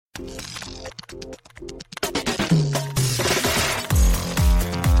Hello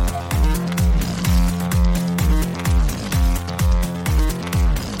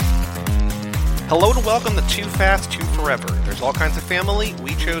and welcome to Too Fast, Too Forever. There's all kinds of family.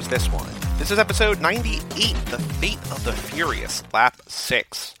 We chose this one. This is episode 98, The Fate of the Furious, Lap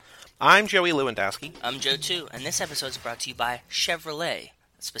 6. I'm Joey Lewandowski. I'm Joe too, and this episode is brought to you by Chevrolet,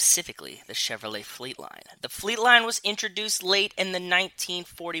 specifically the Chevrolet Fleetline. The Fleetline was introduced late in the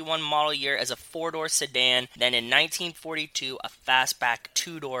 1941 model year as a four-door sedan. Then in 1942, a fastback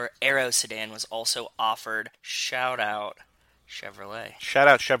two-door Aero sedan was also offered. Shout out Chevrolet. Shout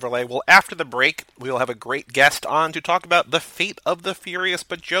out Chevrolet. Well, after the break, we will have a great guest on to talk about the fate of the Furious.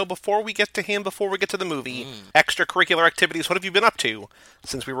 But Joe, before we get to him, before we get to the movie, extracurricular activities, what have you been up to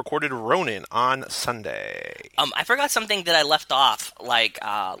since we recorded Ronin on Sunday? I forgot something that I left off,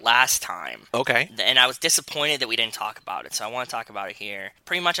 last time. Okay. And I was disappointed that we didn't talk about it, so I want to talk about it here.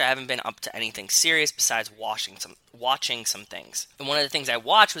 Pretty much I haven't been up to anything serious besides watching some things. And one of the things I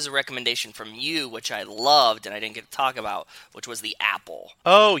watched was a recommendation from you, which I loved and I didn't get to talk about, which was The Apple.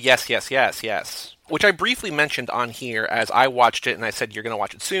 Oh, yes. Which I briefly mentioned on here as I watched it and I said you're going to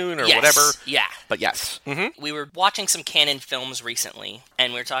watch it soon or whatever. Yeah. But yes. Mm-hmm. We were watching some Canon films recently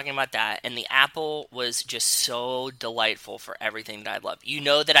and we were talking about that, and The Apple was just so delightful for everything that I love. You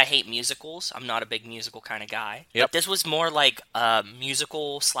know that I hate musicals. I'm not a big musical kind of guy. Yep. But this was more like a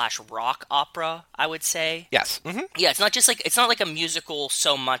musical / rock opera, I would say. Yes. Mm-hmm. Yeah, it's not like a musical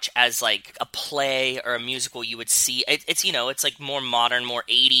so much as like a play or a musical you would see. It's like more modern, more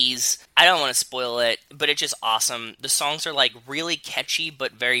 80s. I don't want to spoil it, but it's just awesome. The songs are like really catchy,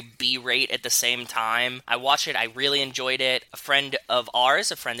 but very B-rate at the same time. I watched it. I really enjoyed it. A friend of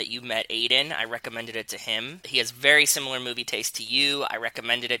ours, a friend that you met, Aiden, I recommended it to him. He has very similar movie taste to you. I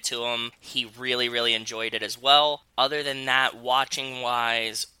recommended it to him. He really, really enjoyed it as well. Other than that,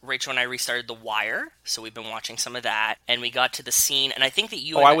 watching-wise, Rachel and I restarted The Wire, so we've been watching some of that, and we got to the scene, and I think that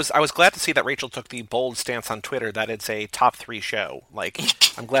you... I was glad to see that Rachel took the bold stance on Twitter that it's a top 3 show. Like,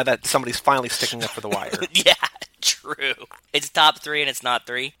 I'm glad that somebody's finally sticking up for The Wire. Yeah, true. It's top 3 and it's not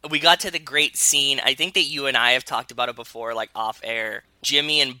 3. We got to the great scene. I think that you and I have talked about it before, like off-air.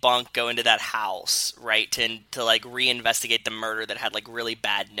 Jimmy and Bunk go into that house, right, to like reinvestigate the murder that had like really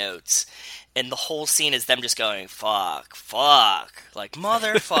bad notes. And the whole scene is them just going, fuck, like,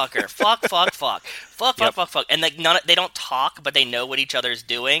 motherfucker, fuck. And like they don't talk, but they know what each other's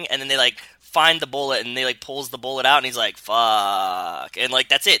doing. And then they like find the bullet and they like pulls the bullet out and he's like, fuck. And like,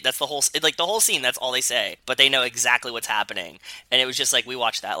 that's it. That's the whole scene. That's all they say. But they know exactly what's happening. And it was just like, we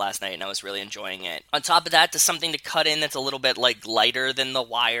watched that last night and I was really enjoying it. On top of that, to something to cut in that's a little bit like lighter than The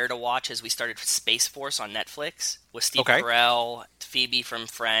Wire to watch, as we started Space Force on Netflix with Steve Carell, Phoebe from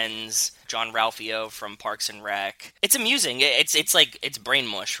Friends, John Ralphio from Parks and Rec. It's amusing. It's like, it's brain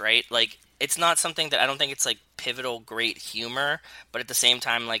mush, right? Like, it's not something that I don't think it's like pivotal great humor, but at the same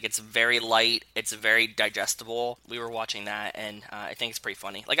time, like, it's very light, it's very digestible. We were watching that and I think it's pretty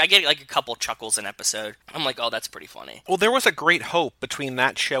funny. Like, I get like a couple chuckles an episode. I'm like, oh, that's pretty funny. Well, there was a great hope between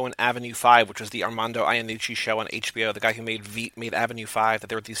that show and Avenue 5, which was the Armando Iannucci show on HBO, the guy who made Avenue 5, that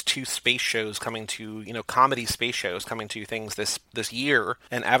there were these 2 space shows coming to, comedy space shows coming to things this year,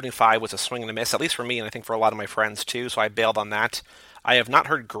 and Avenue 5 was a swing and a miss, at least for me, and I think for a lot of my friends too, so I bailed on that. I have not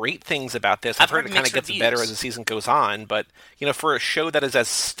heard great things about this. I've heard it kind of gets better as the season goes on, but, for a show that is as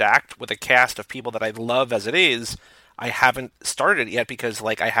stacked with a cast of people that I love as it is, I haven't started it yet because,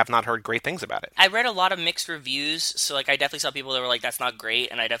 like, I have not heard great things about it. I read a lot of mixed reviews, so, like, I definitely saw people that were like, that's not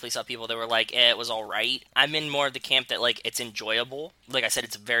great, and I definitely saw people that were like, it was all right. I'm in more of the camp that, like, it's enjoyable. Like I said,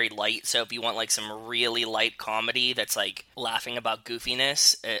 it's very light, so if you want, like, some really light comedy that's, like, laughing about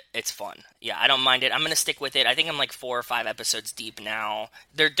goofiness, it's fun. Yeah, I don't mind it. I'm going to stick with it. I think I'm, like, 4 or 5 episodes deep now.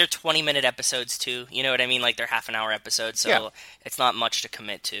 They're 20-minute episodes, too. You know what I mean? Like, they're half-an-hour episodes, so It's not much to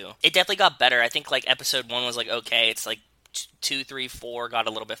commit to. It definitely got better. I think, like, episode 1 was, like, okay. It's, like, 2, 3, 4 got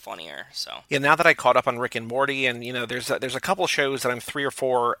a little bit funnier. So yeah, now that I caught up on Rick and Morty, and there's a couple shows that I'm 3 or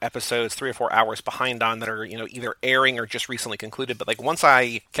 4 episodes, 3 or 4 hours behind on that are either airing or just recently concluded. But like once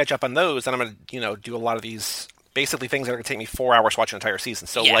I catch up on those, then I'm gonna do a lot of these basically things that are going to take me 4 hours to watch an entire season.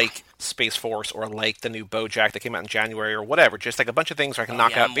 So like Space Force or like the new BoJack that came out in January or whatever. Just like a bunch of things where I can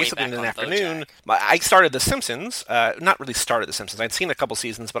knock out basically in an afternoon. BoJack. I started The Simpsons. Not really started The Simpsons. I'd seen a couple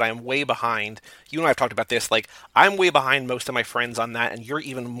seasons, but I am way behind. You and I have talked about this. Like, I'm way behind most of my friends on that, and you're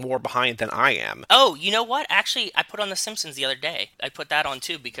even more behind than I am. Oh, you know what? Actually, I put on The Simpsons the other day. I put that on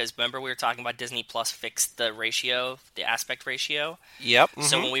too because remember we were talking about Disney Plus fixed the ratio, the aspect ratio? Yep. Mm-hmm.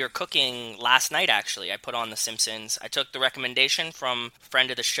 So when we were cooking last night, actually, I put on The Simpsons Simpsons. I took the recommendation from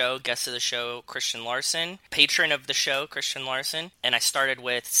friend of the show, guest of the show, Christian Larson, patron of the show, Christian Larson, and I started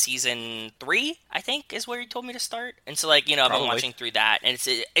with season 3, I think, is where he told me to start. And so, like, you know, I've been watching through that, and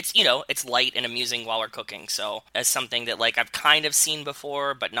it's you know, it's light and amusing while we're cooking. So as something that, like, I've kind of seen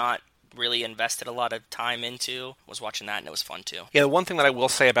before, but not really invested a lot of time into. Was watching that, and it was fun too. Yeah, the one thing that I will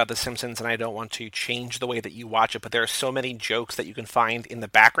say about The Simpsons, and I don't want to change the way that you watch it, but there are so many jokes that you can find in the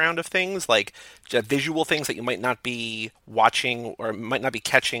background of things, like visual things that you might not be watching or might not be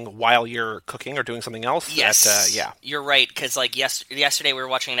catching while you're cooking or doing something else. Yes, yeah, you're right, because like yesterday we were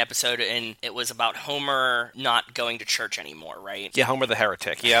watching an episode, and it was about Homer not going to church anymore, right? Yeah, Homer the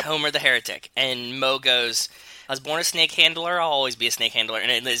Heretic, yeah. Homer the Heretic, and Mo goes, I was born a snake handler, I'll always be a snake handler.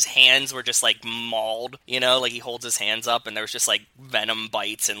 And his hands were just, like, mauled, you know? Like, he holds his hands up, and there was just, like, venom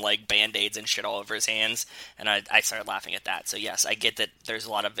bites and, like, Band-Aids and shit all over his hands. And I started laughing at that. So, yes, I get that there's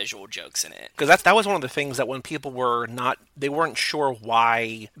a lot of visual jokes in it. Because that was one of the things that when people they weren't sure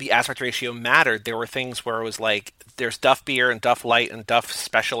why the aspect ratio mattered, there were things where it was like, there's Duff Beer and Duff Light and Duff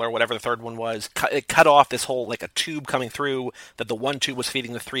Special or whatever the third one was. It cut off this whole, like, a tube coming through that the one tube was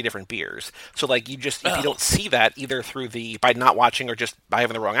feeding the 3 different beers. So, like, if you don't see that either by not watching or just by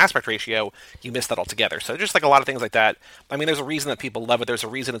having the wrong aspect ratio, you miss that altogether. So just like a lot of things like that. I mean, there's a reason that people love it. There's a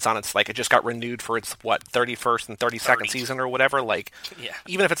reason it's on its, like, it just got renewed for its, 31st and 32nd season or whatever. Like, yeah.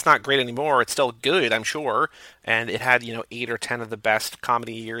 Even if it's not great anymore, it's still good, I'm sure. And it had, 8 or 10 of the best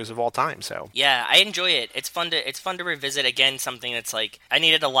comedy years of all time, so. Yeah, I enjoy it. It's fun to revisit, again, something that's like, I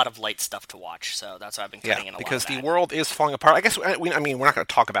needed a lot of light stuff to watch, so that's why I've been cutting in a lot of that. Because the world is falling apart. I guess, we're not going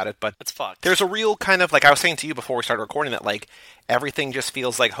to talk about it, but it's fucked. There's a real kind of, like I was saying to you before we started recording, that, like, everything just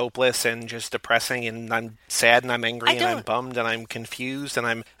feels, like, hopeless and just depressing, and I'm sad and I'm angry and I'm bummed and I'm confused and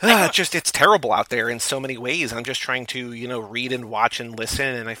I'm it's terrible out there in so many ways. And I'm just trying to, read and watch and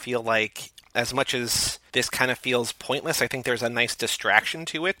listen, and I feel like as much as this kind of feels pointless, I think there's a nice distraction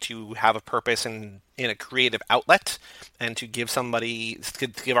to it, to have a purpose in a creative outlet, and to give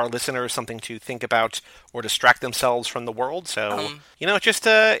our listeners something to think about or distract themselves from the world. So,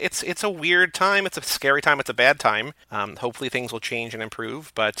 it's a weird time. It's a scary time. It's a bad time. Hopefully things will change and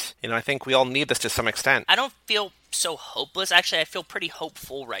improve, but, I think we all need this to some extent. I don't feel so hopeless. Actually, I feel pretty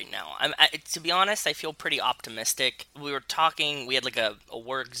hopeful right now. To be honest, I feel pretty optimistic. We were talking, we had like a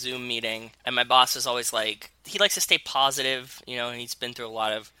work Zoom meeting, and my boss is always like, he likes to stay positive, and he's been through a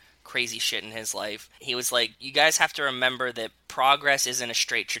lot of crazy shit in his life. He was like, you guys have to remember that progress isn't a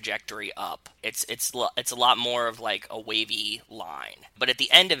straight trajectory up. It's a lot more of like a wavy line. But at the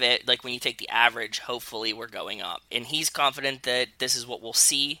end of it, like when you take the average, hopefully we're going up. And he's confident that this is what we'll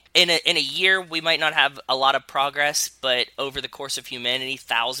see. In a year, we might not have a lot of progress, but over the course of humanity,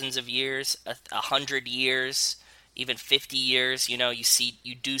 thousands of years, 100 years, even 50 years,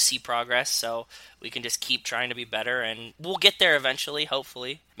 you do see progress. So we can just keep trying to be better, and we'll get there eventually,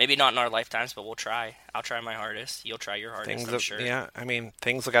 hopefully. Maybe not in our lifetimes, but we'll try. I'll try my hardest. You'll try your hardest, I'm sure. Yeah, I mean,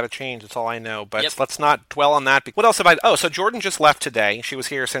 things have got to change. That's all I know. But let's not dwell on that. What else have I... Oh, so Jordan just left today. She was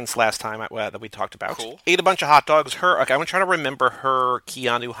here since last time that we talked about. Cool. Ate a bunch of hot dogs. I'm trying to remember her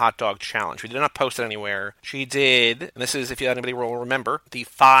Keanu hot dog challenge. We did not post it anywhere. She did, and this is, if anybody will remember, the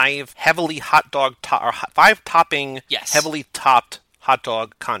 5 heavily topping, heavily topped hot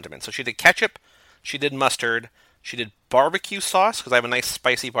dog condiments. So she did ketchup, she did mustard, she did barbecue sauce, because I have a nice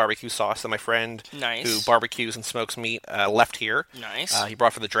spicy barbecue sauce that my friend who barbecues and smokes meat left here. Nice. He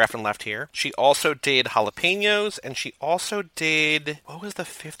brought for the draft and left here. She also did jalapenos, and she also did... What was the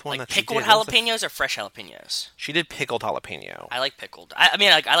 5th one that she did? Pickled jalapenos or fresh jalapenos? She did pickled jalapeno. I like pickled. I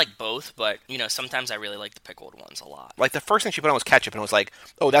mean, I like both, but, sometimes I really like the pickled ones a lot. Like, the first thing she put on was ketchup, and it was like,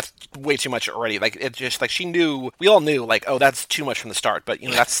 oh, that's way too much already. Like, it just, like, we all knew, like, oh, that's too much from the start, but,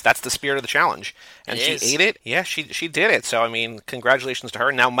 that's the spirit of the challenge. And she ate it. Yeah, she did it. So, I mean, congratulations to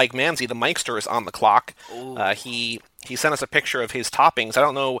her. Now Mike Manzi, the Mikester, is on the clock. He sent us a picture of his toppings. I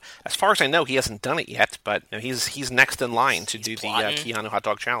don't know, as far as I know, he hasn't done it yet, but he's next in line to do the Keanu hot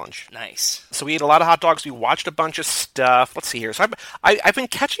dog challenge. Nice. So we ate a lot of hot dogs. We watched a bunch of stuff. Let's see here. So I've been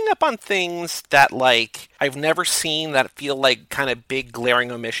catching up on things that, like, I've never seen that feel like kind of big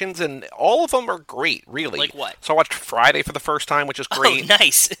glaring omissions, and all of them are great, really. Like what? So I watched Friday for the first time, which is great. Oh,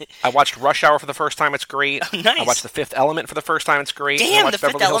 nice. I watched Rush Hour for the first time. It's great. Oh, nice. I watched The Fifth Element for the first time. It's great. Damn, I watched The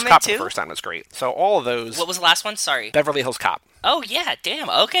Fifth Beverly Hills Element Cop too? for the first time. It's great. So all of those. What was the last one? Sorry. Beverly Hills Cop. Oh, yeah, damn.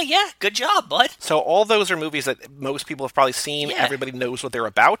 Okay, yeah, good job, bud. So all those are movies that most people have probably seen. Yeah. Everybody knows what they're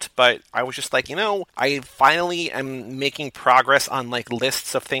about, but I was just like, I finally am making progress on, like,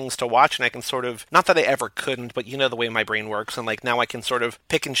 lists of things to watch, and I can sort of, not that I ever couldn't, but the way my brain works, and, like, now I can sort of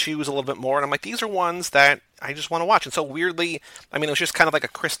pick and choose a little bit more, and I'm like, these are ones that I just want to watch. And so weirdly, I mean, it was just kind of like a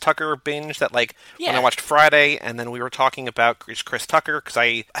Chris Tucker binge that like when Yeah. I watched Friday, and then we were talking about Chris Tucker because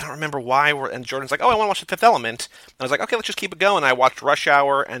I don't remember why. And Jordan's like, oh, I want to watch The Fifth Element. And I was like, okay, let's just keep it going. I watched Rush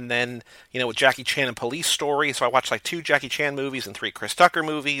Hour, and then with Jackie Chan and Police Story. So I watched like 2 Jackie Chan movies and 3 Chris Tucker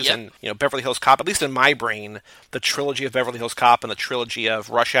movies, Yep. and Beverly Hills Cop. At least in my brain, the trilogy of Beverly Hills Cop and the trilogy of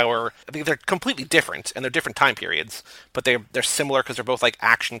Rush Hour. I think they're completely different, and they're different time periods, but they're similar because they're both like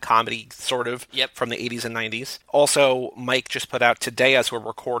action comedy sort of Yep. from the 80s and 90s. Also, Mike just put out today as we're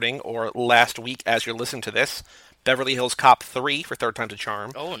recording, or last week as you're listening to this, Beverly Hills Cop 3 for Third Time's a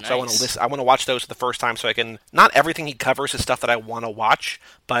Charm. Oh, nice. So I want to watch those for the first time so I can... Not everything he covers is stuff that I want to watch,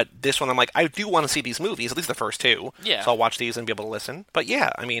 but this one I'm like, I do want to see these movies, at least the first 2. Yeah. So I'll watch these and be able to listen. But yeah,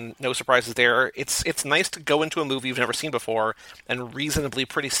 I mean, no surprises there. It's nice to go into a movie you've never seen before and reasonably,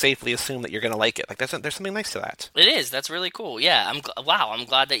 pretty safely assume that you're going to like it. Like, there's something nice to that. It is. That's really cool. Yeah. I'm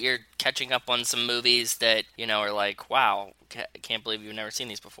glad that you're catching up on some movies that, are like, wow, I can't believe you've never seen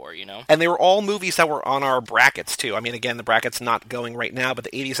these before, And they were all movies that were on our brackets, too. I mean, again, the bracket's not going right now, but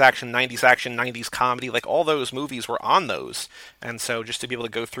the 80s action, 90s comedy, like all those movies were on those. And so just to be able to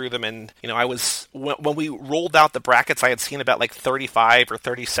go through them, and, when we rolled out the brackets, I had seen about like 35 or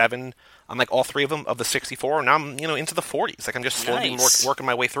 37 on like all 3 of them of the 64, and now I'm, into the 40s. Like I'm just slowly Nice. working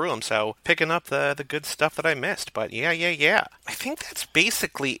my way through them, so picking up the good stuff that I missed. But yeah. I think that's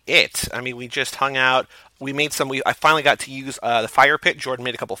basically it. I mean, we just hung out. We made I finally got to use the fire pit. Jordan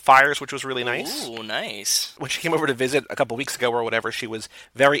made a couple fires, which was really nice. Ooh, nice. When she came over to visit a couple weeks ago or whatever, she was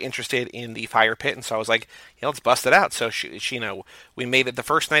very interested in the fire pit, and so I was like, yeah, let's bust it out. So she we made it the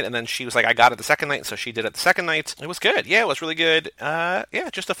first night, and then she was like, I got it the second night, so she did it the second night. It was good. Yeah, it was really good. Yeah,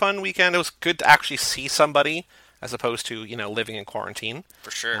 just a fun weekend. It was good to actually see somebody as opposed to, living in quarantine. For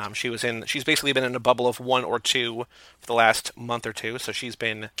sure. She's basically been in a bubble of 1 or 2 for the last month or 2, so she's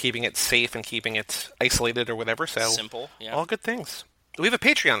been keeping it safe and keeping it isolated or whatever, so Simple, yeah. all good things. We have a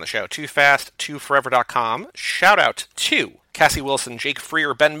Patreon on the show, toofast2forever.com. Shout out to Cassie Wilson, Jake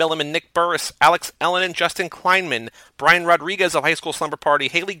Freer, Ben Milliman, Nick Burris, Alex Ellen, and Justin Kleinman, Brian Rodriguez of High School Slumber Party,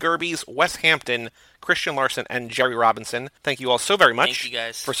 Haley Gerbies, Wes Hampton, Christian Larson, and Jerry Robinson. Thank you all so very much Thank you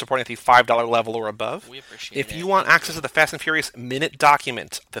guys. for supporting at the $5 level or above. We appreciate If it. you want access to the Fast and Furious Minute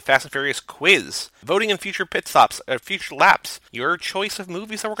Document, the Fast and Furious Quiz, voting in future pit stops, future laps, your choice of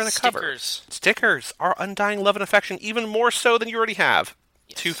movies that we're going to cover. Stickers, our undying love and affection, even more so than you already have.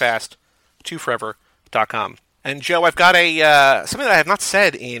 Yes. toofast2forever.com. And Joe, I've got something that I have not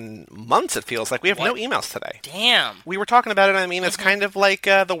said in months, it feels like. We have no emails today. Damn. We were talking about it, I mean, it's kind of like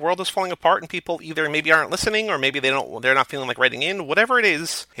the world is falling apart and people either maybe aren't listening or maybe they're not feeling like writing in. Whatever it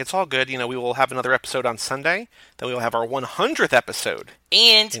is, it's all good. We will have another episode on Sunday. Then we will have our 100th episode.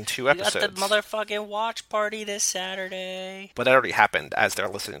 And in 2 we episodes. got the motherfucking watch party this Saturday. But that already happened as they're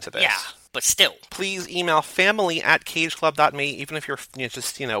listening to this. Yeah, but still. Please email family@cageclub.me, even if you're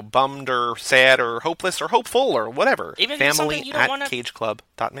just, bummed or sad or hopeless or hopeful or whatever. Even if it's something you don't want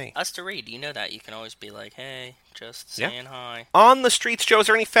family@cageclub.me. us to read. You know that. You can always be like, hey, just saying hi. On the streets, Joe, is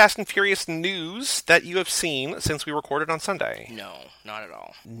there any Fast and Furious news that you have seen since we recorded on Sunday? No, not at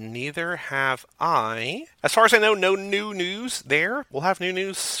all. Neither have I. As far as I know, no new news there. We'll have new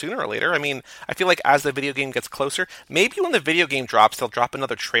news sooner or later. I mean, I feel like as the video game gets closer, maybe when the video game drops, they'll drop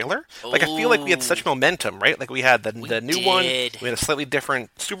another trailer. Like, I feel like we had such momentum, right? Like, we had the new one. We had a slightly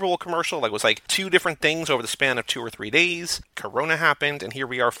different Super Bowl commercial. Like, it was like 2 different things over the span of 2 or 3 days. Corona happened, and here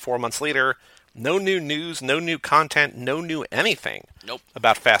we are 4 months later. No new news, no new content, no new anything. Nope.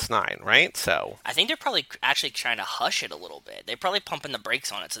 About Fast 9, right? So I think they're probably actually trying to hush it a little bit. They're probably pumping the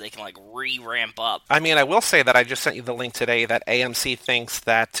brakes on it so they can, like, re-ramp up. I mean, I will say that I just sent you the link today that AMC thinks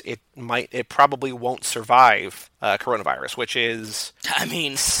that it probably won't survive coronavirus, which is, I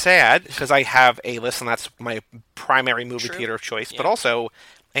mean, sad because I have A-List and that's my primary movie theater of choice, but also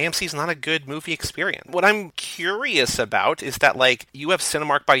AMC's not a good movie experience. What I'm curious about is that, like, you have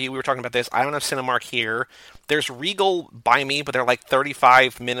Cinemark by you. We were talking about this. I don't have Cinemark here. There's Regal by me, but they're like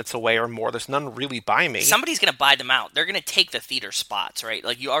 35 minutes away or more. There's none really by me. Somebody's going to buy them out. They're going to take the theater spots, right?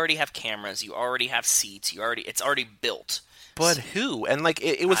 Like, you already have cameras. You already have seats. It's already built. But who? And like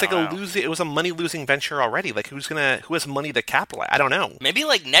it was like it was a money losing venture already. Like who has money to capitalize? I don't know. Maybe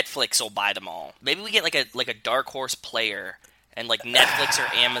like Netflix will buy them all. Maybe we get like a dark horse player. And, like, Netflix or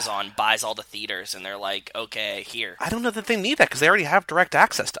Amazon buys all the theaters, and they're like, okay, here. I don't know that they need that, because they already have direct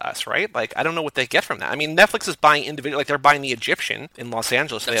access to us, right? Like, I don't know what they get from that. I mean, Netflix is buying individual, like, they're buying the Egyptian in Los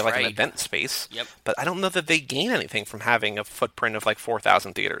Angeles, so they have, like, an event space. Yep. But I don't know that they gain anything from having a footprint of, like,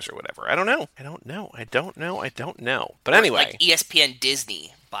 4,000 theaters or whatever. I don't know. But anyway. Like ESPN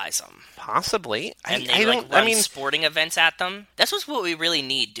Disney buy some. Possibly. And they run sporting events at them. That's what we really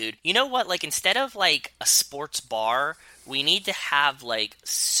need, dude. You know what? Like, instead of like a sports bar, we need to have like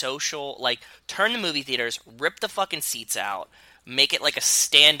social, like turn the movie theaters, rip the fucking seats out, make it like a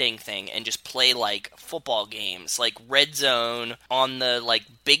standing thing, and just play like football games, like Red Zone on the like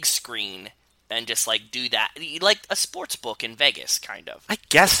big screen, and just like do that, like a sports book in Vegas, kind of. I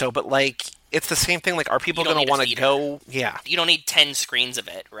guess so, but like it's the same thing. Like, are people going to want to go? Yeah, you don't need 10 screens of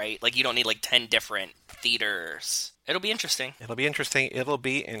it, right? Like, you don't need like 10 different theaters. It'll be interesting. It'll be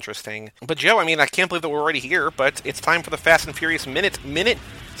interesting. But Joe, I mean, I can't believe that we're already here, but it's time for the Fast and Furious minute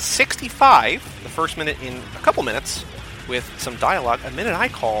 65, the first minute in a couple minutes, with some dialogue. A minute I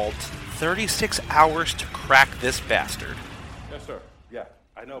called 36 hours to crack this bastard. Yes, sir. Yeah,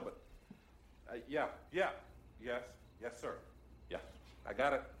 I know, but yes, sir. Yeah, I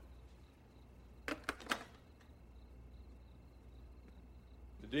got it.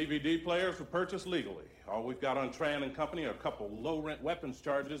 The DVD players were purchased legally. All we've got on Tran and Company are a couple low-rent weapons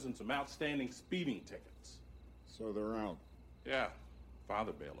charges and some outstanding speeding tickets. So they're out? Yeah,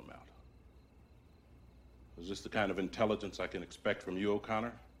 Father bailed them out. Is this the kind of intelligence I can expect from you,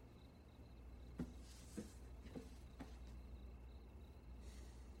 O'Connor?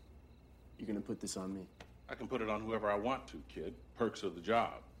 You're gonna put this on me? I can put it on whoever I want to, kid. Perks of the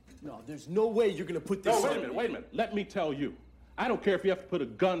job. No, there's no way you're gonna put this on me. Wait a minute. Let me tell you. I don't care if you have to put a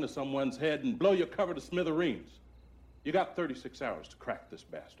gun to someone's head and blow your cover to smithereens. You got 36 hours to crack this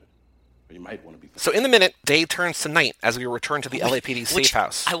bastard. Or you might want to be... So in the minute, day turns to night as we return to the LAPD safe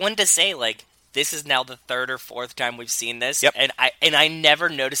house. I wanted to say, like, this is now the third or fourth time we've seen this. Yep. And I never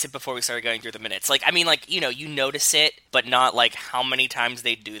noticed it before we started going through the minutes. Like, I mean, like, you know, you notice it, but not, like, how many times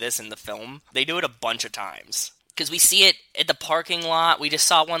they do this in the film. They do it a bunch of times. Because we see it at the parking lot. We just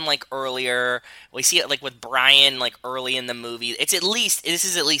saw one, like, earlier. We see it, like, with Brian, like, early in the movie. This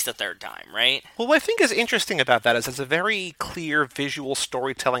is at least the third time, right? Well, what I think is interesting about that is it's a very clear visual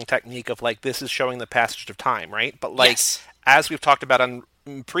storytelling technique of, like, this is showing the passage of time, right? But, like, yes. As we've talked about on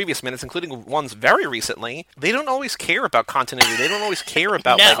previous minutes, including ones very recently, they don't always care about continuity. They don't always care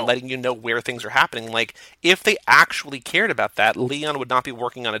about like letting you know where things are happening. Like, if they actually cared about that, Leon would not be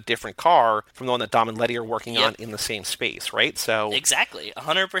working on a different car from the one that Dom and Letty are working on in the same space, right? So exactly,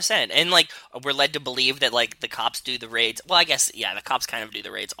 100%. And like, we're led to believe that like the cops do the raids. Well, I guess the cops kind of do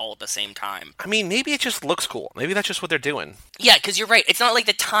the raids all at the same time. I mean, maybe it just looks cool. Maybe that's just what they're doing. Yeah, because you're right. It's not like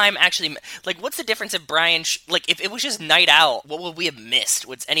the time actually. Like, what's the difference if Brian? Like, if it was just night out, what would we have missed?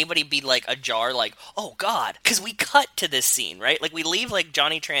 Would anybody be like ajar? Like, oh god, because we cut to this scene, right? Like, we leave like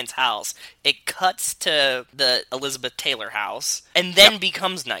Johnny Tran's house. It cuts to the Elizabeth Taylor house, and then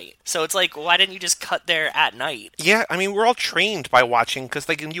becomes night. So it's like, why didn't you just cut there at night? Yeah, I mean, we're all trained by watching, because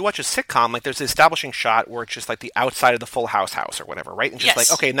like when you watch a sitcom, like there's the establishing shot where it's just like the outside of the Full House house or whatever, right? And just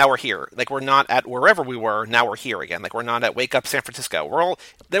like, okay, now we're here. Like, we're not at wherever we were. Now we're here again. Like, we're not at Wake Up San Francisco.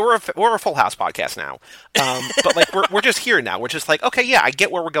 We're a Full House podcast now. But like we're just here now. We're just like, okay, yeah, I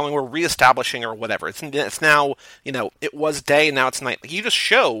get where we're going. We're reestablishing or whatever. It's now, you know, it was day, now it's night. Like, you just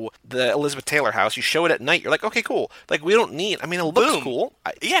show the Elizabeth Taylor house. You show it at night. You're like, okay, cool. Like, we don't need. I mean, it looks cool.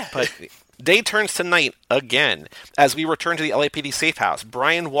 But day turns to night again. As we return to the LAPD safe house,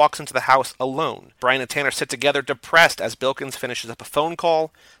 Brian walks into the house alone. Brian and Tanner sit together, depressed, as Bilkins finishes up a phone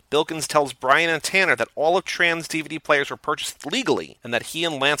call. Bilkins tells Brian and Tanner that all of Tran's DVD players were purchased legally, and that he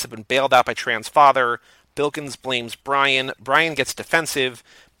and Lance have been bailed out by Tran's father. Bilkins blames Brian. Brian gets defensive.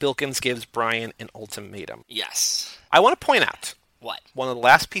 Bilkins gives Brian an ultimatum. Yes. I want to point out what? One of the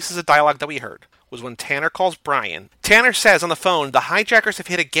last pieces of dialogue that we heard was when Tanner calls Brian. Tanner says on the phone, the hijackers have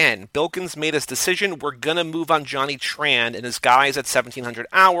hit again. Bilkins made his decision. We're going to move on Johnny Tran and his guys at 1700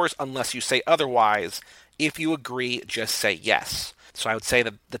 hours unless you say otherwise. If you agree, just say yes. So I would say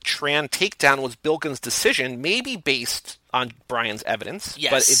that the Tran takedown was Bilkins' decision, maybe based on Brian's evidence,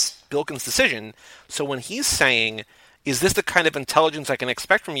 but it's Bilkins' decision. So when he's saying, is this the kind of intelligence I can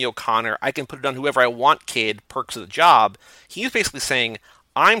expect from you, O'Connor? I can put it on whoever I want, kid, perks of the job. He's basically saying,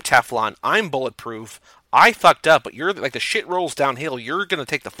 I'm Teflon, I'm bulletproof, I fucked up, but you're like, the shit rolls downhill, you're going to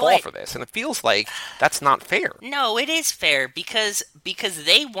take the fall for this. And it feels like that's not fair. No, it is fair because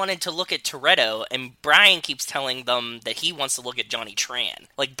they wanted to look at Toretto, and Brian keeps telling them that he wants to look at Johnny Tran.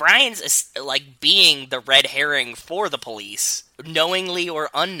 Like, Brian's like being the red herring for the police, knowingly or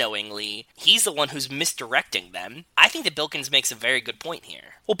unknowingly. He's the one who's misdirecting them. I think that Bilkins makes a very good point here.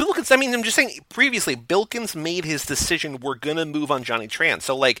 Well, Bilkins, I mean, I'm just saying, previously, Bilkins made his decision, we're going to move on Johnny Tran.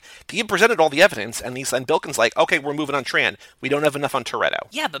 So, like, he presented all the evidence, and Bilkins like, okay, we're moving on Tran. We don't have enough on Toretto.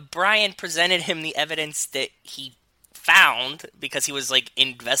 Yeah, but Brian presented him the evidence that he found because he was like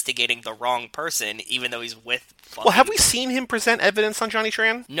investigating the wrong person, even though he's with. Well, have we seen him present evidence on Johnny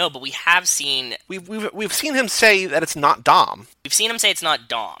Tran? No, but we have seen. We've seen him say that it's not Dom. We've seen him say it's not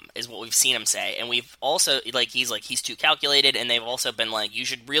Dom, is what we've seen him say, and we've also he's too calculated, and they've also been like, you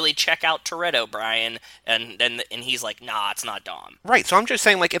should really check out Toretto, Brian, and he's like, nah, it's not Dom. Right. So I'm just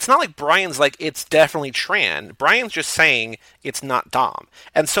saying, like, it's not like Brian's like it's definitely Tran. Brian's just saying it's not Dom,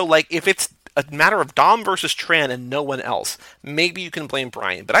 and so like if it's a matter of Dom versus Tran and no one else, maybe you can blame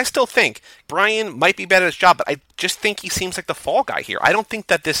Brian. But I still think Brian might be bad at his job, but I just think he seems like the fall guy here. I don't think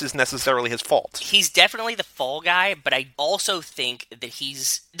that this is necessarily his fault. He's definitely the fall guy, but I also think that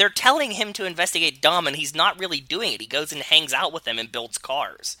they're telling him to investigate Dom, and he's not really doing it. He goes and hangs out with them and builds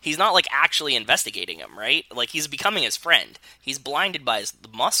cars. He's not, like, actually investigating him, right? Like, he's becoming his friend. He's blinded by the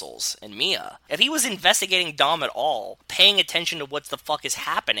muscles and Mia. If he was investigating Dom at all, paying attention to what the fuck is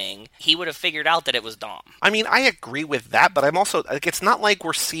happening, he would have figured out that it was Dom. I mean, I agree with that, but I'm also, like, it's not like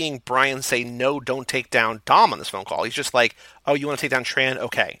we're seeing Brian say, no, don't take down Dom on this phone call. He's just like, oh, you want to take down Tran?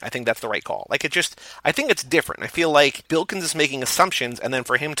 Okay, I think that's the right call. Like, I think it's different. I feel like Bilkins is making assumptions, and then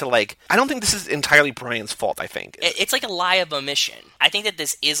for him to, like, I don't think this is entirely Brian's fault, I think. It's like a lie of omission. I think that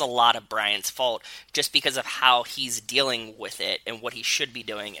this is a lot of Brian's fault just because of how he's dealing with it and what he should be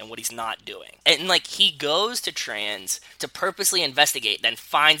doing and what he's not doing. And, like, he goes to Tran's to purposely investigate, then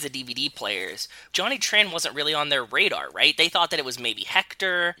finds the DVD players. Johnny Tran wasn't really on their radar, right? They thought that it was maybe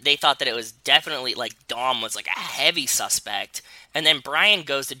Hector. They thought that it was definitely, like, Dom was, like, a heavy suspect. And then Brian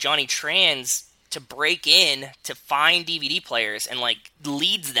goes to Johnny Tran's to break in to find DVD players and, like,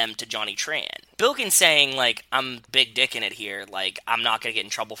 leads them to Johnny Tran. Bilkins saying, like, I'm big dick in it here, like, I'm not gonna get in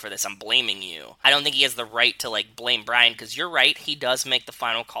trouble for this, I'm blaming you. I don't think he has the right to, like, blame Brian, because you're right, he does make the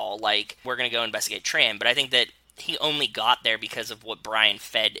final call, like, we're gonna go investigate Tran, but I think that he only got there because of what Brian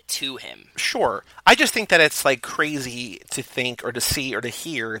fed to him. Sure. I just think that it's, like, crazy to think or to see or to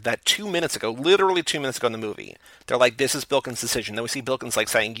hear that 2 minutes ago, literally 2 minutes ago in the movie, they're like, this is Bilkins' decision. Then we see Bilkins, like,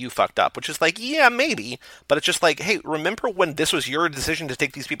 saying, you fucked up, which is like, yeah, maybe. But it's just like, hey, remember when this was your decision to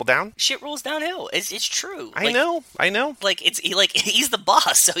take these people down? Shit rolls downhill. It's true. I know. Like, he's the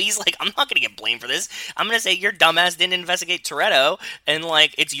boss, so he's like, I'm not gonna get blamed for this. I'm gonna say your dumbass didn't investigate Toretto, and,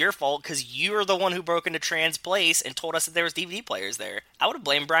 like, it's your fault because you're the one who broke into Tran's place and told us that there was DVD players there. I would have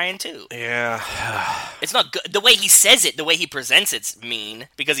blamed Brian too. Yeah. It's not good. The way he says it, the way he presents it's mean,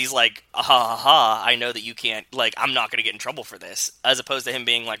 because he's like, ha ha ha, I know that you can't, like, I'm not gonna get in trouble for this. As opposed to him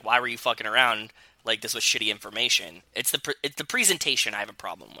being like, why were you fucking around? Like, this was shitty information. It's the presentation I have a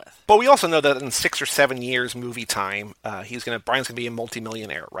problem with. But we also know that in 6 or 7 years movie time, Brian's gonna be a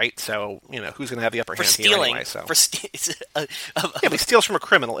multimillionaire, right? So, you know, who's gonna have the upper hand here anyway? So. Yeah, if he steals from a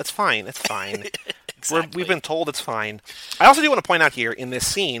criminal, it's fine. It's fine. Exactly. We've been told it's fine. I also do want to point out here in this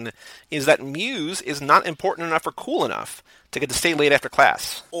scene is that Muse is not important enough or cool enough to get to stay late after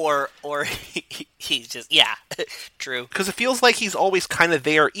class. Or he's just, yeah, true. Because it feels like he's always kind of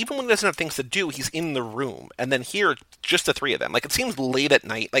there. Even when he doesn't have things to do, he's in the room. And then here, just the three of them. Like, it seems late at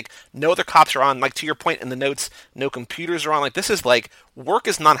night. Like, no other cops are on. Like, to your point in the notes, no computers are on. Like, this is like, work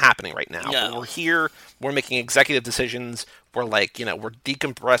is not happening right now. No. We're here, we're making executive decisions, we're like, you know, we're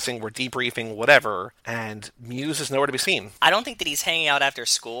decompressing, we're debriefing, whatever, and Muse is nowhere to be seen. I don't think that he's hanging out after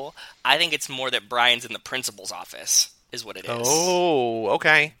school. I think it's more that Brian's in the principal's office, is what it is. Oh,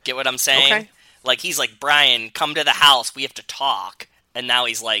 okay. Get what I'm saying? Okay. Like, he's like, Brian, come to the house, we have to talk. And now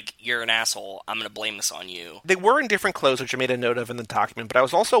he's like, you're an asshole, I'm going to blame this on you. They were in different clothes, which I made a note of in the document, but I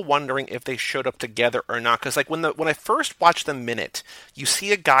was also wondering if they showed up together or not, because like when I first watched the minute, you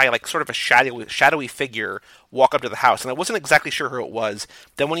see a guy, like sort of a shadowy figure, walk up to the house, and I wasn't exactly sure who it was.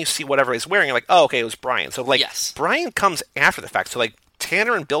 Then when you see whatever he's wearing, you're like, oh, okay, it was Brian. So like, yes. Brian comes after the fact, so like,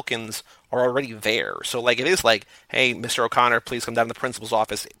 Tanner and Bilkins are already there. So, like, it is like, hey, Mr. O'Connor, please come down to the principal's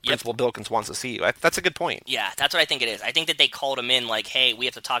office. Principal Bilkins wants to see you. That's a good point. Yeah, that's what I think it is. I think that they called him in like, hey, we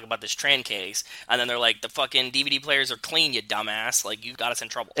have to talk about this Tran case. And then they're like, the fucking DVD players are clean, you dumbass. Like, you got us in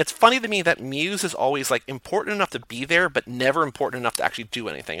trouble. It's funny to me that Muse is always, like, important enough to be there, but never important enough to actually do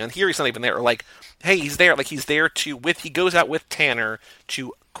anything. And here he's not even there. Or, like, hey, he's there. Like, he's there he goes out with Tanner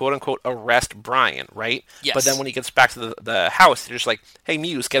to quote-unquote arrest Brian, right? Yes. But then when he gets back to the house, they're just like, hey,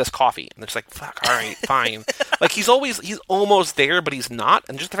 Muse, get us coffee. And they're just like, fuck, all right, fine. Like, he's almost there, but he's not.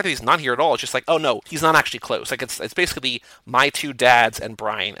 And just the fact that he's not here at all, it's just like, oh, no, he's not actually close. Like, it's basically my two dads and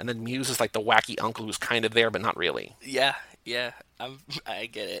Brian, and then Muse is like the wacky uncle who's kind of there, but not really. Yeah, I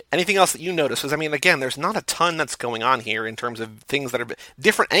get it. Anything else that you notice? Because, I mean, again, there's not a ton that's going on here in terms of things that are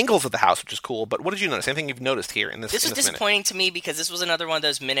different angles of the house, which is cool. But what did you notice? Anything you've noticed here in this This was disappointing minute? to me because this was another one of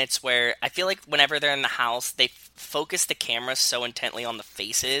those minutes where I feel like whenever they're in the house, they focus the camera so intently on the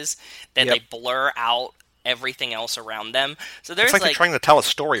faces that Yep. they blur out everything else around them. So there's It's like they're trying to tell a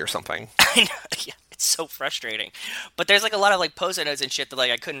story or something. I know, yeah, it's so frustrating. But there's like a lot of like post-it notes and shit that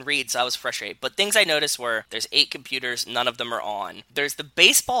like I couldn't read, so I was frustrated. But things I noticed were there's 8 computers, none of them are on. There's the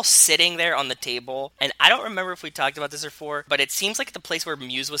baseball sitting there on the table, and I don't remember if we talked about this before, but it seems like the place where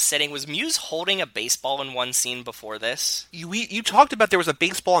Muse was sitting was Muse holding a baseball in one scene before this. You talked about there was a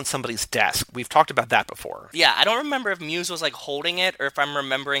baseball on somebody's desk. We've talked about that before. Yeah, I don't remember if Muse was like holding it or if I'm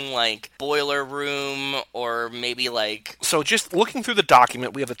remembering like Boiler Room or maybe like... So just looking through the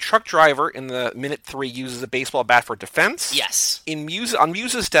document, we have a truck driver in the minute 3 uses a baseball bat for defense. Yes. On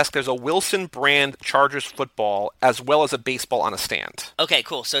Muse's desk, there's a Wilson brand Chargers football as well as a baseball on a stand. Okay,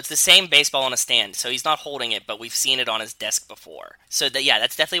 cool. So it's the same baseball on a stand. So he's not holding it, but we've seen it on his desk before. So yeah,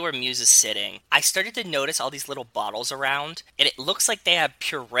 that's definitely where Muse is sitting. I started to notice all these little bottles around, and it looks like they have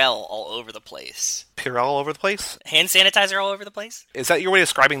Purell all over the place. Purell all over the place? Hand sanitizer all over the place? Is that your way of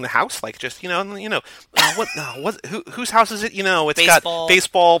describing the house? Like just, whose house is it? It's Baseball. got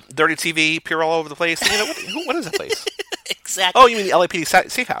baseball, dirty TV, Purell all over the place. What is that place? Exactly. Oh, you mean the LAPD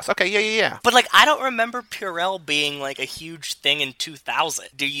safe house? Okay, yeah. But like, I don't remember Purell being like a huge thing in 2000.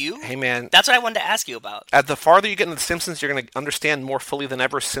 Do you? Hey, man. That's what I wanted to ask you about. At the farther you get into The Simpsons, you're going to understand more fully than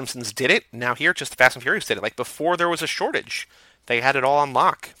ever Simpsons did it. Now here, just Fast and Furious did it. Like, before there was a shortage, they had it all on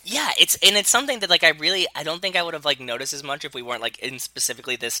lock. Yeah, it's something that like I don't think I would have like noticed as much if we weren't like in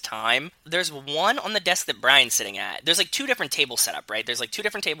specifically this time. There's one on the desk that Brian's sitting at. There's like 2 different tables set up, right? There's like 2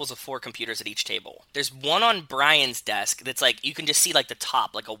 different tables with 4 computers at each table. There's one on Brian's desk that's like you can just see like the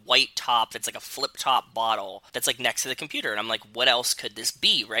top, like a white top that's like a flip top bottle that's like next to the computer. And I'm like, what else could this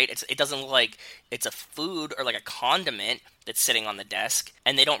be, right? It doesn't look like it's a food or like a condiment that's sitting on the desk,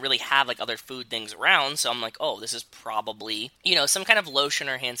 and they don't really have like other food things around, so I'm like, oh, this is probably, some kind of lotion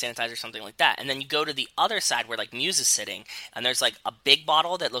or hand sanitizer or something like that. And then you go to the other side where like Muse is sitting, and there's like a big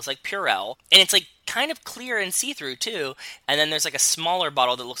bottle that looks like Purell, and it's like kind of clear and see-through too, and then there's like a smaller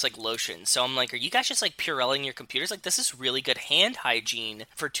bottle that looks like lotion. So I'm like, are you guys just like Purelling your computers? Like, this is really good hand hygiene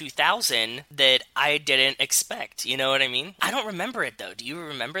for 2000 that I didn't expect, you know what I mean? I don't remember it though. Do you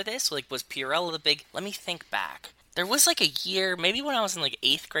remember this? Like, was Purell the big... Let me think back. There was like a year, maybe when I was in like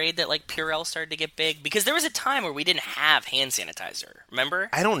 8th grade, that like Purell started to get big. Because there was a time where we didn't have hand sanitizer. Remember?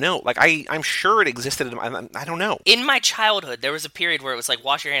 I don't know. Like, I'm sure it existed. I don't know. In my childhood, there was a period where it was like,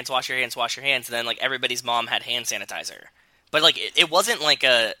 wash your hands, wash your hands, wash your hands. And then like everybody's mom had hand sanitizer. But, like, it wasn't like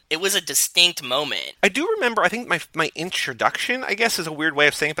it was a distinct moment. I do remember, I think my introduction, I guess, is a weird way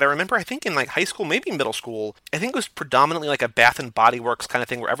of saying it, but I remember, I think in, like, high school, maybe middle school, I think it was predominantly, like, a Bath and Body Works kind of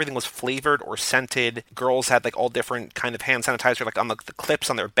thing where everything was flavored or scented. Girls had, like, all different kind of hand sanitizer, like, on the clips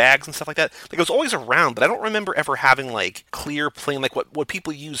on their bags and stuff like that. Like, it was always around, but I don't remember ever having, like, clear, plain, like, what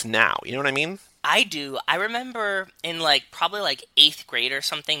people use now. You know what I mean? I do. I remember in like probably like 8th grade or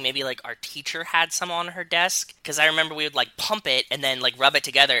something, maybe like our teacher had some on her desk, because I remember we would like pump it and then like rub it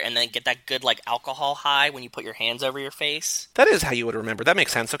together and then get that good like alcohol high when you put your hands over your face. That is how you would remember. That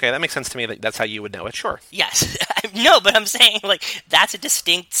makes sense. Okay, that makes sense to me. That's how you would know it. Sure. Yes. No, but I'm saying like that's a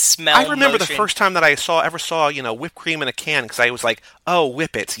distinct smell. I remember motion. the first time that I ever saw whipped cream in a can, because I was like, oh,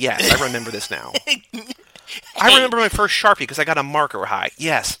 whip it. Yes, I remember this now. I remember my first Sharpie because I got a marker high.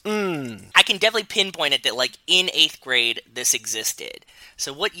 Yes. I can definitely pinpoint it that, like, in 8th grade, this existed.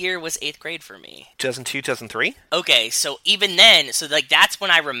 So what year was 8th grade for me? 2002, 2003? Okay, so even then, so, like, that's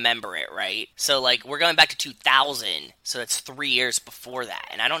when I remember it, right? So, like, we're going back to 2000, so that's 3 years before that.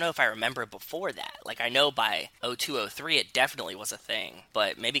 And I don't know if I remember it before that. Like, I know by 02, 03, it definitely was a thing.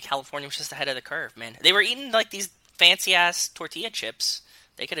 But maybe California was just ahead of the curve, man. They were eating, like, these fancy-ass tortilla chips.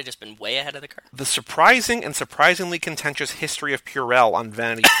 They could have just been way ahead of the curve. The surprising and surprisingly contentious history of Purell on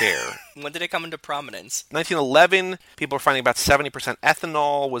Vanity Fair. When did it come into prominence? 1911, people were finding about 70%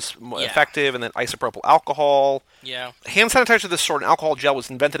 ethanol was effective, and then isopropyl alcohol. Yeah. Hand sanitizer of this sort and alcohol gel was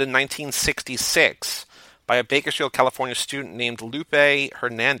invented in 1966 by a Bakersfield, California student named Lupe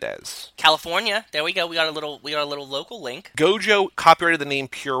Hernandez. California, there we go. We got a little local link. Gojo copyrighted the name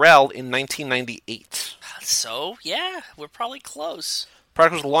Purell in 1998. So, yeah, we're probably close.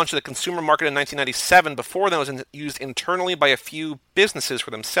 Product was launched to the consumer market in 1997. Before then, it was used internally by a few businesses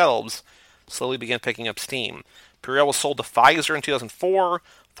for themselves. Slowly began picking up steam. Purell was sold to Pfizer in 2004.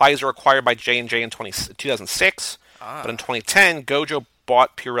 Pfizer acquired by J&J in 2006. But in 2010, Gojo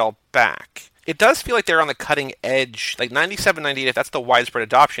bought Purell back. It does feel like they're on the cutting edge, like 97, 98, if that's the widespread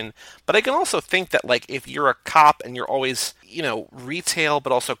adoption. But I can also think that, like, if you're a cop and you're always, retail,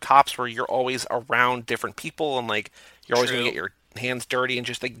 but also cops where you're always around different people and, like, you're always going to get your hands dirty and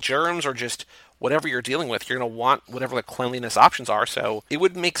just, like, germs are just whatever you're dealing with, you're going to want whatever the cleanliness options are. So it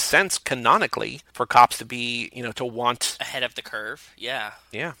would make sense canonically for cops to be, to want ahead of the curve. Yeah.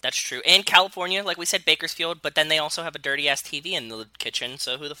 Yeah. That's true. And California, like we said, Bakersfield, but then they also have a dirty-ass TV in the kitchen,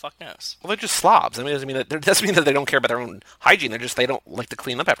 so who the fuck knows? Well, they're just slobs. I mean, it doesn't mean that they don't care about their own hygiene. They don't like to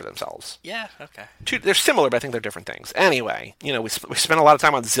clean up after themselves. Yeah, okay. They're similar, but I think they're different things. Anyway, we spent a lot of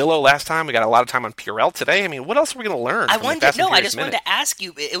time on Zillow last time. We got a lot of time on Purell today. I mean, what else are we going to learn? I just wanted to ask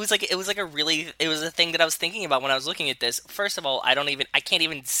you. It was a thing that I was thinking about when I was looking at this. First of all, I can't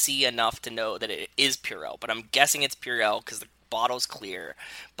even see enough to know that it is Purell, but I'm guessing it's Purell because the bottle's clear.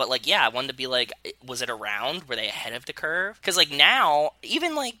 But I wanted to be like, was it around? Were they ahead of the curve? Because now,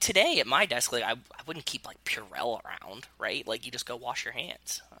 even today at my desk, I wouldn't keep Purell around, right? You just go wash your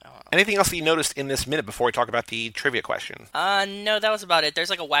hands. Anything else that you noticed in this minute before we talk about the trivia question? No, that was about it.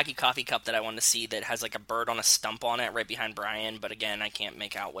 There's a wacky coffee cup that I wanted to see that has a bird on a stump on it right behind Brian, but again, I can't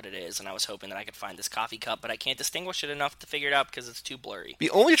make out what it is, and I was hoping that I could find this coffee cup, but I can't distinguish it enough to figure it out because it's too blurry.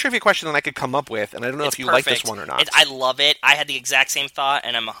 The only trivia question that I could come up with, and I don't know if you like this one or not. I love it. I had the exact same thought,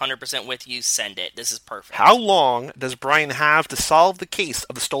 and I'm 100% with you. Send it. This is perfect. How long does Brian have to solve the case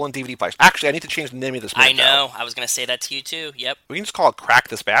of the stolen DVD players? Actually, I need to change the name of this minute, I know. I was going to say that to you, too. Yep. We can just call it Crack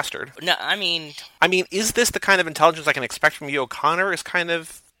This Bastard. No, I mean, is this the kind of intelligence I can expect from you, O'Connor? Is kind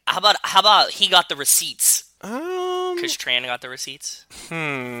of... How about he got the receipts? Chris Tran got the receipts?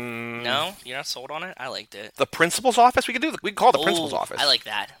 No? You're not sold on it? I liked it. The principal's office? We could call it the principal's office. I like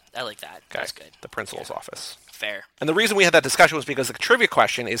that. Okay. That's good. The principal's office. Fair. And the reason we had that discussion was because the trivia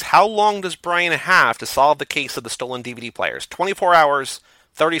question is, how long does Brian have to solve the case of the stolen DVD players? 24 hours,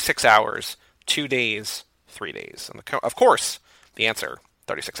 36 hours, 2 days, 3 days. And of course, the answer,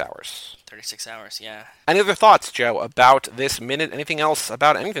 36 hours. 36 hours, yeah. Any other thoughts, Joe, about this minute? Anything else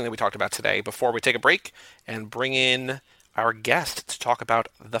about anything that we talked about today before we take a break and bring in our guest to talk about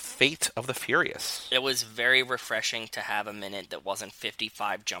The Fate of the Furious? It was very refreshing to have a minute that wasn't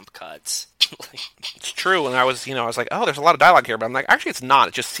 55 jump cuts. It's true, and I was like, oh, there's a lot of dialogue here, but I'm like, actually, it's not.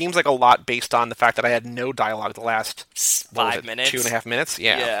 It just seems like a lot based on the fact that I had no dialogue the last 5 minutes, 2.5 minutes.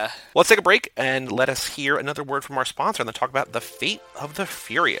 Yeah. Well, let's take a break and let us hear another word from our sponsor, and then talk about The Fate of the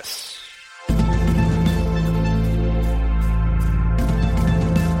Furious.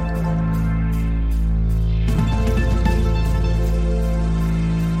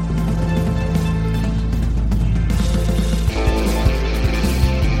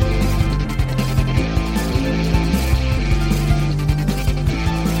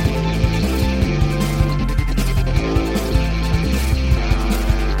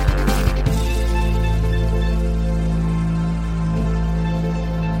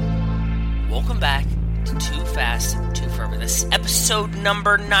 Episode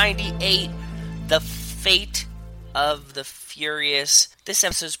number 98, The Fate of the Furious. This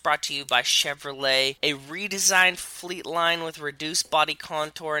episode is brought to you by Chevrolet. A redesigned fleet line with reduced body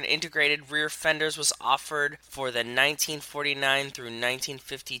contour and integrated rear fenders was offered for the 1949 through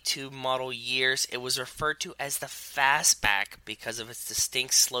 1952 model years. It was referred to as the Fastback because of its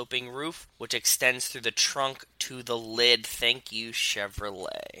distinct sloping roof, which extends through the trunk to the lid. Thank you,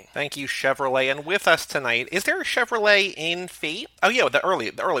 Chevrolet. Thank you, Chevrolet. And with us tonight, is there a Chevrolet in Fate? Oh, yeah, the early.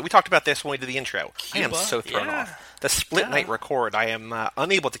 We talked about this when we did the intro. Cuba? I am so thrown off. The split night record, I am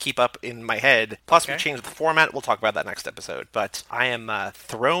unable to keep up in my head. Plus, we changed the format. We'll talk about that next episode. But I am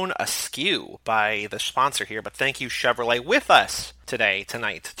thrown askew by the sponsor here. But thank you, Chevrolet, with us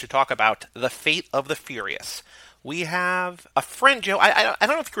tonight, to talk about The Fate of the Furious. We have a friend, Joe. I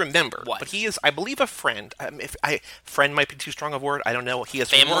don't know if you remember, but he is, I believe, a friend. Friend might be too strong a word. I don't know. He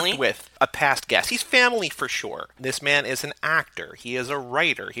has worked with a past guest. He's family for sure. This man is an actor. He is a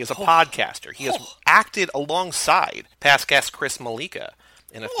writer. He is a podcaster. He has acted alongside past guest Chris Malika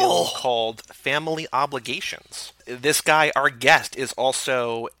in a film called Family Obligations. This guy, our guest, is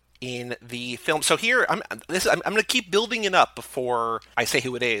also in the film. So here, I'm going to keep building it up before I say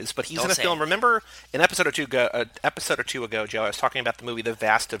who it is. But he's in a film. Remember, an episode or two ago, Joe, I was talking about the movie The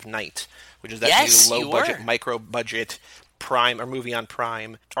Vast of Night, which is that new low-budget, micro-budget Prime or movie on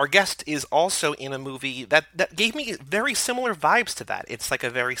Prime. Our guest is also in a movie that gave me very similar vibes to that. It's like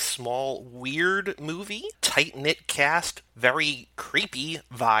a very small, weird movie, tight-knit cast, very creepy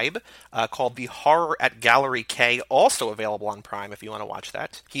vibe, called The Horror at Gallery K, also available on Prime if you want to watch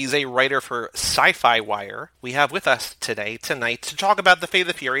that. He's a writer for Sci-Fi Wire. We have with us tonight, to talk about The Fate of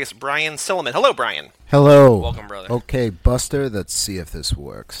the Furious, Brian Silliman. Hello, Brian. Hello. Welcome, brother. Okay, Buster, let's see if this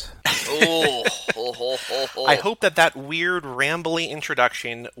works. Oh. Ho, ho, ho, ho. I hope that weird, rambly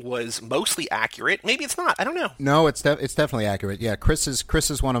introduction was mostly accurate. Maybe it's not. I don't know. No, it's definitely accurate. Yeah, Chris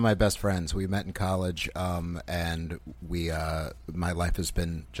is one of my best friends. We met in college, and my life has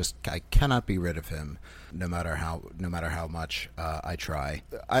been just, I cannot be rid of him, no matter how much I try.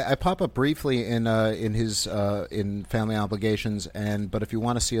 I pop up briefly in his in Family Obligations, but if you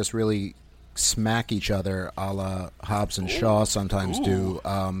want to see us really smack each other a la Hobbs and Shaw sometimes do,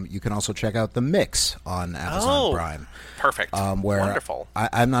 you can also check out The Mix on Amazon Prime. Perfect. Where Wonderful.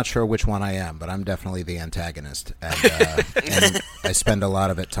 I'm not sure which one I am, but I'm definitely the antagonist. And I spend a lot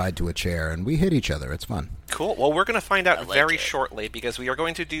of it tied to a chair, and we hit each other. It's fun. Cool. Well, we're going to find out very shortly because we are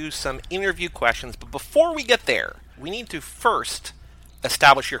going to do some interview questions. But before we get there, we need to first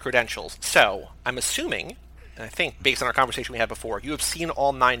establish your credentials. So I'm assuming, and I think based on our conversation we had before, you have seen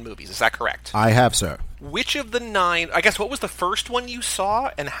all 9 movies. Is that correct? I have, sir. Which of the 9, I guess, what was the first one you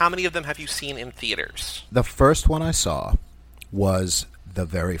saw, and how many of them have you seen in theaters? The first one I saw was the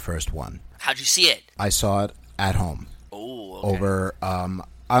very first one. How'd you see it? I saw it at home. Oh, okay. Over, I'm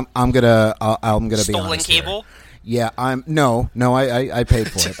gonna be honest Stolen cable? Here. Yeah, I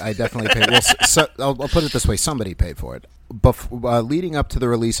paid for it. I definitely paid. Well, I'll put it this way: somebody paid for it. Leading up to the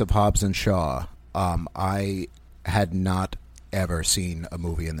release of Hobbs and Shaw, I had not ever seen a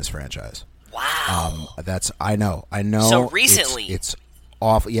movie in this franchise. Wow. I know. So recently, it's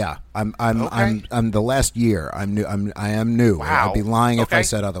awful. Yeah, I'm the last year. I am new. Wow. I'd be lying if I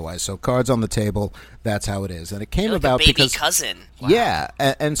said otherwise. So cards on the table. That's how it is, and it came You're like about a baby because cousin. Wow. Yeah,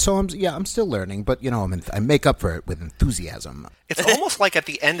 and so I'm still learning, but I make up for it with enthusiasm. It's almost like at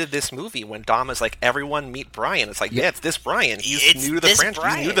the end of this movie when Dom is like, "Everyone meet Brian." It's like, yeah, it's this Brian. He's new to the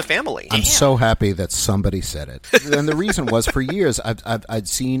franchise. He's new to the family. I'm so happy that somebody said it. And the reason was, for years, I'd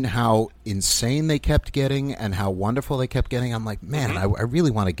seen how insane they kept getting and how wonderful they kept getting. I'm like, man, I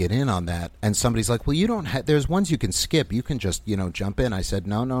really want to get in on that. And somebody's like, well, you don't have. There's ones you can skip. You can just jump in. I said,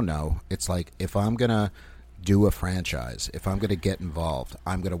 no. It's like, if I'm gonna do a franchise, if I'm going to get involved,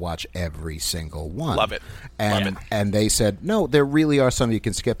 I'm going to watch every single one. Love it. And they said, no, there really are some you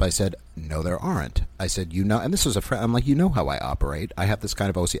can skip. I said, no, there aren't. I said, and this was a friend. I'm like, how I operate. I have this kind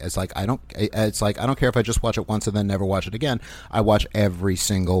of OC. It's like I don't care if I just watch it once and then never watch it again. I watch every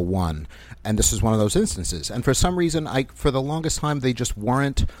single one. And this is one of those instances. And for some reason, for the longest time, they just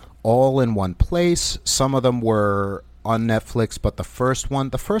weren't all in one place. Some of them were on Netflix, but the first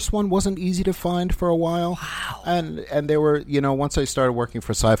one wasn't easy to find for a while. Wow. And there were, once I started working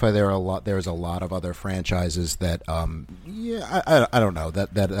for Sci-Fi, there was a lot of other franchises that I don't know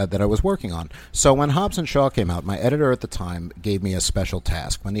that I was working on. So when Hobbs and Shaw came out, my editor at the time gave me a special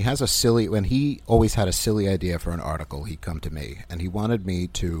task. When he always had a silly idea for an article, he'd come to me and he wanted me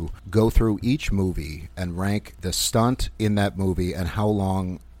to go through each movie and rank the stunt in that movie and how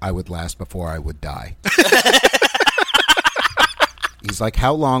long I would last before I would die. He's like,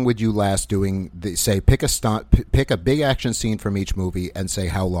 how long would you last doing pick a stunt, pick a big action scene from each movie and say,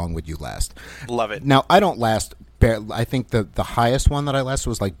 how long would you last? Love it. Now, I don't last, I think the highest one that I lasted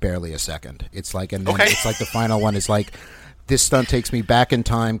was like barely a second. It's like, and then it's like the final one is like, this stunt takes me back in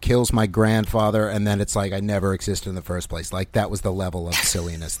time, kills my grandfather, and then it's like I never existed in the first place. Like, that was the level of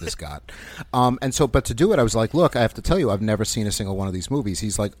silliness this got. But to do it, I was like, look, I have to tell you, I've never seen a single one of these movies.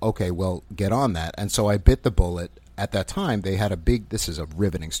 He's like, okay, well, get on that. And so I bit the bullet. At that time, they had this is a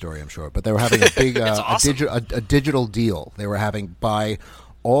riveting story, I'm sure, but they were having a big, awesome. a digital deal. They were having buy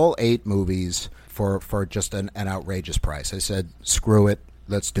all 8 movies for just an outrageous price. I said, screw it,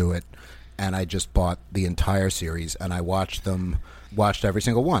 let's do it. And I just bought the entire series, and I watched every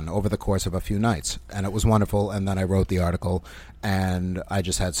single one over the course of a few nights. And it was wonderful, and then I wrote the article, and I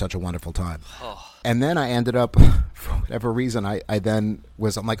just had such a wonderful time. Oh. And then I ended up, for whatever reason, I'm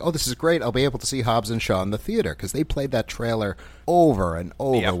like, oh, this is great. I'll be able to see Hobbs and Shaw in the theater, because they played that trailer over and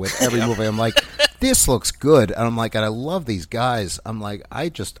over with every movie. I'm like, this looks good. And I'm like, and I love these guys. I'm like, I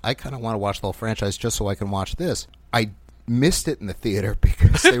kind of want to watch the whole franchise just so I can watch this. I missed it in the theater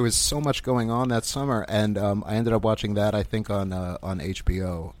because there was so much going on that summer, and I ended up watching that, I think, on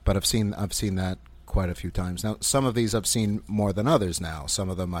HBO. But I've seen that quite a few times. Now, some of these I've seen more than others now. Some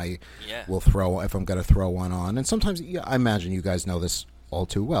of them I will throw if I'm going to throw one on. And sometimes, I imagine you guys know this all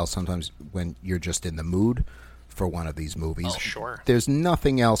too well, sometimes when you're just in the mood for one of these movies, sure, there's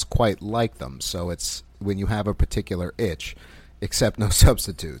nothing else quite like them. So it's when you have a particular itch, except no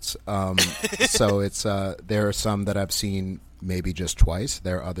substitutes. So it's there are some that I've seen maybe just twice.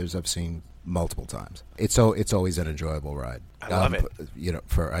 There are others I've seen multiple times. It's always an enjoyable ride. I love it.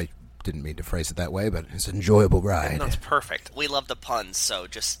 I didn't mean to phrase it that way, but it's an enjoyable ride. That's perfect. We love the puns, so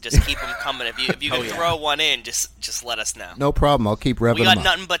just keep them coming. If you can throw one in, just let us know. No problem. I'll keep revving We them got up.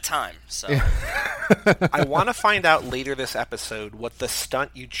 nothing but time. So I want to find out later this episode what the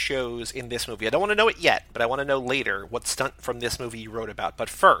stunt you chose in this movie. I don't want to know it yet, but I want to know later what stunt from this movie you wrote about. But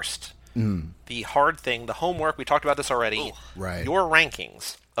first, the hard thing, the homework, we talked about this already. Ooh. Right. Your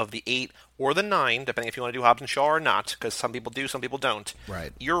rankings of the 8 or the 9, depending if you want to do Hobbs and Shaw or not, because some people do, some people don't.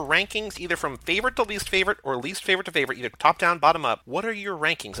 Right. Your rankings, either from favorite to least favorite or least favorite to favorite, either top down, bottom up. What are your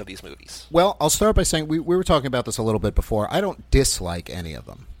rankings of these movies? Well, I'll start by saying we were talking about this a little bit before. I don't dislike any of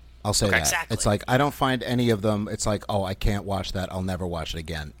them. I'll say that. Exactly. It's like I don't find any of them, it's like, oh, I can't watch that. I'll never watch it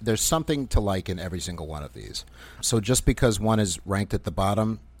again. There's something to like in every single one of these. So just because one is ranked at the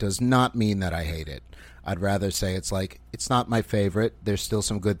bottom does not mean that I hate it. I'd rather say it's like, it's not my favorite. There's still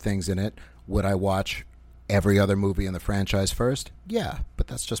some good things in it. Would I watch every other movie in the franchise first? Yeah, but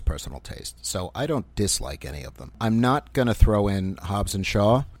that's just personal taste. So I don't dislike any of them. I'm not going to throw in Hobbs and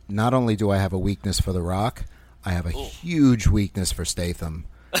Shaw. Not only do I have a weakness for The Rock, I have a huge weakness for Statham.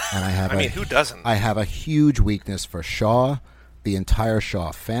 And I have who doesn't? I have a huge weakness for Shaw, the entire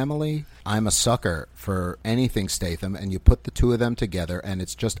Shaw family. I'm a sucker for anything Statham, and you put the two of them together, and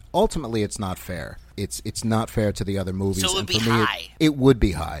it's just, ultimately, it's not fair. It's not fair to the other movies. So it would and be for me, high. It would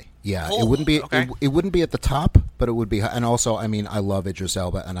be high. Yeah, Oh, it wouldn't be. okay. It wouldn't be at the top, but it would be high. And also, I mean, I love Idris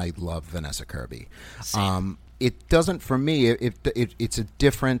Elba, and I love Vanessa Kirby. It doesn't, for me, it's a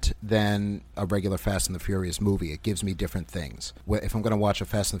different than a regular Fast and the Furious movie. It gives me different things. If I'm going to watch a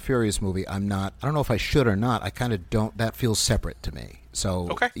Fast and the Furious movie, I don't know if I should or not. I kind of don't, that feels separate to me. So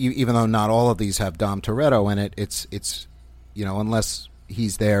Okay. even though not all of these have Dom Toretto in it, it's unless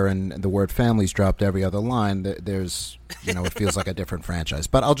he's there and the word family's dropped every other line, there's, it feels like a different franchise.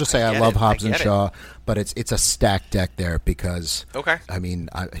 But I'll just say I love Hobbs and Shaw, but it's a stacked deck there because, Okay. I mean,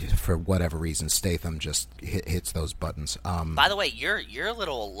 for whatever reason, Statham just hits those buttons. By the way, you're a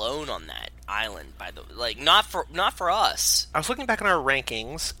little alone on that island. By the way, like not for us. I was looking back on our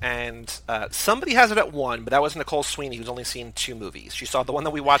rankings, and somebody has it at 1, but that was Nicole Sweeney, who's only seen 2 movies. She saw the one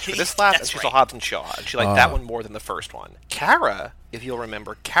that we watched for this lap, and That's she saw right. Hobbs and Shaw, and she liked that one more than the first one. Kara, if you'll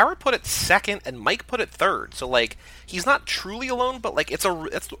remember, Kara put it 2nd, and Mike put it 3rd. So, like, he's not truly alone, but, like, it's a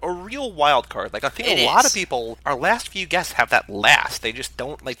real wild card. Like, I think a lot of people, our last few guests have that last. They just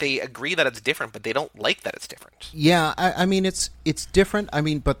don't, like, they agree that it's different, but they don't like that it's different. Yeah, I mean, it's different. I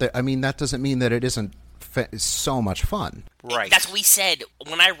mean, but that doesn't mean that it isn't so much fun. Right. That's what we said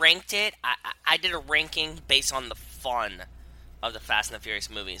when I ranked it. I did a ranking based on the fun of the Fast and the Furious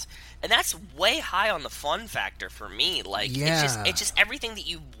movies, and that's way high on the fun factor for me. Like, Yeah. it's just everything that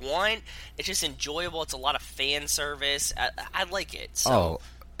you want. It's just enjoyable. It's a lot of fan service. I like it. So. Oh,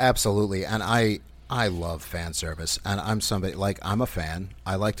 absolutely. And I love fan service, and I'm somebody, like, I'm a fan.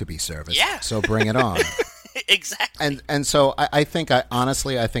 I like to be serviced. Yeah. So bring it on. Exactly. And so I think I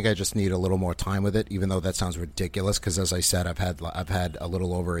just need a little more time with it, even though that sounds ridiculous because, as I said, I've had a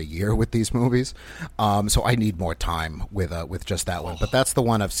little over a year with these movies, so I need more time with just that one. But that's the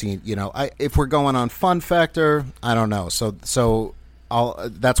one I've seen. If we're going on fun factor, I don't know. So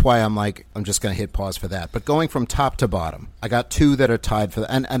that's why I'm just going to hit pause for that. But going from top to bottom, I got 2 that are tied for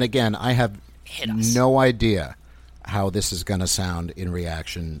and again, I have no idea how this is going to sound in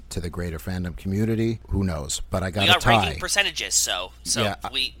reaction to the greater fandom community. Who knows? But I got a tie. Ranking percentages, so Yeah.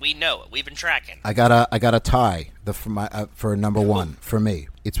 we know it. We've been tracking. I got a tie for number 1 for me.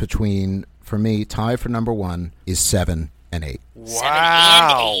 It's between, for me, tie for number 1 is 7 and 8. Wow.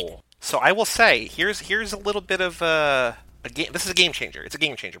 7 and 8. So I will say, here's a little bit of a game. This is a game changer. It's a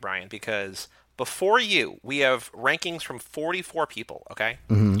game changer, Brian, because before you, we have rankings from 44 people, okay?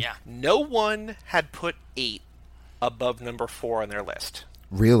 Mm-hmm. Yeah. No one had put 8 above number 4 on their list.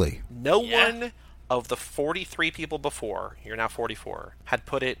 Really? No Yeah. one of the 43 people before, you're now 44, had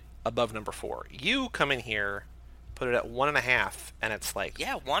put it above number 4. You come in here, put it at 1.5, and it's like,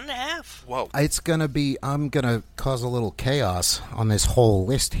 Yeah, 1.5. whoa. I'm gonna cause a little chaos on this whole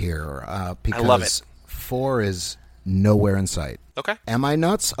list here because I love it. 4 is nowhere in sight. Okay. Am I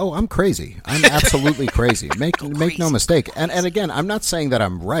nuts? Oh, I'm crazy. I'm absolutely crazy. Make no mistake. And again, I'm not saying that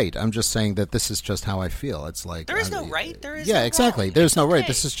I'm right. I'm just saying that this is just how I feel. It's like There is no right. There is yeah, no exactly. wrong. There's It's no right. okay.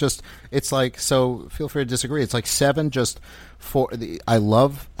 This is just. It's like, so. Feel free to disagree. It's like 7. Just for I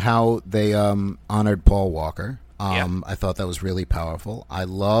love how they honored Paul Walker. I thought that was really powerful. I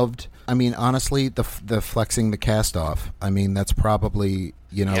loved. I mean, honestly, the flexing the cast off. I mean, that's probably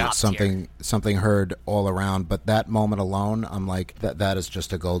Top something heard all around. But that moment alone, I'm like, that is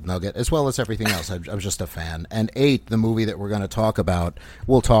just a gold nugget, as well as everything else. I'm just a fan. And 8, the movie that we're going to talk about,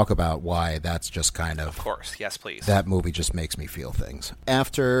 we'll talk about why that's just kind Of course. Yes, please. that movie just makes me feel things.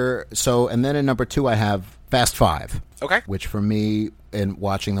 And then in number 2, I have Fast 5. Okay. Which for me, in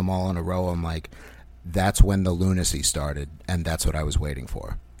watching them all in a row, I'm like, that's when the lunacy started, and that's what I was waiting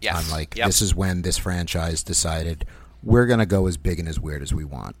for. Yes. I'm like, this is when this franchise decided we're going to go as big and as weird as we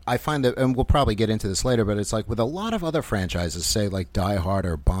want. I find that, and we'll probably get into this later, but it's like with a lot of other franchises, say like Die Hard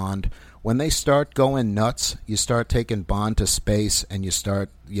or Bond, when they start going nuts, you start taking Bond to space and you start,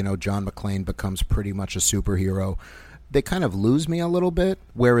 John McClane becomes pretty much a superhero. They kind of lose me a little bit,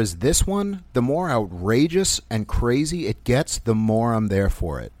 whereas this one, the more outrageous and crazy it gets, the more I'm there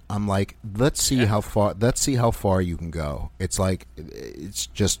for it. I'm like, let's see how far you can go. It's like, it's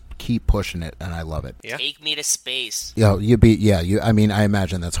just keep pushing it, and I love it. Yeah. Take me to space. I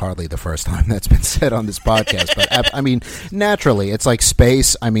imagine that's hardly the first time that's been said on this podcast, but I mean, naturally, it's like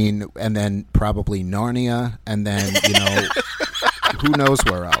space, and then probably Narnia, and then, who knows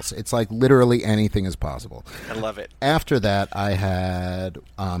where else. It's like literally anything is possible. I love it. After that, I had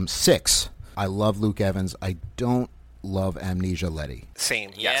 6. I love Luke Evans. I don't love Amnesia Letty. Same,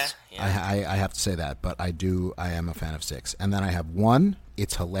 yes. Yeah. I have to say that, but I am a fan of 6. And then I have 1.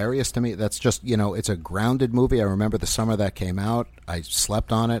 It's hilarious to me. That's just, it's a grounded movie. I remember the summer that came out. I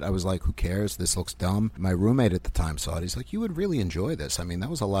slept on it. I was like, who cares? This looks dumb. My roommate at the time saw it. He's like, you would really enjoy this. I mean, that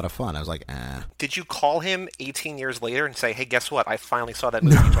was a lot of fun. I was like, Did you call him 18 years later and say, hey, guess what? I finally saw that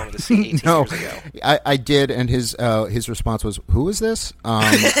movie you told me to see 18 years ago. I did, and his response was, who is this?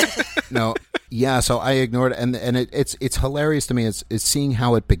 No. Yeah, so I ignored it, and it's hilarious to me. It's seeing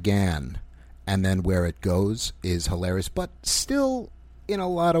how it began and then where it goes is hilarious, but still, in a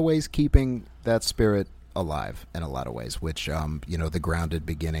lot of ways, keeping that spirit alive in a lot of ways, which, the grounded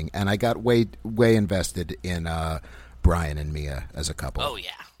beginning. And I got way invested in Brian and Mia as a couple. Oh, yeah.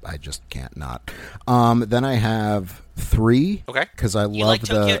 I just can't not. Then I have 3. Okay. Because I love you like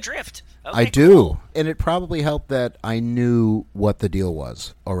Tokyo Drift. Okay, I do. cool. And it probably helped that I knew what the deal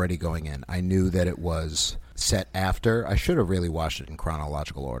was already going in. I knew that it was set after. I should have really watched it in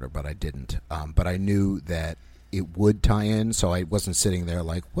chronological order, but I didn't. But I knew that it would tie in, so I wasn't sitting there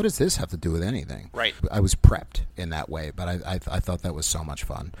like, what does this have to do with anything? Right. I was prepped in that way, but I thought that was so much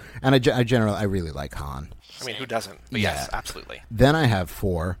fun. And I really like Han. I mean, who doesn't? But Yeah. Yes, absolutely. Then I have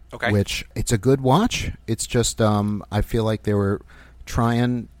 4, which it's a good watch. It's just I feel like they were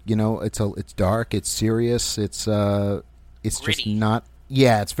trying, it's dark, it's serious, it's just not.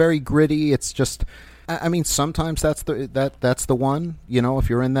 Yeah, it's very gritty. It's just, I mean, sometimes that's the one. If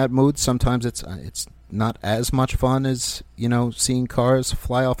you're in that mood, sometimes it's not as much fun as seeing cars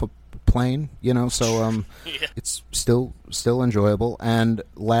fly off a plane. So it's still enjoyable. And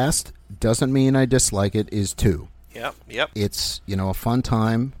last, doesn't mean I dislike it, is 2. Yep. It's, a fun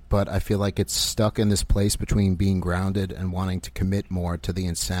time, but I feel like it's stuck in this place between being grounded and wanting to commit more to the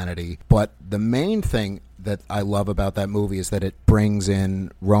insanity. But the main thing that I love about that movie is that it brings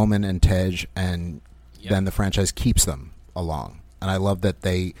in Roman and Tej, and then the franchise keeps them along. And I love that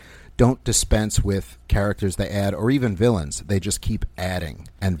they don't dispense with characters they add, or even villains. They just keep adding,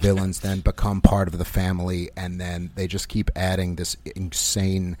 and villains then become part of the family, and then they just keep adding this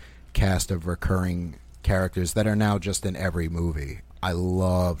insane cast of recurring characters that are now just in every movie. I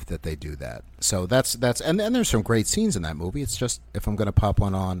love that they do that. So that's and there's some great scenes in that movie. It's just, if I'm going to pop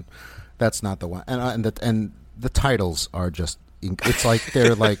one on, that's not the one. And the titles are just, it's like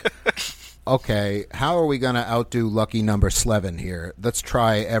they're like, okay, how are we going to outdo Lucky Number 11 here? Let's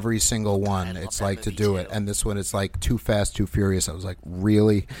try every single one. It's like to do it. And this one is like Too Fast, Too Furious. I was like,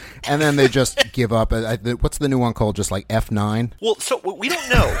 really? And then they just give up. What's the new one called? Just like F9? Well, so we don't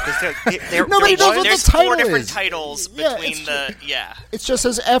know. Nobody knows what there's the title 4 different is. titles Yeah, between It just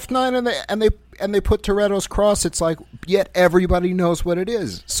says F9 and they put Toretto's Cross. It's like, yet everybody knows what it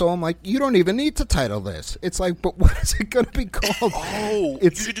is. So I'm like, you don't even need to title this. It's like, but what is it going to be called? Oh, you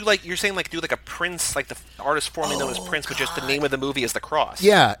should do like, you're saying like do like a Prince, like the artist formerly known as Prince, but just the name of the movie is The Cross.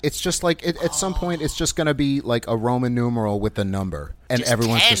 Yeah, it's just like at some point it's just going to be like a Roman numeral with a number, and Just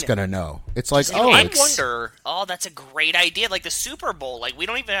everyone's 10. just going to know. It's like, Just I X. wonder. Oh, that's a great idea. Like the Super Bowl. Like, we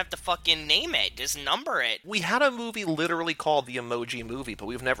don't even have to fucking name it. Just number it. We had a movie literally called The Emoji Movie, but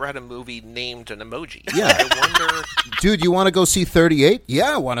we've never had a movie named an emoji. Yeah. I wonder. dude, you want to go see 38?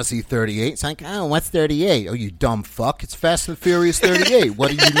 Yeah, I want to see 38. It's like, oh, what's 38? Oh, you dumb fuck. It's Fast and Furious 38.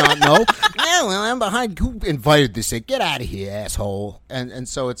 What do you not know? Yeah, well, I'm behind. Who invited this in? Get out of here, asshole. And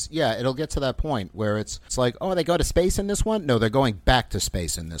so it's, yeah, it'll get to that point where it's like, oh, they go to space in this one? No, they're going back to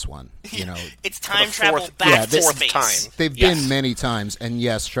space in this one. It's time the travel fourth- back to fourth space. time. They've Yes. been many times, and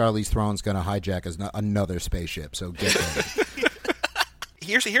yes, Charlize Theron's going to hijack another spaceship, so get ready.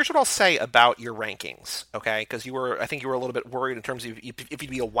 Here's what I'll say about your rankings, okay? Because I think you were a little bit worried in terms of if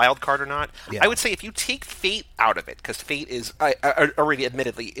you'd be a wild card or not. Yeah. I would say if you take Fate out of it, because Fate is already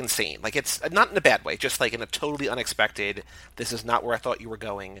admittedly insane. Like, it's not in a bad way, just like in a totally unexpected, this is not where I thought you were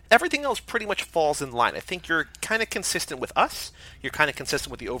going. Everything else pretty much falls in line. I think you're kind of consistent with us. You're kind of consistent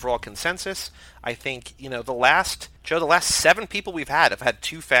with the overall consensus. I think, the last 7 people we've had have had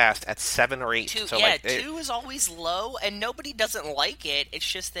Too Fast at 7 or 8. Two is always low, and nobody doesn't like it. It's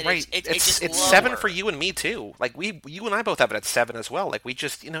just that right. it's it's lower. 7 for you and me too. Like you and I both have it at 7 as well. Like we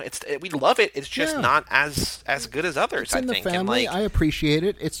just, we love it. It's just not as good as others. It's in the family. I appreciate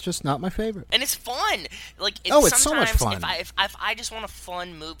it. It's just not my favorite. And it's fun. Like it's so much fun. If I just want a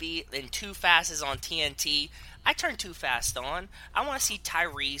fun movie and Too Fast is on TNT, I turn Too Fast on. I want to see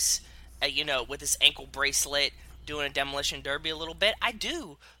Tyrese, with his ankle bracelet doing a demolition derby a little bit. I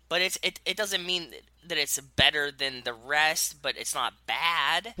do. But it doesn't mean that it's better than the rest, but it's not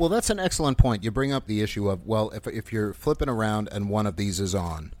bad. Well, that's an excellent point. You bring up the issue of, if you're flipping around and one of these is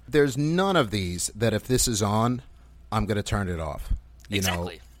on, there's none of these that if this is on, I'm going to turn it off.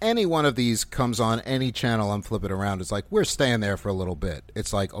 Exactly. Any one of these comes on any channel I'm flipping around. It's like, we're staying there for a little bit.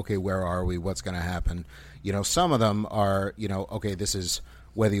 It's like, okay, where are we? What's going to happen? Some of them are, okay, this is...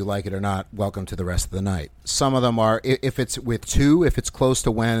 whether you like it or not, welcome to the rest of the night. Some of them are, if it's with 2, if it's close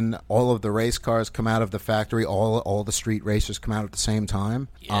to when all of the race cars come out of the factory, all the street racers come out at the same time.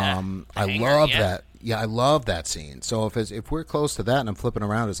 I love that. Yeah, I love that scene. So if we're close to that and I'm flipping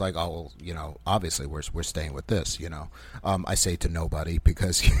around, it's like, oh, well, obviously we're staying with this, I say to nobody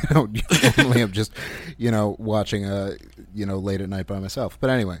because, normally I'm just, watching late at night by myself. But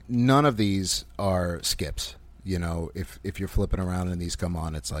anyway, none of these are skips. If you're flipping around and these come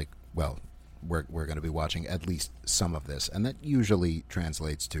on, it's like, well, we're going to be watching at least some of this, and that usually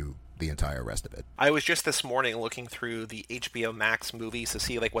translates to the entire rest of it. I was just this morning looking through the HBO Max movies to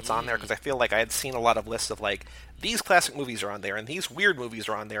see what's on there, because I feel like I had seen a lot of lists of these classic movies are on there, and these weird movies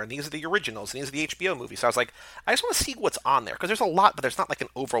are on there, and these are the originals, and these are the HBO movies. So I was like, I just want to see what's on there, because there's a lot, but there's not an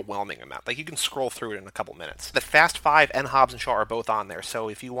overwhelming amount. You can scroll through it in a couple minutes. The Fast Five and Hobbs and Shaw are both on there, so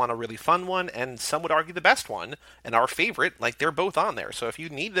if you want a really fun one, and some would argue the best one, and our favorite, they're both on there. So if you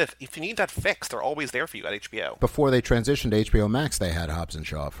need that fix, they're always there for you at HBO. Before they transitioned to HBO Max, they had Hobbs and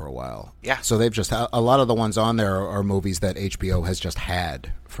Shaw for a while. Yeah. So they've just a lot of the ones on there are movies that HBO has just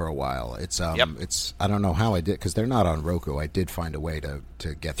had for a while. It's I don't know how I did, because they're not on Roku. I did find a way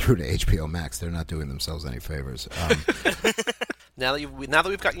to get through to HBO Max. They're not doing themselves any favors. Now that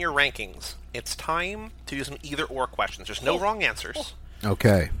we've gotten your rankings, it's time to do some either or questions. There's no wrong answers.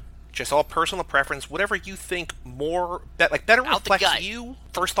 Okay. Just all personal preference, whatever you think better reflects you.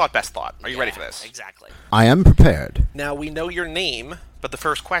 First thought, best thought. Are you ready for this? Exactly. I am prepared. Now, we know your name, but the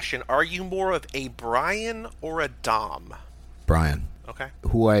first question, are you more of a Brian or a Dom? Brian. Okay.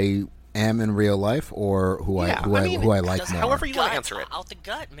 Who I am in real life, or who I like more? However you want to answer it. Out the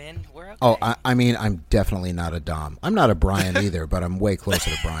gut, man. We're okay. Oh, I'm definitely not a Dom. I'm not a Brian either, but I'm way closer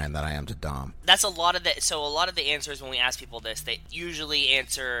to Brian than I am to Dom. That's a lot of the answers when we ask people this, they usually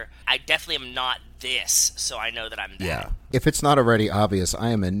answer, I definitely am not this, so I know that I'm that. Yeah. If it's not already obvious, I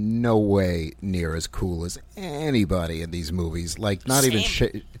am in no way near as cool as anybody in these movies. Not even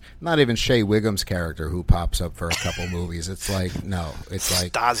Shea Wiggum's character who pops up for a couple movies. It's like, no, it's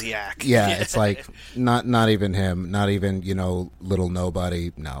like Stasiak. Yeah, it's like not even him, not even, little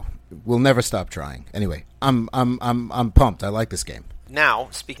nobody. No. We'll never stop trying. Anyway, I'm pumped. I like this game. Now,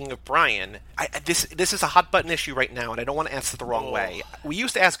 speaking of Brian, this is a hot button issue right now, and I don't want to ask it the wrong way. We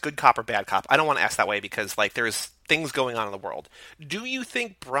used to ask good cop or bad cop. I don't want to ask that way because there's things going on in the world. Do you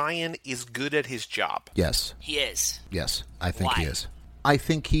think Brian is good at his job? Yes. He is. Yes, I think Why? he is. I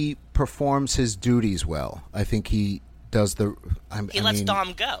think he performs his duties well. I think he does the. He lets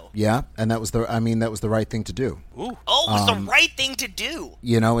Dom go. Yeah, and that was the right thing to do. Ooh. Oh, it was the right thing to do.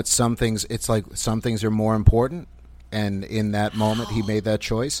 It's some things. It's like some things are more important. And in that moment, he made that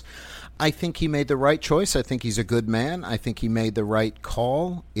choice. I think he made the right choice. I think he's a good man. I think he made the right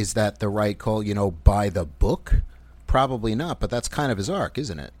call. Is that the right call, by the book? Probably not, but that's kind of his arc,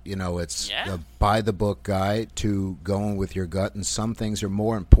 isn't it? It's a by-the-book guy to going with your gut, and some things are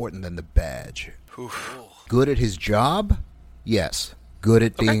more important than the badge. Oof. Good at his job? Yes. Good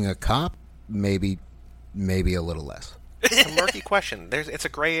at being a cop? Maybe a little less. It's a murky question. It's a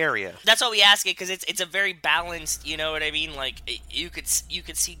gray area. That's why we ask it, because it's a very balanced. You know what I mean? You could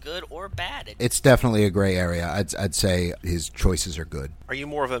see good or bad. It's definitely a gray area. I'd say his choices are good. Are you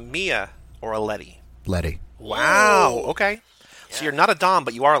more of a Mia or a Letty? Letty. Wow. Okay. So you're not a Dom,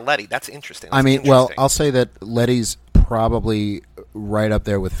 but you are a Letty. That's interesting. I'll say that Letty's probably right up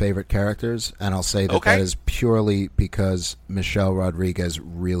there with favorite characters, and I'll say that that is purely because Michelle Rodriguez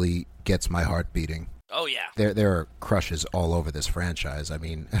really gets my heart beating. Oh, yeah. There are crushes all over this franchise. I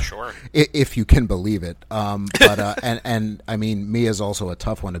mean, sure, if you can believe it. But and I mean, Mia's also a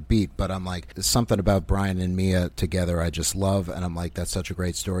tough one to beat. But I'm like, there's something about Brian and Mia together I just love, and I'm like, that's such a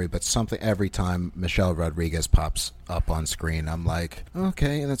great story. But something every time Michelle Rodriguez pops up on screen, I'm like,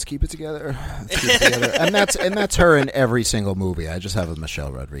 okay, let's keep it together. Let's keep it together. And that's her in every single movie. I just have a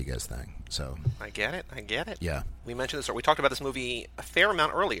Michelle Rodriguez thing. So I get it. Yeah. We mentioned this, or we talked about this movie a fair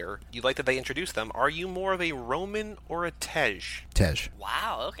amount earlier. You like that they introduced them. Are you more of a Roman or a Tej? Tej.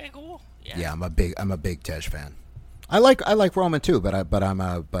 Wow. Okay. Cool. Yeah, I'm a big Tej fan. I like Roman too, but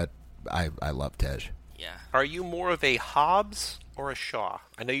I love Tej. Yeah. Are you more of a Hobbs or a Shaw?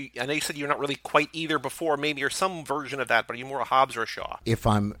 I know you said you're not really quite either before. Maybe you're some version of that, but are you more a Hobbs or a Shaw? If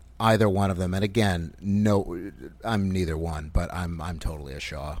I'm either one of them, and again, no, I'm neither one, but I'm totally a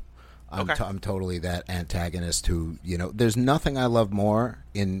Shaw. I'm totally that antagonist who, there's nothing I love more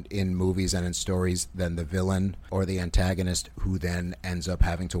in movies and in stories than the villain or the antagonist who then ends up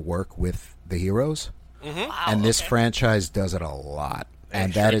having to work with the heroes. Mm-hmm. Wow, and this franchise does it a lot.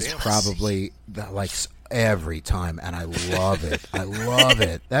 And that is probably every time, and I love it. I love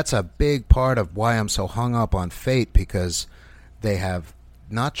it. That's a big part of why I'm so hung up on Fate, because they have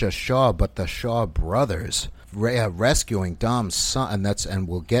not just Shaw, but the Shaw brothers rescuing Dom's son, and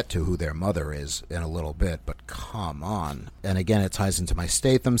we'll get to who their mother is in a little bit, but come on. And again, it ties into my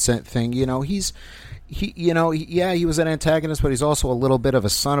Statham thing. He was an antagonist, but he's also a little bit of a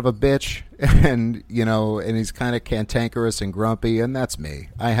son of a bitch, and he's kind of cantankerous and grumpy, and that's me.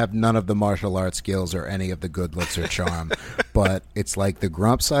 I have none of the martial arts skills or any of the good looks or charm, but it's like the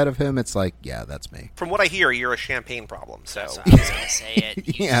grump side of him, it's like, yeah, that's me. From what I hear, you're a champagne problem, so... I was going to say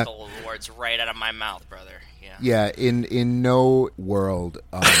it. You stole the words right out of my mouth, brother. Yeah, in no world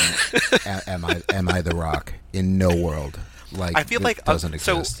am I The Rock. In no world. Like, I feel like it doesn't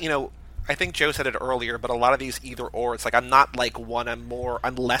exist. So, I think Joe said it earlier, but a lot of these either or, it's like I'm not like one,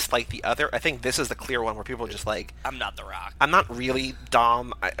 I'm less like the other. I think this is the clear one where people are just like, I'm not The Rock. I'm not really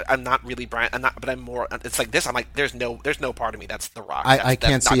Dom. I'm not really Brian. But I'm more. It's like this. I'm like, there's no part of me that's The Rock. I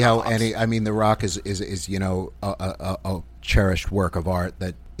can't see how any. I mean, The Rock is a cherished work of art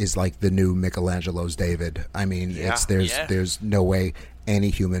that is like the new Michelangelo's David. I mean, there's no way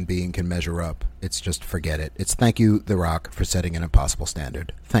any human being can measure up. It's just forget it. It's thank you, The Rock, for setting an impossible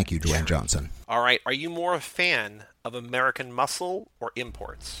standard. Thank you, Dwayne Johnson. All right. Are you more a fan of American Muscle or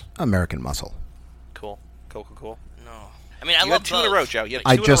imports? American Muscle. Cool. No. I mean, I love two in a row, Joe. You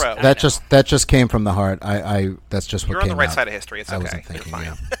I had two just in a row. that just came from the heart. That's just what You're came on the right out. side of history. It's okay. I wasn't thinking.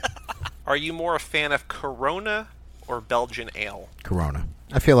 You're fine. Are you more a fan of Corona or Belgian ale? Corona.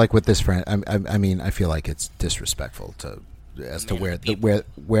 I feel like with this I feel like it's disrespectful to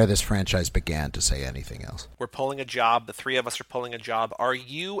where this franchise began to say anything else. We're pulling a job. The three of us are pulling a job. Are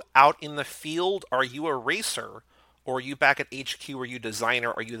you out in the field? Are you a racer? Or are you back at HQ? Are you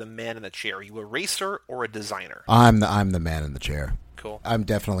designer? Are you the man in the chair? Are you a racer or a designer? I'm the man in the chair. Cool. I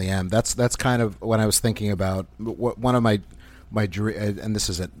definitely am. That's kind of when I was thinking about one of my dream, and this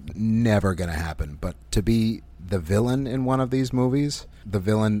is never going to happen, but to be the villain in one of these movies, the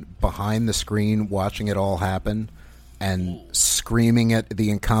villain behind the screen watching it all happen and screaming at the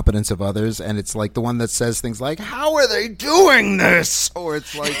incompetence of others, and it's like the one that says things like, how are they doing this? Or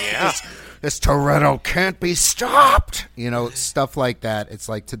it's like, this Toretto can't be stopped. Stuff like that. It's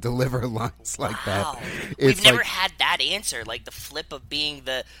like to deliver lines like that. We've never had that answer, like the flip of being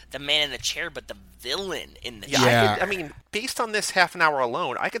the man in the chair, but the villain in the chair. Yeah. I mean, based on this half an hour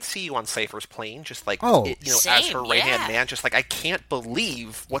alone, I could see you on Cypher's plane, just like, same, as her right-hand man, just like, I can't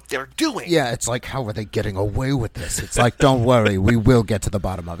believe what they're doing. Yeah, it's like, how are they getting away with this? It's like, don't worry, we will get to the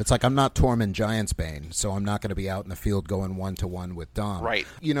bottom of it. It's like, I'm not Tormund Giantsbane, so I'm not going to be out in the field going one-to-one with Dom. Right.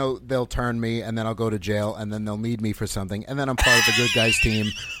 They'll turn me, and then I'll go to jail, and then they'll need me for something, and then I'm part of the good guys team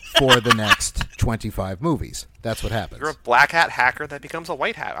for the next 25 movies. That's what happens. You're a black hat hacker that becomes a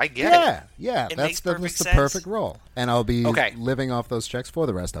white hat. I get it. Yeah. That's the sense. perfect role. And I'll be living off those checks for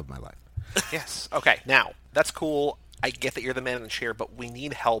the rest of my life. Yes. Okay. Now, that's cool. I get that you're the man in the chair, but we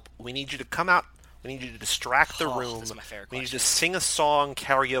need help. We need you to come out. We need you to distract the room. This is my favorite we need you question. to sing a song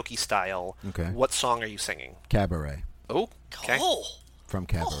karaoke style. Okay. What song are you singing? Cabaret. Oh, okay. Oh. From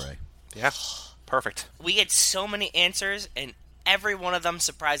Cabaret. Yeah. Perfect. We get so many answers, and every one of them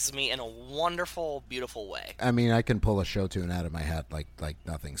surprises me in a wonderful, beautiful way. I mean, I can pull a show tune out of my hat like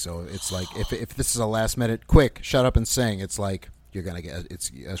nothing. So it's like, if this is a last minute, quick, shut up and sing, it's like, you're gonna get. It's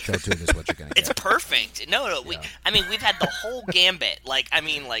a show tune is what you're gonna get. It's perfect. No, Yeah. we've had the whole gambit. Like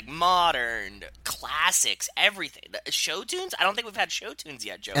modern, classics, everything. Show tunes? I don't think we've had show tunes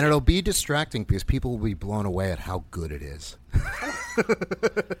yet, Joe. And it'll be distracting because people will be blown away at how good it is.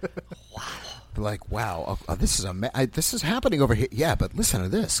 Wow. Like, wow, this is happening over here. Yeah, but listen to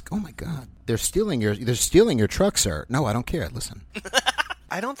this. Oh my God, they're stealing your truck, sir. No, I don't care. Listen.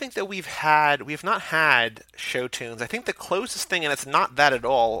 I don't think that we have not had show tunes. I think the closest thing, and it's not that at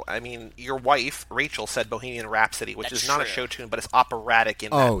all. I mean, your wife Rachel said Bohemian Rhapsody, which That's is not true. a show tune, but it's operatic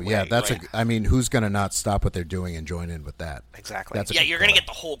in that Oh way, yeah, that's right? I mean, who's gonna not stop what they're doing and join in with that? Exactly. That's a Yeah, good you're gonna call. get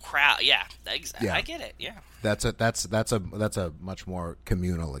the whole crowd. Yeah, Yeah. I get it. Yeah. That's a much more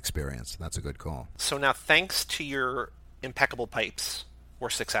communal experience. That's a good call. So now, thanks to your impeccable pipes, we're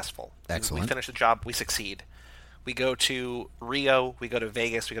successful. Excellent. We finish the job. We succeed. We go to Rio. We go to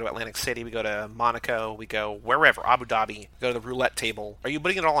Vegas. We go to Atlantic City. We go to Monaco. We go wherever, Abu Dhabi. We go to the roulette table. Are you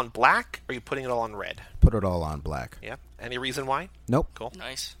putting it all on black? Or are you putting it all on red? Put it all on black. Yeah. Any reason why? Nope. Cool.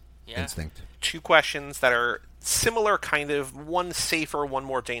 Nice. Yeah. Instinct. 2 questions that are similar, kind of. One safer, one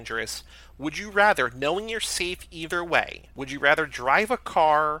more dangerous. Would you rather, knowing you're safe either way, would you rather drive a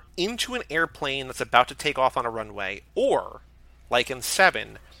car into an airplane that's about to take off on a runway, or, like in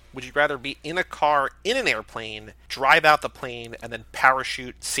Seven, would you rather be in a car in an airplane, drive out the plane, and then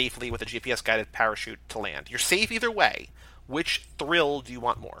parachute safely with a GPS-guided parachute to land? You're safe either way. Which thrill do you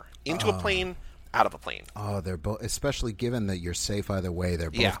want more? Into a plane, out of a plane? Oh, they're both, especially given that you're safe either way.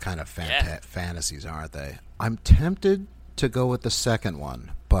 They're both Yeah. kind of Yeah. fantasies, aren't they? I'm tempted to go with the second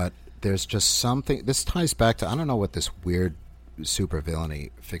one, but there's just something. This ties back to, I don't know what this weird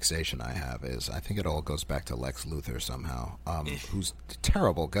supervillainy fixation I have is. I think it all goes back to Lex Luthor somehow, who's a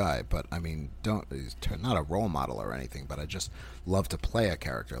terrible guy, but I mean, he's not a role model or anything, but I just love to play a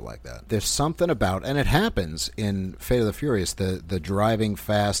character like that. There's something about, and it happens in Fate of the Furious, the driving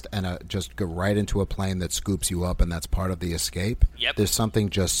fast and just go right into a plane that scoops you up, and that's part of the escape. Yep. There's something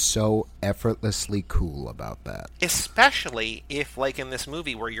just so effortlessly cool about that. Especially if, like in this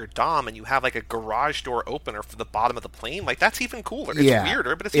movie, where you're Dom and you have like a garage door opener for the bottom of the plane, like that's even cooler. It's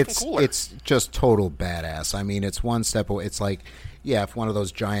weirder, but it's even cooler. It's just total badass. I mean, it's one step away. It's like, yeah, if one of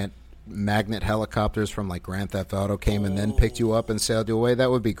those giant magnet helicopters from like Grand Theft Auto came and then picked you up and sailed you away,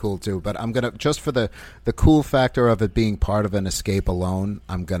 that would be cool too. But I'm gonna, just for the cool factor of it being part of an escape alone,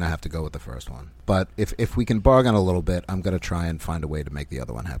 I'm gonna have to go with the first one. But if we can bargain a little bit, I'm gonna try and find a way to make the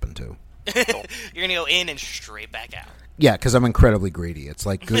other one happen too. You're gonna go in and straight back out. Yeah, because I'm incredibly greedy. It's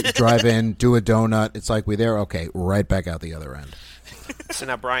like drive in, do a donut. It's like, we there, okay, right back out the other end. So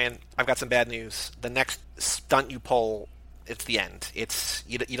now, Brian, I've got some bad news. The next stunt you pull, it's the end. It's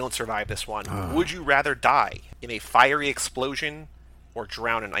you don't survive this one. Would you rather die in a fiery explosion or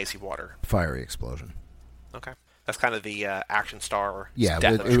drown in icy water? Fiery explosion. Okay, that's kind of the action star. Yeah,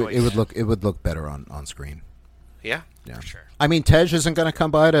 death it of choice. would look better on screen. Yeah. Yeah, For sure. I mean, Tej isn't going to come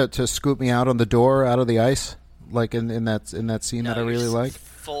by to scoop me out on the door out of the ice, like in that scene that I you're really just like.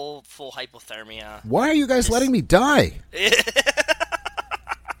 Full hypothermia. Why are you guys letting me die?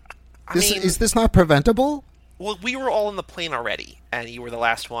 Is this not preventable? Well, we were all in the plane already, and you were the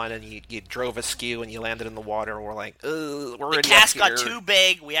last one, and you drove askew, and you landed in the water, and we're like, ugh, we're The already cast up here. got too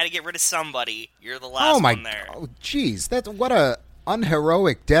big. We had to get rid of somebody. You're the last Oh my! one there. Oh, jeez, that's what a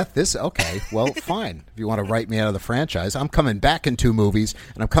unheroic death. Okay, well, fine. If you want to write me out of the franchise, I'm coming back in 2 movies,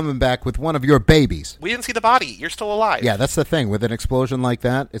 and I'm coming back with one of your babies. We didn't see the body. You're still alive. Yeah, that's the thing. With an explosion like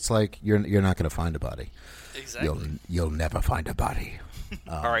that, it's like you're not going to find a body. Exactly. You'll never find a body.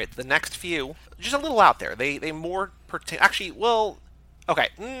 All right, the next few, just a little out there. They more pertain. Actually, well, okay.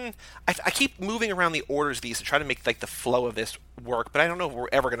 I keep moving around the orders of these to try to make like the flow of this work, but I don't know if we're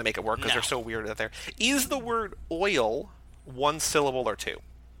ever going to make it work because No. they're so weird out there. Is the word oil 1 syllable or 2?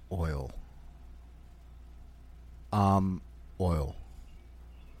 Oil. Oil.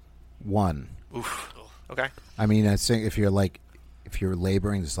 1. Oof. Okay. I mean, I think if you're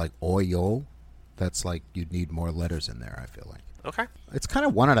laboring, it's like oil. That's like you'd need more letters in there. I feel like Okay. it's kind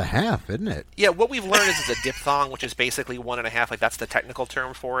of 1.5, isn't it? Yeah, what we've learned is it's a diphthong, which is basically 1.5. Like that's the technical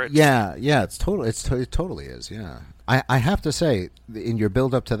term for it. Yeah. It's total. It totally is. Yeah. I have to say, in your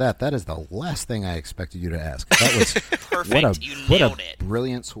build up to that is the last thing I expected you to ask. That was Perfect. You nailed it.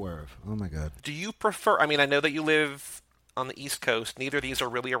 Brilliant swerve. Oh my god. Do you prefer? I mean, I know that you live on the East Coast. Neither of these are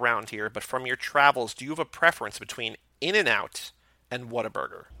really around here. But from your travels, do you have a preference between In-N-Out and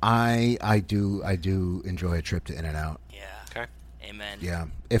Whataburger? I do enjoy a trip to In-N-Out. Yeah. Okay. Amen. Yeah.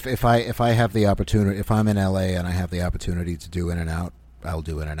 If I have the opportunity, if I'm in LA and I have the opportunity to do In-N-Out, I'll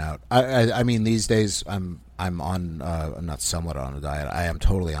do In-N-Out. I mean, these days I'm I'm on, I'm not somewhat on a diet. I am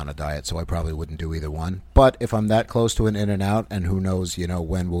totally on a diet, so I probably wouldn't do either one. But if I'm that close to an In-N-Out, and who knows,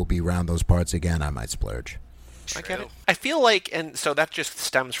 when we'll be around those parts again, I might splurge. I get it. I feel like, and so that just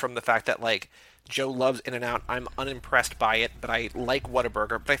stems from the fact that, like, Joe loves In-N-Out. I'm unimpressed by it, but I like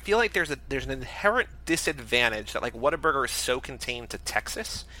Whataburger. But I feel like there's an inherent disadvantage that, like, Whataburger is so contained to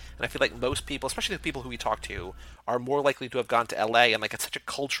Texas, and I feel like most people, especially the people who we talk to, are more likely to have gone to LA, and, like, it's such a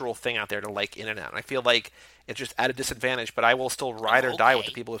cultural thing out there to like In-N-Out. And I feel like it's just at a disadvantage, but I will still ride or die with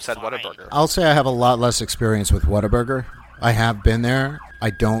the people who've said Whataburger. I'll say I have a lot less experience with Whataburger. I have been there. I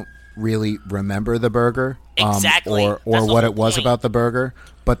don't really remember the burger. Exactly. Or what it was about the burger.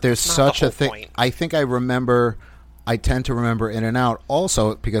 But there's such a thing. Point. I think I tend to remember In-N-Out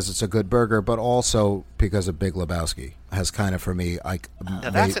also because it's a good burger, but also because of Big Lebowski has kind of, for me,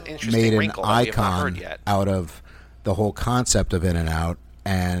 that's an interesting made an wrinkle that we have not heard icon yet. out of the whole concept of In-N-Out.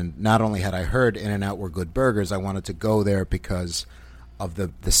 And not only had I heard In-N-Out were good burgers, I wanted to go there because of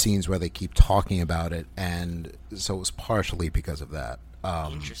the scenes where they keep talking about it. And so it was partially because of that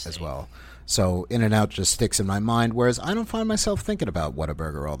as well. So In-N-Out just sticks in my mind, whereas I don't find myself thinking about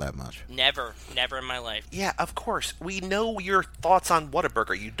Whataburger all that much. Never in my life. Yeah, of course. We know your thoughts on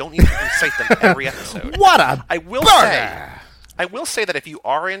Whataburger. You don't need to recite them every episode. I will say that if you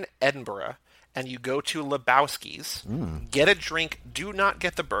are in Edinburgh and you go to Lebowski's, get a drink. Do not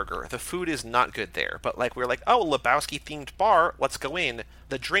get the burger. The food is not good there. But we're like, oh, Lebowski-themed bar, let's go in.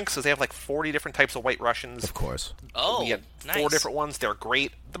 The drinks, they have 40 different types of White Russians. Of course. Oh, we had nice. 4 different ones. They're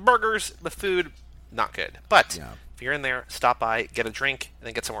great. The burgers, the food, not good. But if you're in there, stop by, get a drink, and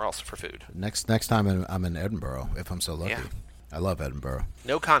then get somewhere else for food. Next time I'm in Edinburgh, if I'm so lucky. Yeah. I love Edinburgh.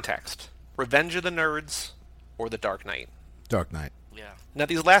 No context. Revenge of the Nerds or The Dark Knight? Dark Knight. Yeah. Now,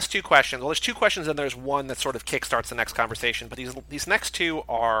 these last 2 questions, well, there's 2 questions and there's one that sort of kickstarts the next conversation, but these next 2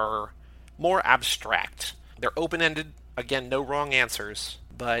 are more abstract. They're open-ended. Again, no wrong answers.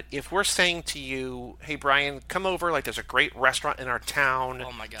 But if we're saying to you, hey, Brian, come over, there's a great restaurant in our town.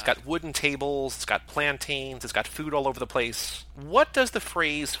 Oh, my God. It's got wooden tables, it's got plantains, it's got food all over the place. What does the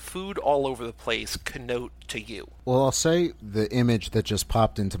phrase food all over the place connote to you? Well, I'll say the image that just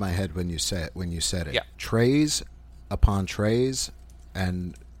popped into my head when you said it. Yeah. Trays upon trays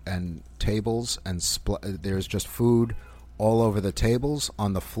and tables, and there's just food all over the tables,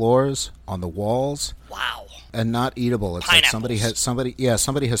 on the floors, on the walls. Wow. And not eatable. It's like somebody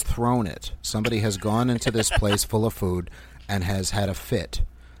has thrown it. Somebody has gone into this place full of food and has had a fit,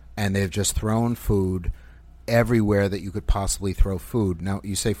 and they've just thrown food everywhere that you could possibly throw food. Now,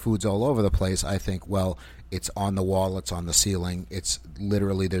 you say food's all over the place. I think, well, it's on the wall, it's on the ceiling. It's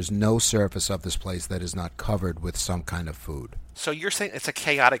literally, there's no surface of this place that is not covered with some kind of food. So you're saying it's a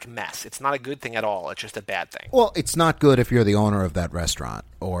chaotic mess. It's not a good thing at all. It's just a bad thing. Well, it's not good if you're the owner of that restaurant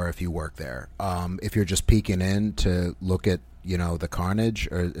or if you work there. If you're just peeking in to look at, the carnage,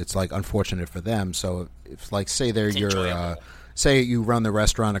 or it's unfortunate for them. So it's say you run the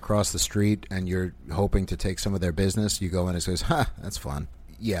restaurant across the street and you're hoping to take some of their business. You go in and says, that's fun.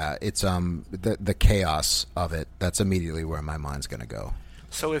 Yeah, it's the chaos of it. That's immediately where my mind's going to go.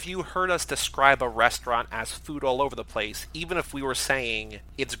 So if you heard us describe a restaurant as food all over the place, even if we were saying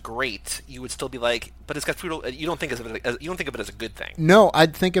it's great, you would still be like, but it's got food. You don't think of it as a good thing. No,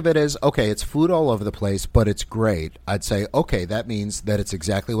 I'd think of it as, okay, it's food all over the place, but it's great. I'd say, okay, that means that it's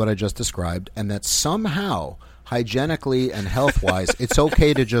exactly what I just described, and that somehow, hygienically and health-wise, it's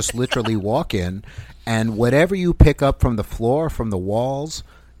okay to just literally walk in, and whatever you pick up from the floor, from the walls,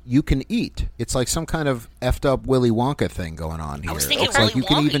 you can eat. It's like some kind of effed up Willy Wonka thing going on here. I was thinking it's Willy like you Wonka.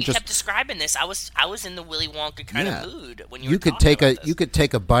 can even You kept describing this. I was in the Willy Wonka kind of mood when you could were take talking about this. You could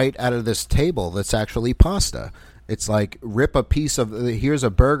take a bite out of this table that's actually pasta. It's like rip a piece of here's a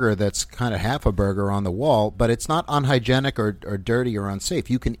burger that's kind of half a burger on the wall, but it's not unhygienic or dirty or unsafe.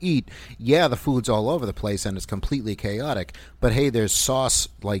 You can eat. Yeah, the food's all over the place and it's completely chaotic, but hey, there's sauce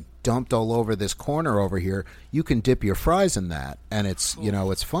dumped all over this corner over here. You can dip your fries in that, and it's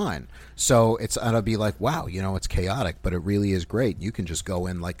it's fine. So it'll be like, wow, it's chaotic, but it really is great. You can just go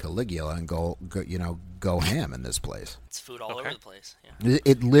in like Caligula and go ham in this place. It's food all over the place. Yeah.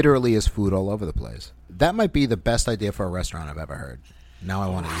 It literally is food all over the place. That might be the best idea for a restaurant I've ever heard. Now I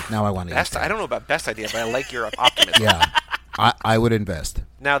want to eat. Now I want to eat. I don't know about best idea, but I like your optimism. Yeah. I would invest.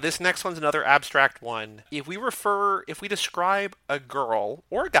 Now, this next one's another abstract one. If we describe a girl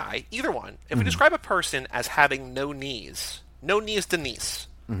or a guy, either one, if we describe a person as having no knees Denise,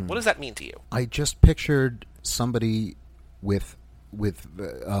 what does that mean to you? I just pictured somebody with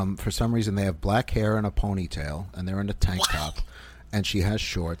for some reason they have black hair and a ponytail, and they're in a tank top, and she has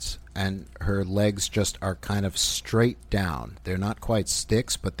shorts, and her legs just are kind of straight down. They're not quite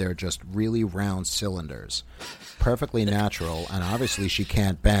sticks, but they're just really round cylinders. Perfectly natural, and obviously she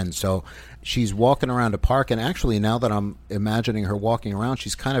can't bend, so she's walking around a park, and actually now that I'm imagining her walking around,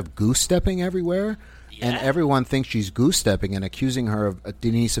 she's kind of goose-stepping everywhere, and everyone thinks she's goose-stepping and accusing her of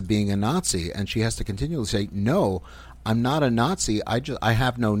Denise of being a Nazi, and she has to continually say, no, I'm not a Nazi, I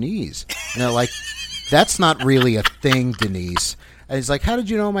have no knees. And they're like, that's not really a thing, Denise. And he's like, how did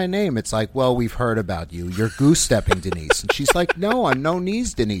you know my name? It's like, well, we've heard about you. You're goose-stepping, Denise. And she's like, no, I'm no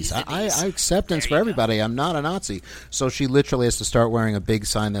knees, Denise. I acceptance for everybody. I'm not a Nazi. So she literally has to start wearing a big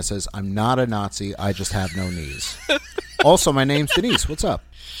sign that says, I'm not a Nazi. I just have no knees. Also, my name's Denise. What's up?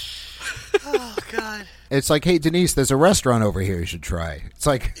 Oh, God. It's like, hey, Denise, there's a restaurant over here you should try. It's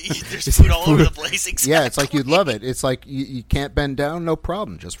like... There's food all over the place, exactly. Yeah, it's like you'd love it. It's like you can't bend down, no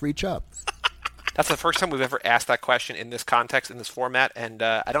problem. Just reach up. That's the first time we've ever asked that question in this context, in this format, and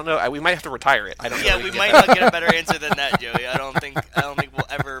I don't know. We might have to retire it. I don't know. Yeah, we might not get a better answer than that, Joey. I don't think we'll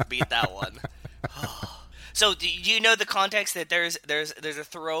ever beat that one. So, do you know the context that there's a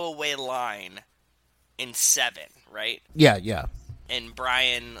throwaway line in 7, right? Yeah. And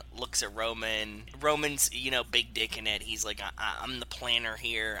Brian looks at Roman. Roman's, big dick in it. He's like, I'm the planner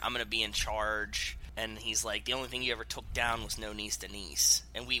here. I'm gonna be in charge. And he's like, the only thing you ever took down was No Knees Denise.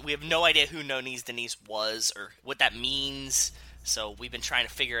 And we have no idea who No Knees Denise was or what that means. So we've been trying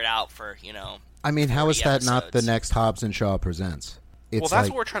to figure it out for, I mean, how is that episodes. Not the next Hobbs and Shaw Presents? Well, that's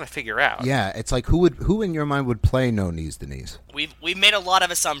what we're trying to figure out. Yeah, it's like who in your mind would play No Knees Denise? We've made a lot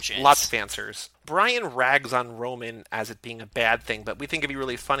of assumptions. Lots of answers. Brian rags on Roman as it being a bad thing, but we think it'd be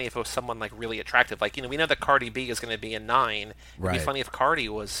really funny if it was someone like really attractive. Like, we know that Cardi B is going to be a 9. It'd be funny if Cardi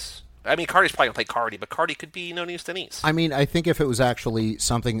was... I mean, Cardi's probably going to play Cardi, but Cardi could be No Knees Denise. I mean, I think if it was actually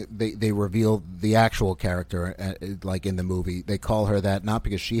something, they revealed the actual character, like in the movie, they call her that not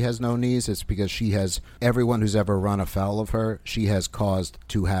because she has no knees, it's because she has, everyone who's ever run afoul of her, she has caused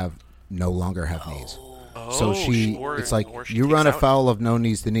to no longer have knees. So it's like, you run afoul of No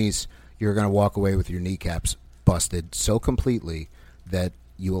Knees Denise, you're going to walk away with your kneecaps busted so completely that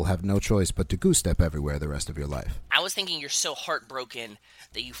you will have no choice but to goose step everywhere the rest of your life. I was thinking you're so heartbroken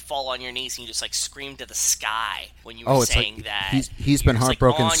that you fall on your knees and you just scream to the sky when you were saying that. He's been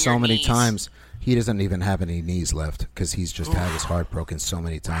heartbroken so many times. He doesn't even have any knees left because he's just had his heart broken so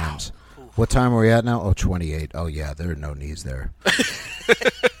many times. Wow. What time are we at now? 28. Oh yeah, there are no knees there.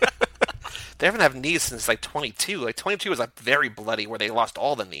 They haven't had knees since 22. 22 was very bloody where they lost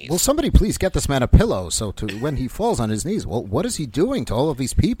all the knees. Well, somebody please get this man a pillow so when he falls on his knees, well, what is he doing to all of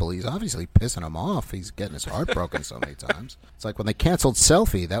these people? He's obviously pissing them off. He's getting his heart broken so many times. It's like when they canceled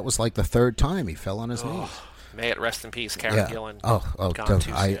Selfie, that was the 3rd time he fell on his knees. May it rest in peace, Karen Gillan.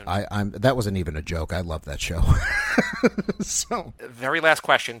 That wasn't even a joke. I love that show. So, very last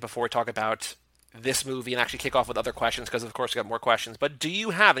question before we talk about this movie and actually kick off with other questions, because of course we got more questions. But do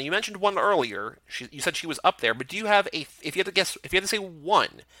you have, and you mentioned one earlier, you said she was up there, but do you have if you had to say one,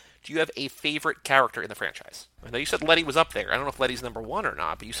 do you have a favorite character in the franchise? I know you said Letty was up there. I don't know if Letty's number 1 or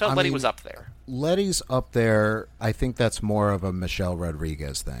not, but you said Letty was up there. Letty's up there. I think that's more of a Michelle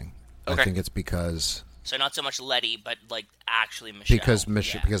Rodriguez thing. Okay. I think it's because... So not so much Letty, but actually Michelle.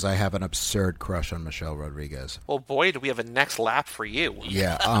 Because I have an absurd crush on Michelle Rodriguez. Well, boy, do we have a next lap for you.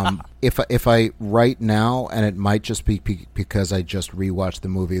 Yeah. If I right now, and it might just be because I just rewatched the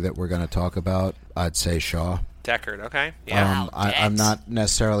movie that we're going to talk about, I'd say Shaw. Deckard, okay. Yeah. I'm not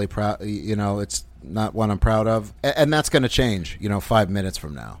necessarily proud. It's not one I'm proud of, and that's going to change. 5 minutes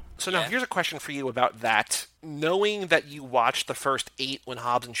from now. So now here's a question for you about that. Knowing that you watched the first 8 when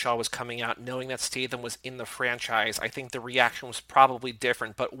Hobbs and Shaw was coming out, knowing that Statham was in the franchise, I think the reaction was probably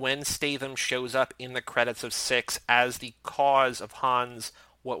different. But when Statham shows up in the credits of 6 as the cause of Hans,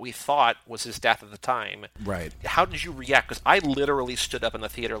 what we thought was his death at the time. Right. How did you react? Because I literally stood up in the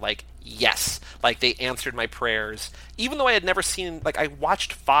theater yes. They answered my prayers. Even though I had never seen, I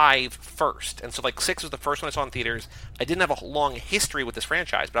watched 5 first. And so 6 was the first one I saw in theaters. I didn't have a long history with this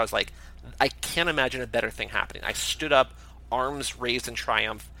franchise, but I was I can't imagine a better thing happening. I stood up, arms raised in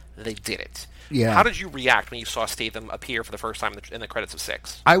triumph. They did it. Yeah. How did you react when you saw Statham appear for the first time in the credits of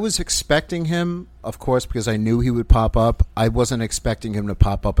 6? I was expecting him, of course, because I knew he would pop up. I wasn't expecting him to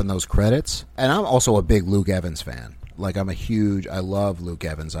pop up in those credits. And I'm also a big Luke Evans fan. I love Luke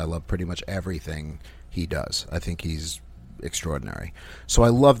Evans. I love pretty much everything he does. I think he's extraordinary. So I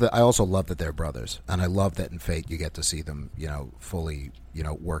love that. I also love that they're brothers. And I love that in Fate you get to see them, fully,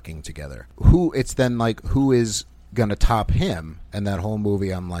 working together. Who is going to top him? And that whole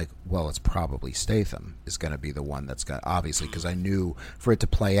movie, I'm like, well, it's probably Statham is going to be the one that's going to, obviously, because I knew for it to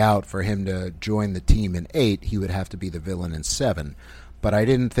play out, for him to join the team in 8, he would have to be the villain in 7. But I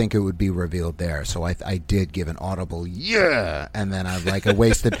didn't think it would be revealed there, so I did give an audible yeah, and then I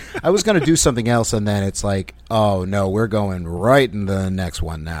wasted. I was going to do something else, and then it's like, oh no, we're going right in the next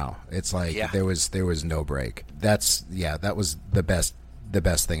one now. It's like there was no break. That was the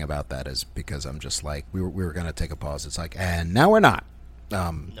best thing about that is because I'm just like we were going to take a pause. It's like, and now we're not.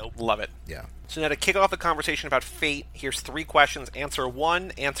 Nope, love it. Yeah. So now to kick off the conversation about Fate, here's 3 questions. Answer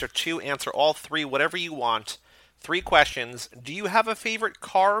 1, answer 2, answer all 3, whatever you want. 3 questions. Do you have a favorite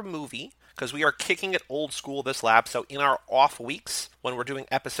car movie? Because we are kicking it old school this lab, so in our off weeks, when we're doing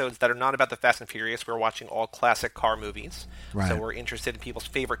episodes that are not about the Fast and Furious, we're watching all classic car movies. Right. So we're interested in people's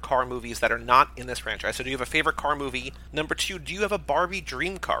favorite car movies that are not in this franchise. So do you have a favorite car movie? Number 2, do you have a Barbie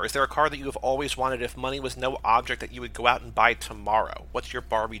dream car? Is there a car that you have always wanted if money was no object that you would go out and buy tomorrow? What's your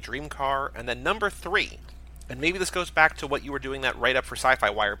Barbie dream car? And then number 3, and maybe this goes back to what you were doing that write-up for Sci-Fi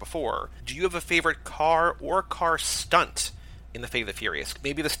Wire before. Do you have a favorite car or car stunt in the Fate of the Furious?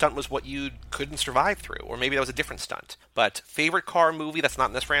 Maybe the stunt was what you couldn't survive through, or maybe that was a different stunt. But favorite car movie that's not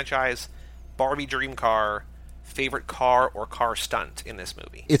in this franchise, Barbie dream car, favorite car or car stunt in this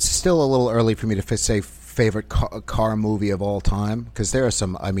movie? It's still a little early for me to say favorite car movie of all time, because there are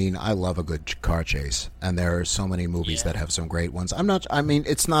some, I mean, I love a good car chase, and there are so many movies that have some great ones.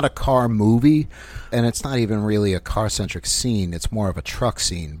 It's not a car movie, and it's not even really a car-centric scene. It's more of a truck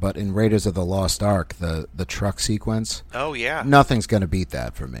scene, but in Raiders of the Lost Ark, the truck sequence, oh yeah, nothing's going to beat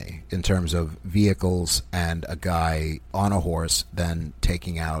that for me in terms of vehicles and a guy on a horse then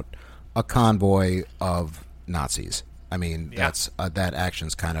taking out a convoy of Nazis. I mean, that's that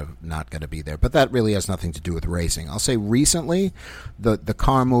action's kind of not going to be there. But that really has nothing to do with racing. I'll say recently, the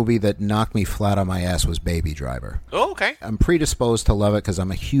car movie that knocked me flat on my ass was Baby Driver. Oh, okay. I'm predisposed to love it because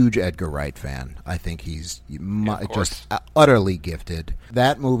I'm a huge Edgar Wright fan. I think he's just utterly gifted.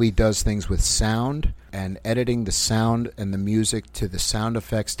 That movie does things with sound and editing the sound and the music to the sound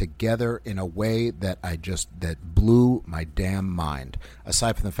effects together in a way that that blew my damn mind.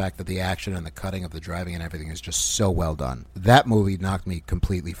 Aside from the fact that the action and the cutting of the driving and everything is just so well done. That movie knocked me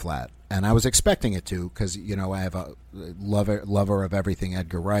completely flat. And I was expecting it to, because, I have a lover of everything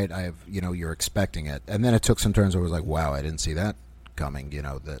Edgar Wright. I have, you're expecting it. And then it took some turns where I was like, wow, I didn't see that coming,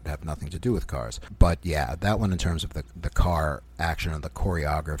 that have nothing to do with cars. But yeah, that one in terms of the car action and the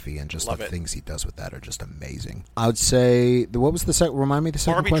choreography and just things he does with that are just amazing. I would say, what was the second? Remind me the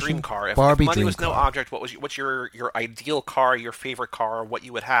second question. Barbie dream car. If Barbie money dream was no car. object, what's your ideal car, your favorite car, what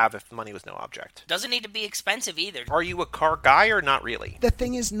you would have if money was no object? Doesn't need to be expensive either. Are you a car guy or not really? The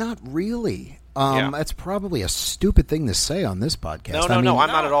thing is, not really. That's probably a stupid thing to say on this podcast. No, I'm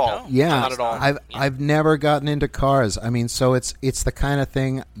not at all. No. Yeah, not at all. I've never gotten into cars. I mean, so it's the kind of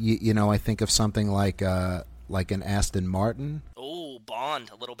thing I think of something like an Aston Martin. Oh, Bond,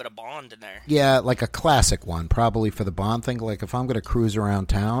 a little bit of Bond in there. Yeah, like a classic one, probably for the Bond thing. Like if I'm going to cruise around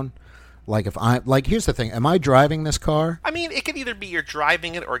town, here's the thing: am I driving this car? I mean, it could either be you're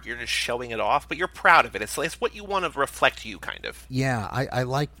driving it or you're just showing it off, but you're proud of it. It's what you want to reflect you, kind of. Yeah, I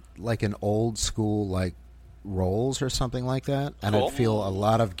like an old school Rolls or something like that, and Cool. I'd feel a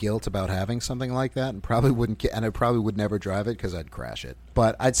lot of guilt about having something like that, and probably would never drive it because I'd crash it.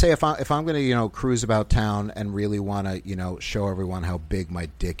 But I'd say if I'm going to cruise about town and really want to show everyone how big my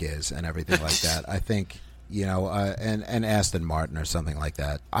dick is and everything like that, I think an Aston Martin or something like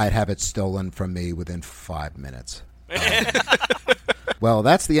that, I'd have it stolen from me within 5 minutes. Well,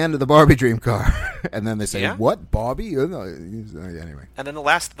 that's the end of the Barbie dream car. And then they say, what, Barbie? Anyway. And then the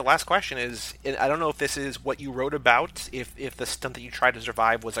last question is, I don't know if this is what you wrote about, if the stunt that you tried to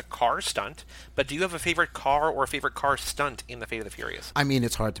survive was a car stunt, but do you have a favorite car or a favorite car stunt in the Fate of the Furious? I mean,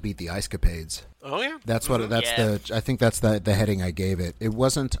 it's hard to beat the Ice Capades. Oh, yeah? I think that's the heading I gave it. It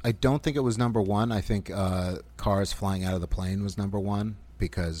wasn't, I don't think it was number one. I think cars flying out of the plane was number one,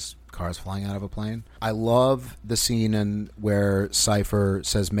 because cars flying out of a plane. I love the scene where Cypher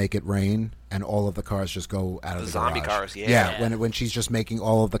says "make it rain," and all of the cars just go out of the zombie garage. cars. Yeah. When she's just making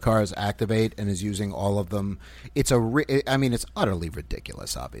all of the cars activate and is using all of them. It's it's utterly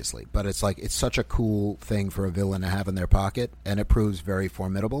ridiculous, obviously, but it's such a cool thing for a villain to have in their pocket, and it proves very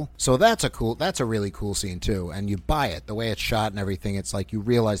formidable. So that's a really cool scene too, and you buy it the way it's shot and everything. It's like you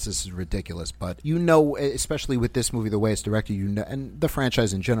realize this is ridiculous, but especially with this movie, the way it's directed, and the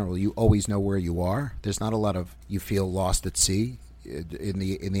franchise in general, you always know where you are. There's not a lot of you feel lost at sea. in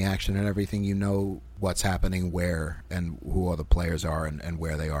the action and everything, you know what's happening where and who all the players are and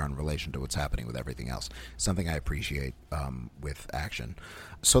where they are in relation to what's happening with everything else. Something I appreciate with action.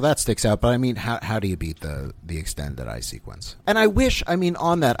 So that sticks out. But I mean, how do you beat the extended eye sequence? And I wish I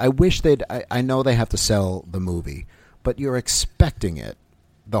know they have to sell the movie, but you're expecting it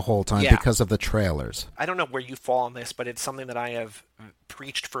the whole time because of the trailers. I don't know where you fall on this, but it's something that I have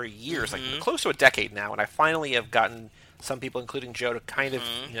preached for years, like close to a decade now, and I finally have gotten some people, including Joe, to kind of,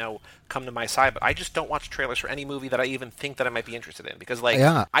 come to my side. But I just don't watch trailers for any movie that I even think that I might be interested in because, I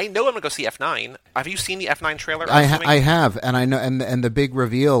know I'm going to go see F9. Have you seen the F9 trailer? I have, and I know, and the big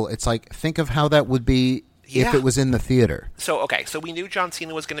reveal. It's like, think of how that would be if it was in the theater. So we knew John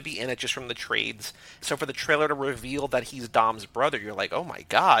Cena was going to be in it just from the trades. So for the trailer to reveal that he's Dom's brother, you're like, oh my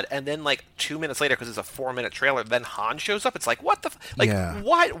god. And then 2 minutes later, because it's a 4-minute trailer, then Han shows up. It's like, what the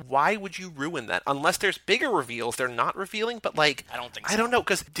why would you ruin that? Unless there's bigger reveals they're not revealing, but I don't think so. I don't know,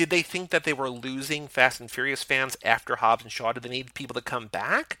 because did they think that they were losing Fast and Furious fans after Hobbs and Shaw? Did they need people to come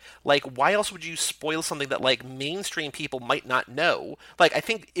back? Why else would you spoil something that mainstream people might not know? I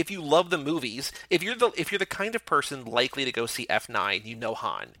think if you love the movies, if you're the kind of person likely to go see F9, you know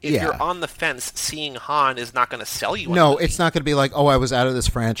Han. If you're on the fence, seeing Han is not going to sell you. No, it's not going to be like, oh, I was out of this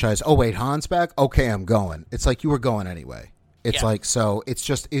franchise. Oh, wait, Han's back? Okay, I'm going. It's like you were going anyway. It's so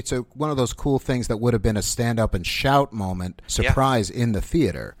it's one of those cool things that would have been a stand up and shout moment, surprise in the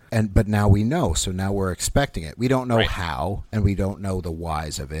theater. But now we know, so now we're expecting it. We don't know how, and we don't know the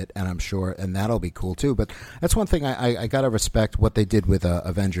whys of it, and I'm sure, and that'll be cool too. But that's one thing I got to respect what they did with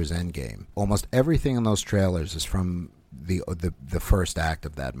Avengers Endgame. Almost everything in those trailers is from the first act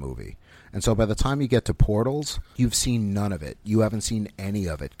of that movie. And so by the time you get to Portals, you've seen none of it. You haven't seen any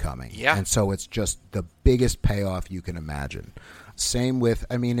of it coming. Yeah. And so it's just the biggest payoff you can imagine. Same with,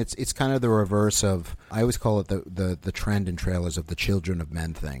 it's kind of the reverse of, I always call it the trend in trailers of the Children of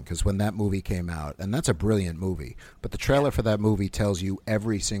Men thing, because when that movie came out, and that's a brilliant movie, but the trailer for that movie tells you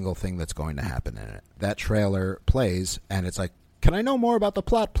every single thing that's going to happen in it. That trailer plays, and it's like, can I know more about the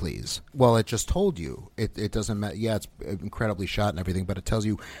plot, please? Well, it just told you. It doesn't matter. Yeah, it's incredibly shot and everything, but it tells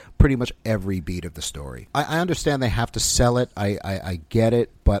you pretty much every beat of the story. I understand they have to sell it. I get it,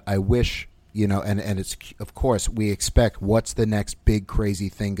 but I wish, and it's, of course, we expect what's the next big crazy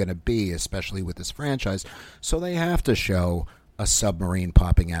thing going to be, especially with this franchise. So they have to show a submarine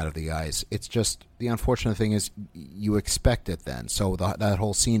popping out of the ice. It's just, the unfortunate thing is you expect it then. So that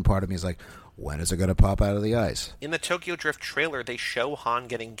whole scene part of me is like, when is it going to pop out of the ice? In the Tokyo Drift trailer, they show Han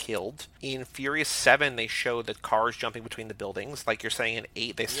getting killed. In Furious 7, they show the cars jumping between the buildings. Like you're saying, in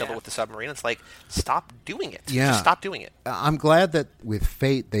 8, they settle with the submarine. It's like, stop doing it. Yeah. Just stop doing it. I'm glad that with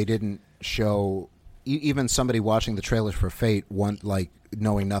Fate, they didn't show, even somebody watching the trailers for Fate,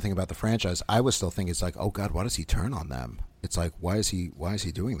 knowing nothing about the franchise, I was still thinking, it's like, oh God, why does he turn on them? It's like, why is he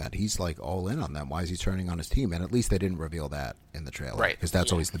doing that? He's all in on them. Why is he turning on his team? And at least they didn't reveal that in the trailer, right? Because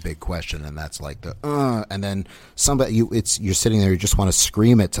that's always the big question, and that's like and then you're sitting there, you just want to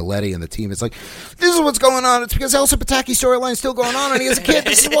scream it to Letty and the team. It's like, this is what's going on. It's because Elsa Pataki's storyline's still going on, and he has a kid.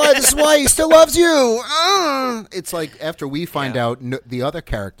 This is why he still loves you. It's like after we find out, the other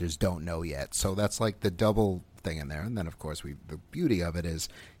characters don't know yet, so that's like the double thing in there. And then of course the beauty of it is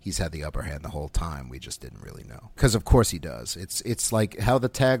he's had the upper hand the whole time. We just didn't really know, because of course he does. It's like how the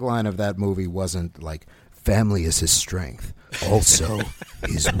tagline of that movie wasn't like, family is his strength, also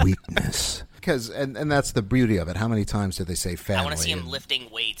his weakness. Because and that's the beauty of it. How many times did they say family? I want to see him lifting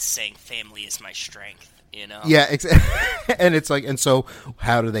weights saying family is my strength. Yeah, exactly. And it's like, and so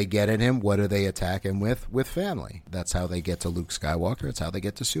how do they get at him? What do they attack him with? With family. That's how they get to Luke Skywalker. It's how they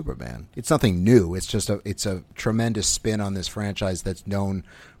get to Superman. It's nothing new. It's just it's a tremendous spin on this franchise that's known,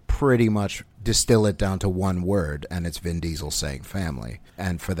 pretty much distill it down to one word, and it's Vin Diesel saying family.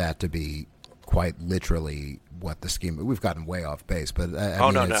 And for that to be quite literally what the scheme, we've gotten way off base, but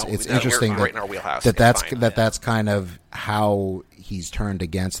it's interesting right in our wheelhouse. That's kind of how he's turned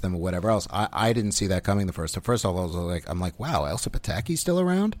against them or whatever else. I didn't see that coming first off, I was like, wow, Elsa Pataki's still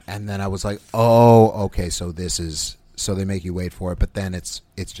around? And then I was like, oh, okay, so they make you wait for it, but then it's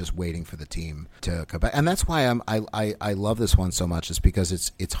just waiting for the team to come back, and that's why I love this one so much. Is because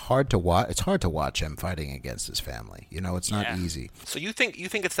it's hard to watch. It's hard to watch him fighting against his family. It's not easy. So you think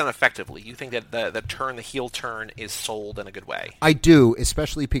it's done effectively? You think that the heel turn is sold in a good way? I do,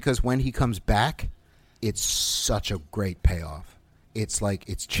 especially because when he comes back, it's such a great payoff. It's like,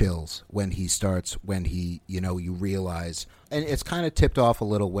 it's chills when he you realize, and it's kind of tipped off a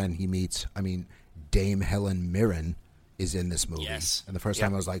little when he meets. Dame Helen Mirren is in this movie. Yes. And the first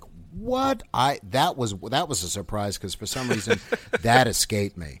time I was like, what? That was a surprise, because for some reason that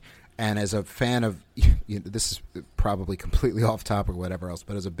escaped me. And as a fan of, this is probably completely off topic or whatever else,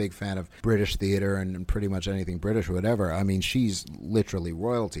 but as a big fan of British theater and pretty much anything British or whatever, I mean, she's literally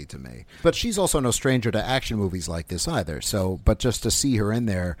royalty to me. But she's also no stranger to action movies like this either. So, but just to see her in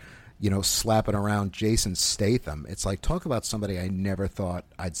there, slapping around Jason Statham, it's like, talk about somebody I never thought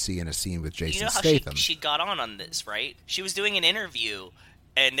I'd see in a scene with Jason Statham. She got on this, right? She was doing an interview,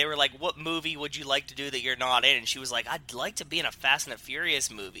 and they were like, what movie would you like to do that you're not in? And she was like, I'd like to be in a Fast and the Furious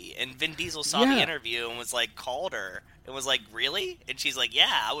movie. And Vin Diesel saw the interview and was like, called her and was like, really? And she's like,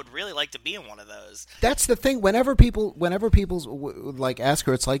 yeah, I would really like to be in one of those. That's the thing. Whenever people like ask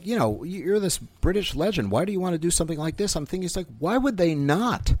her, it's like, you're this British legend. Why do you want to do something like this? I'm thinking, it's like, why would they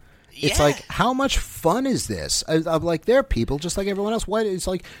not? It's like, how much fun is this? I'm like, they're people just like everyone else. Why? It's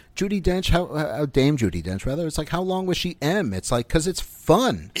like Judi Dench, Dame Judi Dench, rather. It's like, how long was she M? It's like, because it's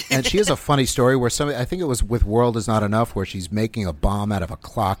fun. And she has a funny story where I think it was with World Is Not Enough, where she's making a bomb out of a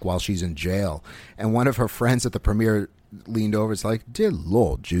clock while she's in jail. And one of her friends at the premiere leaned over. It's like, dear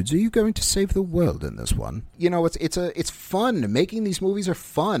Lord, Judes, are you going to save the world in this one? It's fun. Making these movies are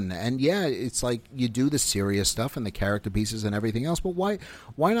fun, and it's like you do the serious stuff and the character pieces and everything else. But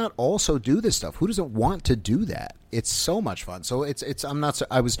why not also do this stuff? Who doesn't want to do that? It's so much fun. So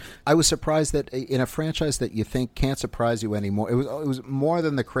I was surprised that in a franchise that you think can't surprise you anymore, it was more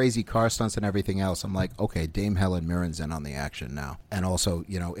than the crazy car stunts and everything else. I'm like, okay, Dame Helen Mirren's in on the action now, and also,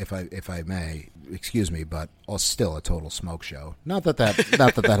 if I may, excuse me, but still a total smoke show. Not that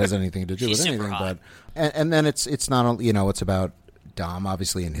has anything to do with anything, but and then it's not only it's about Dom,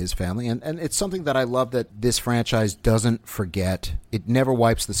 obviously, and his family, and it's something that I love that this franchise doesn't forget. It never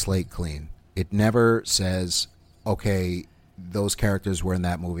wipes the slate clean. It never says, okay, those characters were in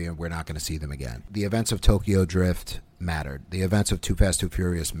that movie and we're not going to see them again. The events of Tokyo Drift mattered. The events of Too Fast, Too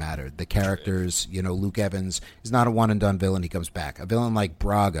Furious mattered. The characters, Luke Evans is not a one-and-done villain. He comes back. A villain like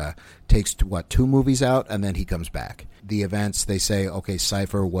Braga takes, 2 movies out, and then he comes back. The events, they say, okay,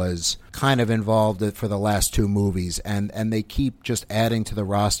 Cypher was kind of involved for the last 2 movies, and they keep just adding to the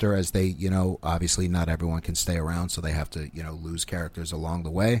roster as they, obviously not everyone can stay around, so they have to, lose characters along the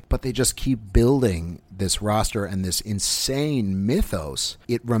way. But they just keep building this roster and this insane mythos.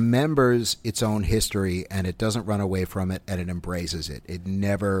 It remembers its own history, and it doesn't run away from it, and it embraces it. It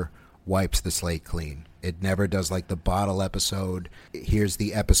never wipes the slate clean. It never does like the bottle episode. Here's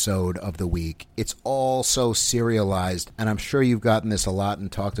the episode of the week. It's all so serialized, and I'm sure you've gotten this a lot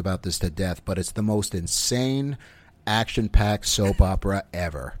and talked about this to death, but it's the most insane action-packed soap opera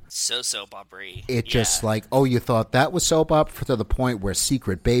ever. So soap opera-y. Just like, oh, you thought that was soap opera, to the point where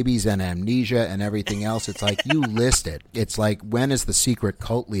secret babies and amnesia and everything else, it's like, you list it. It's like, when is the secret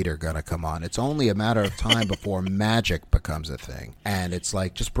cult leader going to come on? It's only a matter of time before magic becomes a thing. And it's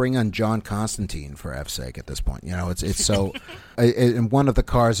like, just bring on John Constantine, for F's sake, at this point. It's so... and one of the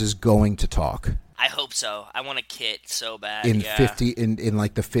cars is going to talk. I hope so. I want a kit so bad. In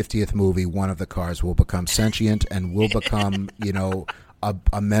like the 50th movie, one of the cars will become sentient and will become,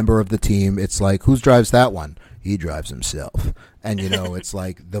 a member of the team. It's like, who drives that one? He drives himself. And it's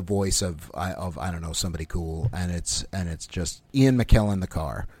like the voice of I don't know, somebody cool, and it's just Ian McKellen the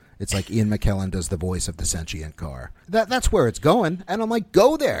car. It's like Ian McKellen does the voice of the sentient car. That's where it's going, and I'm like,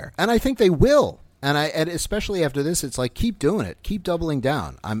 go there, and I think they will. And especially after this, it's like, keep doing it, keep doubling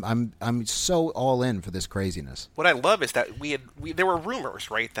down. I'm so all in for this craziness. What I love is that there were rumors,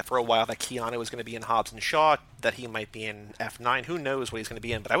 right, that for a while that Keanu was going to be in Hobbs and Shaw, that he might be in F9. Who knows what he's going to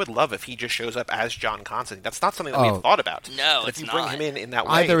be in? But I would love if he just shows up as John Constantine. That's not something that we've thought about. No, but it's if you not. bring him in that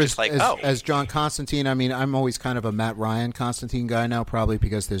way, either it's as John Constantine. I mean, I'm always kind of a Matt Ryan Constantine guy now, probably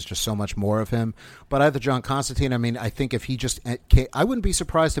because there's just so much more of him. But either John Constantine. I mean, I think if he just, I wouldn't be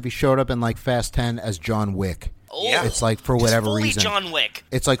surprised if he showed up in like Fast 10 as John Wick. Oh, yeah. It's like, for whatever reason, John Wick.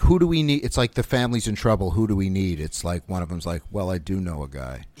 It's like, who do we need? It's like the family's in trouble. Who do we need? It's like one of them's like, well, I do know a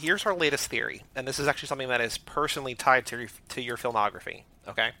guy. Here's our latest theory, and this is actually something that is personally tied to your filmography.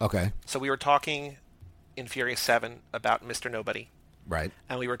 Okay. So we were talking in Furious 7 about Mr. Nobody. Right.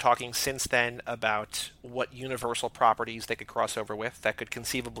 And we were talking since then about what Universal properties they could cross over with that could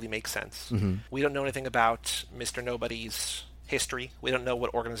conceivably make sense. Mm-hmm. We don't know anything about Mr. Nobody's history. We don't know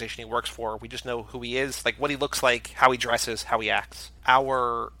what organization he works for. We just know who he is, like what he looks like, how he dresses, how he acts.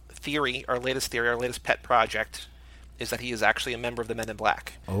 Our latest pet project is that he is actually a member of the Men in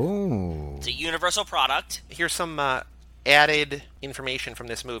Black. Oh. It's a Universal product. Here's some added information from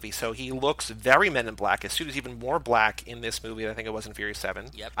this movie. So he looks very Men in Black. His suit is even more black in this movie than I think it was in Furious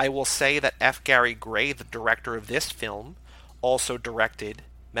 7. Yep. I will say that F. Gary Gray, the director of this film, also directed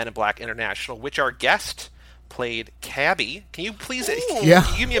Men in Black International, which our guest played Cabby. Can you please Yeah.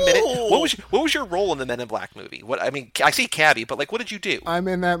 give me a minute? What was your role in the Men in Black movie? I see Cabby, but like, what did you do? I'm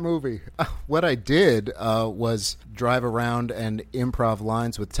in that movie. What I did was drive around and improv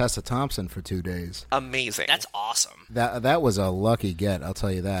lines with Tessa Thompson for 2 days. Amazing. That's awesome. That was a lucky get, I'll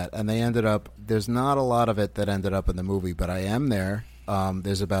tell you that. And they ended up, there's not a lot of it that ended up in the movie, but I am there.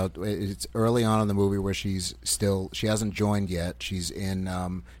 It's early on in the movie where she hasn't joined yet. She's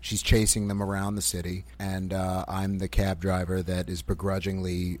chasing them around the city, and I'm the cab driver that is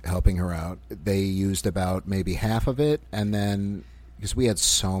begrudgingly helping her out. They used about maybe half of it, and then, because we had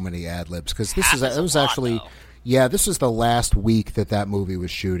so many ad libs, because this was the last week that movie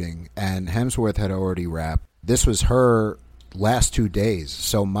was shooting, and Hemsworth had already wrapped. This was her last 2 days,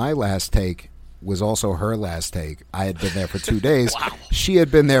 so my last take was also her last take. I had been there for 2 days. Wow. She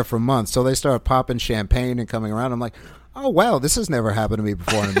had been there for months. So they started popping champagne and coming around. I'm like, oh, wow, this has never happened to me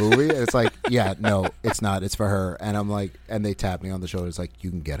before in a movie. And it's like, yeah, no, it's not. It's for her. And I'm like, and they tapped me on the shoulder. It's like,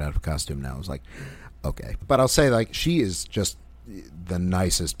 you can get out of costume now. I was like, okay. But I'll say, like, she is just the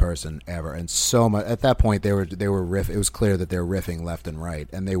nicest person ever, and so much. At that point, they were riff. It was clear that they're riffing left and right,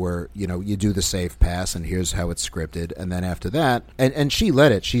 and they were, you do the safe pass, and here's how it's scripted, and then after that, and she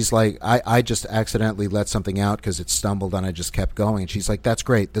let it. She's like, I just accidentally let something out because it stumbled, and I just kept going. And she's like, that's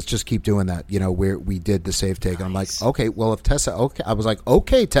great. Let's just keep doing that. We did the safe take, and I'm like, okay, well, if Tessa, okay, I was like,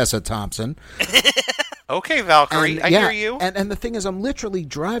 okay, Tessa Thompson. Okay, Valkyrie, I hear you. And the thing is, I'm literally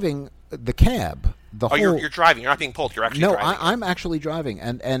driving the cab. You're driving. You're not being pulled. You're actually driving. No, I'm actually driving.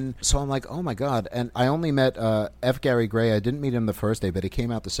 And so I'm like, oh, my God. And I only met F. Gary Gray. I didn't meet him the first day, but he came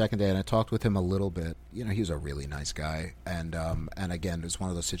out the second day, and I talked with him a little bit. He was a really nice guy. And again, it's one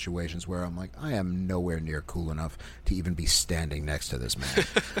of those situations where I'm like, I am nowhere near cool enough to even be standing next to this man.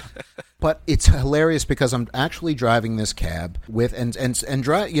 But it's hilarious because I'm actually driving this cab with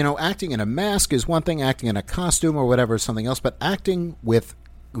acting in a mask is one thing, acting in a costume or whatever is something else, but acting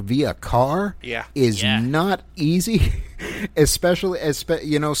via car is not easy, especially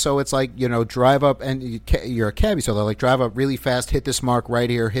so it's like, drive up, and you're a cabbie, so they're like, drive up really fast, hit this mark right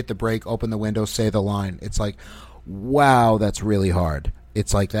here, hit the brake, open the window, say the line. It's like, wow, that's really hard.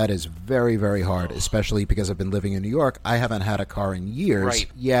 It's like, that is very, very hard, especially because I've been living in New York. I haven't had a car in years.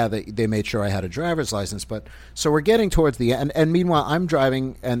 Right. Yeah, they made sure I had a driver's license, but so we're getting towards the end. And meanwhile, I'm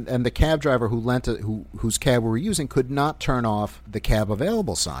driving, and the cab driver whose cab we were using could not turn off the cab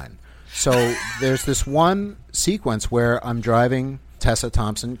available sign. So there's this one sequence where I'm driving. Tessa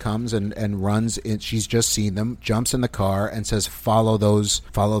Thompson comes and runs in. She's just seen them, jumps in the car, and says, follow those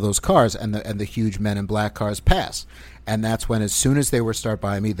cars, and the huge Men in Black cars pass. And that's when, as soon as they start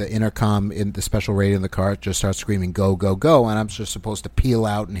by me, the intercom in the special radio in the car just starts screaming, go, go, go, and I'm just supposed to peel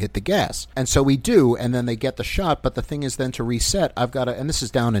out and hit the gas. And so we do, and then they get the shot, but the thing is then to reset, I've got to, and this is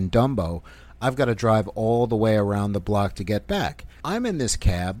down in Dumbo, I've got to drive all the way around the block to get back. I'm in this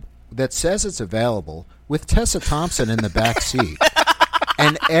cab that says it's available with Tessa Thompson in the back seat.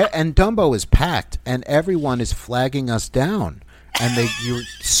 And Dumbo is packed, and everyone is flagging us down. And you're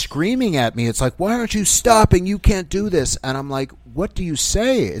screaming at me. It's like, why aren't you stopping? You can't do this. And I'm like, what do you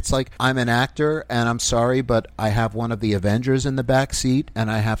say? It's like, I'm an actor, and I'm sorry, but I have one of the Avengers in the back seat,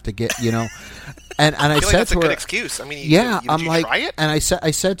 and I have to get, And I feel said that's to her, a good excuse. I mean, I'm like, try it? And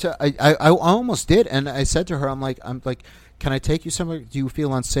I almost did, and I said to her, I'm like, can I take you somewhere? Do you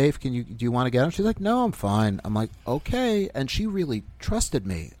feel unsafe? Do you want to get out? She's like, no, I'm fine. I'm like, okay. And she really trusted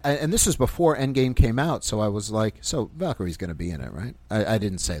me. And this was before Endgame came out, so I was like, so Valkyrie's going to be in it, right? I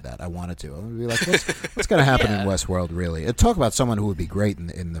didn't say that. I wanted to. I would be like, what's going to happen in Westworld, really? And talk about someone who would be great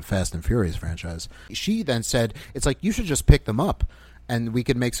in the Fast and Furious franchise. She then said, it's like, you should just pick them up, and we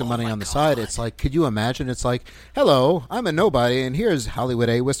could make some money on the side. It's like, could you imagine? It's like, hello, I'm a nobody, and here's Hollywood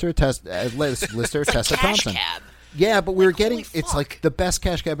A-lister Tessa Thompson. Cab. Yeah, but we were getting, holy it's fuck. like the best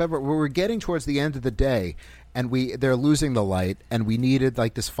cash cab ever. We were getting towards the end of the day, and they're losing the light, and we needed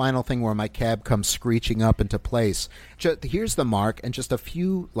like this final thing where my cab comes screeching up into place. Here's the mark, and just a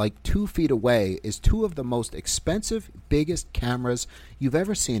few, like 2 feet away, is two of the most expensive, biggest cameras you've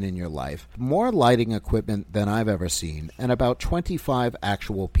ever seen in your life. More lighting equipment than I've ever seen, and about 25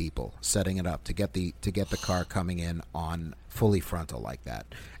 actual people setting it up to get the car coming in on fully frontal like that.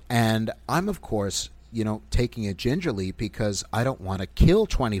 And I'm, of course, taking it gingerly because I don't want to kill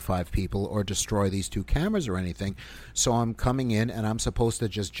 25 people or destroy these 2 cameras or anything. So I'm coming in, and I'm supposed to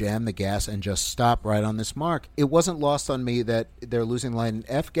just jam the gas and just stop right on this mark. It wasn't lost on me that they're losing light. And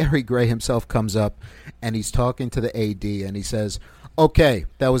F. Gary Gray himself comes up, and he's talking to the AD, and he says, okay,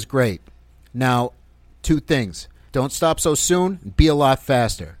 that was great. Now, 2 things. Don't stop so soon. Be a lot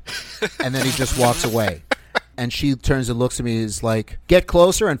faster. And then he just walks away. And she turns and looks at me and is like, get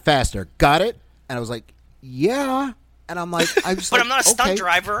closer and faster. Got it? And I was like, yeah. And I'm like, but I'm not a stunt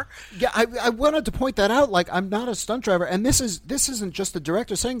driver. Yeah, I wanted to point that out. Like, I'm not a stunt driver, and this isn't just the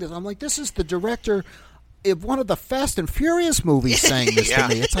director saying this. I'm like, this is the director of one of the Fast and Furious movies saying this to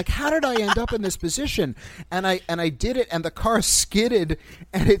me. It's like, how did I end up in this position? And I did it, and the car skidded,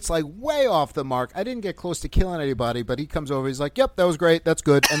 and it's like way off the mark. I didn't get close to killing anybody, but he comes over. He's like, "Yep, that was great. That's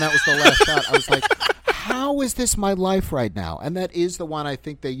good." And that was the last shot. I was like, how is this my life right now? And that is the one I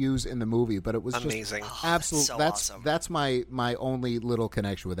think they use in the movie, but it was amazing. Just absolute. So awesome. That's my only little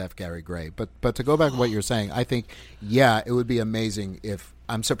connection with F. Gary Gray. But to go back to what you're saying, I think it would be amazing if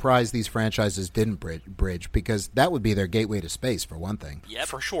I'm surprised these franchises didn't bridge because that would be their gateway to space for one thing. Yeah,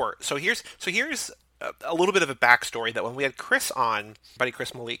 for sure. So here's a little bit of a backstory that when we had Chris on, buddy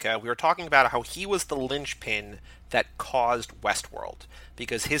Chris Malika, we were talking about how he was the linchpin that caused Westworld.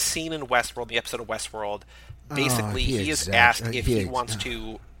 Because his scene in Westworld, the episode of Westworld, basically he is asked if he wants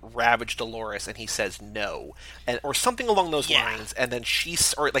to ravage Dolores, and he says no, or something along those lines. And then he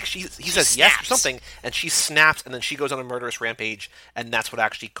says yes or something, and she snaps, and then she goes on a murderous rampage, and that's what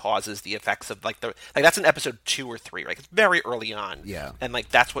actually causes the effects of that's in episode 2 or 3, right? It's very early on, and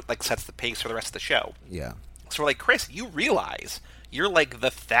that's what sets the pace for the rest of the show. Yeah. So we're like, Chris, you realize you're like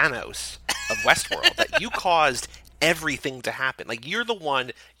the Thanos of Westworld, that you caused everything to happen. Like, you're the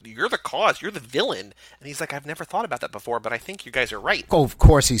one, you're the cause, you're the villain. And he's like, I've never thought about that before, but I think you guys are right. Oh, of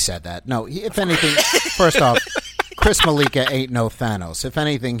course he said that. No, if anything, first off, Chris Malika ain't no Thanos. If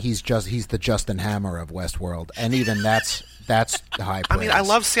anything, he's the Justin Hammer of Westworld. And even that's high praise. I mean, I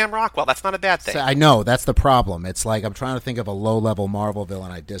love Sam Rockwell. That's not a bad thing. I know. That's the problem. It's like I'm trying to think of a low-level Marvel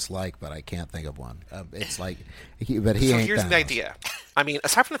villain I dislike, but I can't think of one. It's like, he ain't here's Thanos. the idea. I mean,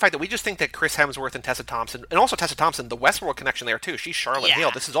 aside from the fact that we just think that Chris Hemsworth and Tessa Thompson, and also Tessa Thompson, the Westworld connection there too. She's Charlotte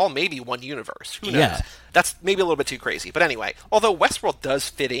Hale. This is all maybe one universe. Who knows? Yeah. That's maybe a little bit too crazy. But anyway, although Westworld does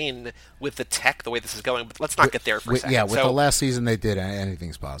fit in with the tech, the way this is going, but let's not get there for a second. Yeah, with the last season they did,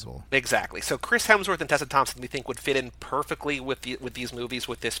 anything's possible. Exactly. So Chris Hemsworth and Tessa Thompson, we think, would fit in perfectly with these movies,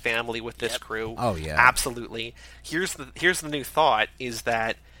 with this family, with this crew. Oh yeah, absolutely. Here's the new thought: is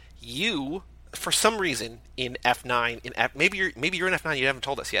that you, for some reason, in F9, maybe you're in F9. You haven't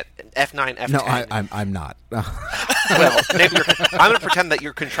told us yet. F9, F10. No, I'm not. Well, maybe I'm going to pretend that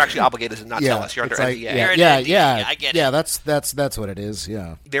you're contractually obligated to not tell us. You're under NDA. Yeah. I get it. Yeah, that's what it is.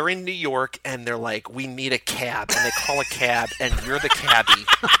 Yeah. They're in New York, and they're like, we need a cab. And they call a cab, and you're the cabbie.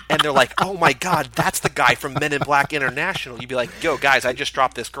 And they're like, oh, my God, that's the guy from Men in Black International. You'd be like, yo, guys, I just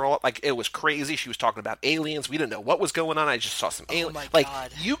dropped this girl. Like, it was crazy. She was talking about aliens. We didn't know what was going on. I just saw some aliens. My like,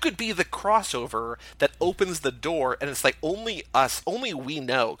 God. you could be the crossover that opens the door, and it's like, only us, only we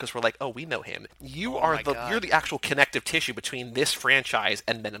know, because we're like, oh, we know him. You're the actual connective tissue between this franchise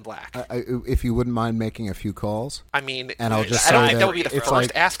and Men in Black. If you wouldn't mind making a few calls. I mean, and I'll just I don't think that would be the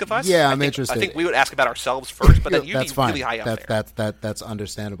first ask of us. Yeah, I'm interested. I think we would ask about ourselves first, but then you'd be really high up there. That's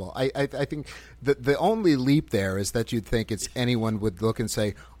understandable. I think the only leap there is that you'd think it's anyone would look and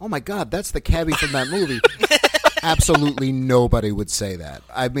say, oh my God, that's the cabbie from that movie. Absolutely nobody would say that.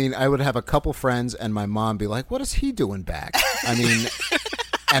 I mean, I would have a couple friends and my mom be like, what is he doing back? I mean,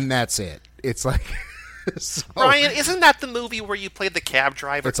 and that's it. It's like... So, Brian, isn't that the movie where you played the cab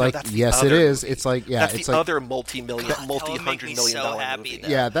driver? It's like, yes, it is. It's like, yeah, that's the other multi-hundred million dollar movie.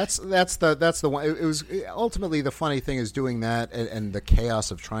 Yeah, that's the one. It was ultimately the funny thing is doing that and the chaos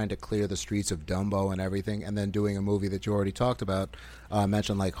of trying to clear the streets of Dumbo and everything, and then doing a movie that you already talked about,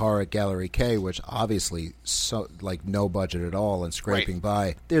 mentioned like Horror at Gallery K, which obviously no budget at all and scraping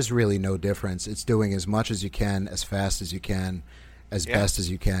by. There's really no difference. It's doing as much as you can, as fast as you can, as best as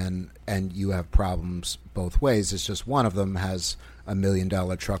you can, and you have problems both ways. It's just one of them has $1 million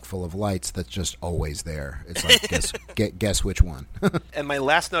truck full of lights that's just always there. It's like, guess which one. And my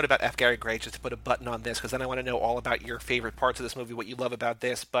last note about F. Gary Gray, just to put a button on this, because then I want to know all about your favorite parts of this movie, what you love about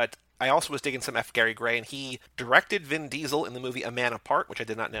this, but I also was digging some F. Gary Gray, and he directed Vin Diesel in the movie A Man Apart, which I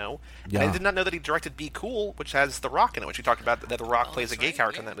did not know. Yeah. And I did not know that he directed Be Cool, which has The Rock in it, which we talked about, that The Rock plays a gay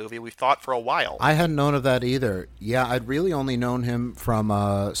character in that movie. We've thought for a while. I hadn't known of that either. Yeah, I'd really only known him from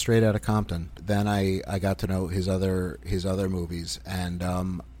Straight Outta Compton. Then I got to know his other movies, and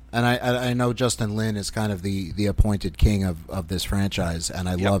I know Justin Lin is kind of the appointed king of this franchise, and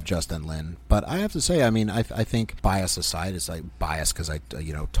I love Justin Lin. But I have to say, I mean, I think bias aside, it's like bias because I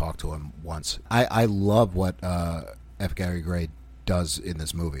talked to him once. I love what F. Gary Gray does in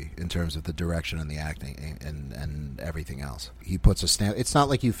this movie in terms of the direction and the acting and everything else. He puts a stamp. It's not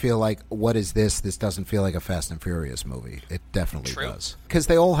like you feel like, what is this? This doesn't feel like a Fast and Furious movie. It definitely does. Because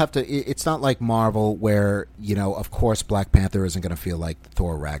they all have to, it's not like Marvel where, of course Black Panther isn't going to feel like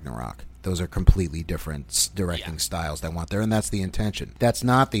Thor Ragnarok. Those are completely different directing styles they want there, and that's the intention. That's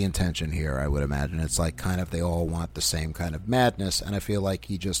not the intention here, I would imagine. It's like kind of they all want the same kind of madness, and I feel like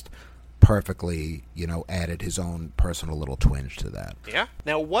he just perfectly, added his own personal little twinge to that. Yeah.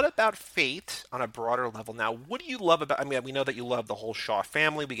 Now, what about Fate on a broader level? Now, what do you love about... I mean, we know that you love the whole Shaw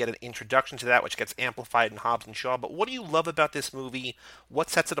family. We get an introduction to that, which gets amplified in Hobbs and Shaw. But what do you love about this movie? What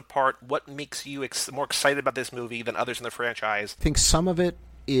sets it apart? What makes you more excited about this movie than others in the franchise? I think some of it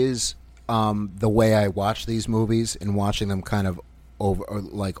is the way I watch these movies and watching them kind of over,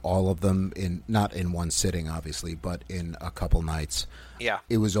 like all of them not in one sitting, obviously, but in a couple nights. Yeah.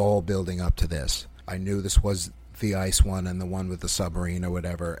 It was all building up to this. I knew this was the ice one and the one with the submarine or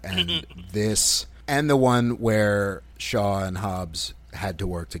whatever, and this, and the one where Shaw and Hobbs had to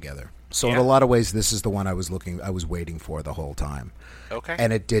work together. So in a lot of ways, this is the one I was waiting for the whole time. Okay.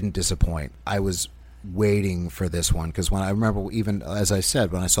 And it didn't disappoint. I was waiting for this one because when I remember, even as I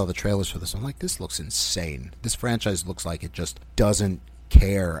said, when I saw the trailers for this, I'm like, this looks insane. This franchise looks like it just doesn't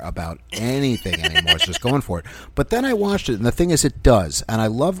care about anything anymore. It's just going for it. But then I watched it, and the thing is, it does. And I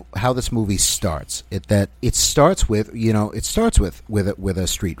love how this movie starts. It starts with a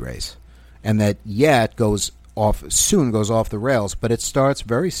street race, and that it goes off the rails. But it starts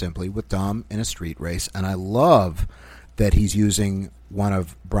very simply with Dom in a street race, and I love that he's using one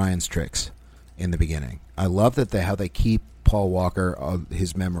of Brian's tricks in the beginning. I love that how they keep Paul Walker,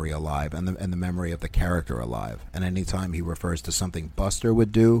 his memory alive, and the memory of the character alive. And anytime he refers to something Buster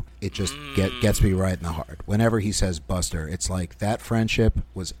would do, it just gets me right in the heart. Whenever he says Buster, it's like that friendship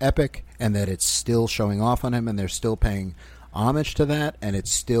was epic, and that it's still showing off on him, and they're still paying homage to that, and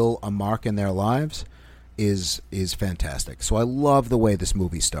it's still a mark in their lives, is fantastic. So I love the way this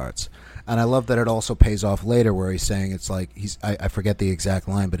movie starts. And I love that it also pays off later, where he's saying, it's like I forget the exact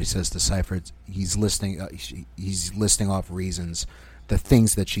line, but he says to Cypher, he's listing off reasons, the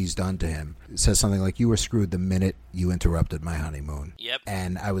things that she's done to him. It says something like, "You were screwed the minute you interrupted my honeymoon." Yep.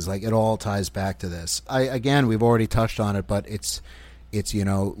 And I was like, it all ties back to this. Again, we've already touched on it, but it's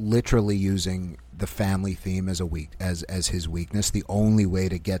literally using the family theme as his weakness. The only way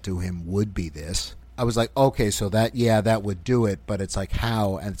to get to him would be this. I was like, okay, so that would do it, but it's like,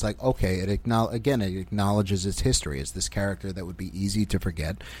 how? And it's like, okay, it acknowledges its history. It's this character that would be easy to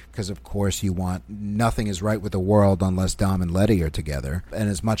forget, because of course nothing is right with the world unless Dom and Letty are together. And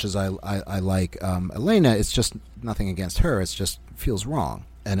as much as I like Elena, it's just nothing against her. It's just feels wrong.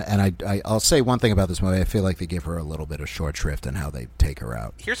 And I'll say one thing about this movie. I feel like they give her a little bit of short shrift in how they take her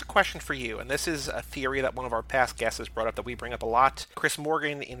out. Here's a question for you, and this is a theory that one of our past guests has brought up that we bring up a lot. Chris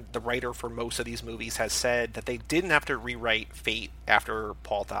Morgan, the writer for most of these movies, has said that they didn't have to rewrite Fate after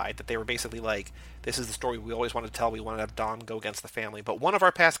Paul died, that they were basically like, this is the story we always wanted to tell. We wanted to have Dom go against the family. But one of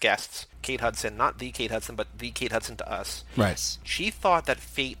our past guests, Kate Hudson, not the Kate Hudson, but the Kate Hudson to us, right? She thought that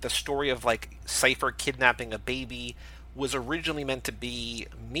Fate, the story of like Cypher kidnapping a baby, was originally meant to be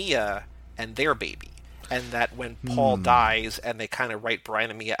Mia and their baby. And that when Paul dies and they kind of write Brian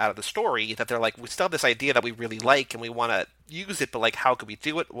and Mia out of the story, that they're like, we still have this idea that we really like and we want to use it, but like, how could we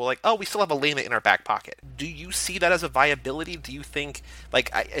do it? Well, like, oh, we still have Elena in our back pocket. Do you see that as a viability? Do you think, like,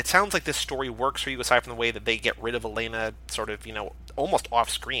 it sounds like this story works for you aside from the way that they get rid of Elena sort of, almost off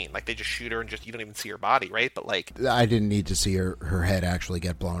screen. Like, they just shoot her and you don't even see her body, right? But like, I didn't need to see her head actually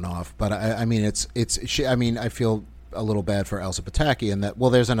get blown off. But I mean, I feel a little bad for Elsa Pataki, and that, well,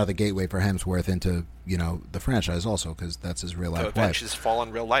 there's another gateway for Hemsworth into the franchise also, because that's his real life wife. His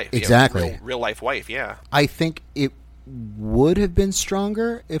fallen real life, exactly, real life wife. Yeah, I think it would have been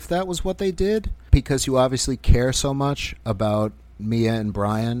stronger if that was what they did, because you obviously care so much about Mia and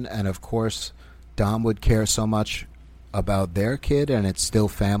Brian, and of course Dom would care so much about their kid, and it's still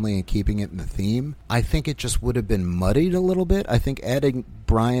family and keeping it in the theme. I think it just would have been muddied a little bit. I think adding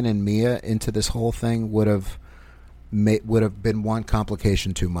Brian and Mia into this whole thing would have been one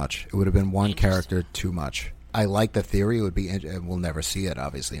complication too much. It would have been one character too much. I like the theory. It would be, and we'll never see it,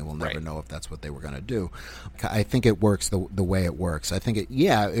 obviously, and we'll never know if that's what they were going to do. I think it works the way it works. I think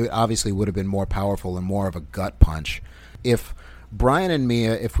it obviously would have been more powerful and more of a gut punch if Brian and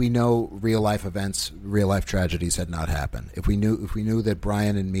Mia, if we know real life events, real life tragedies had not happened. If we knew that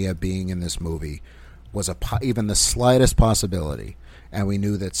Brian and Mia being in this movie was even the slightest possibility, and we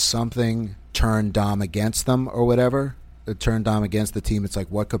knew that something turned Dom against them or whatever, it turned Dom against the team. It's like,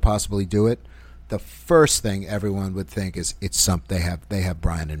 what could possibly do it? the first thing everyone would think is they have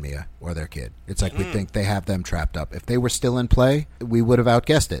Brian and Mia or their kid. It's like we think they have them trapped up. If they were still in play, we would have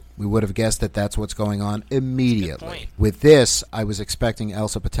outguessed it. We would have guessed that that's what's going on immediately. With this, I was expecting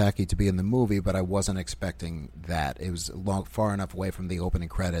Elsa Pataki to be in the movie, but I wasn't expecting that. It was far enough away from the opening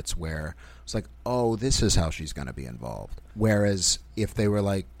credits where it's like, oh, this is how she's going to be involved. Whereas if they were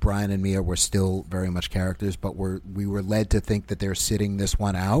like Brian and Mia were still very much characters, but we were led to think that they're sitting this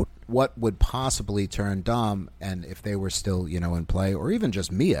one out, what would possibly turn Dom, and if they were still, in play, or even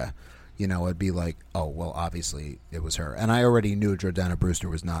just Mia, it'd be like, oh, well, obviously it was her. And I already knew Jordana Brewster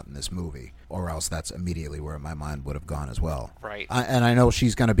was not in this movie, or else that's immediately where my mind would have gone as well. Right. And I know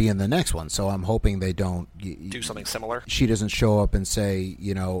she's going to be in the next one, so I'm hoping they don't do something similar. She doesn't show up and say,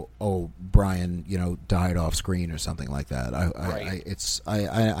 oh, Brian, died off screen or something like that.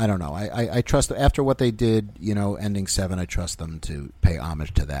 I don't know. I trust, after what they did, ending 7, I trust them to pay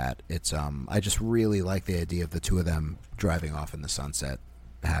homage to that. It's I just really like the idea of the two of them driving off in the sunset.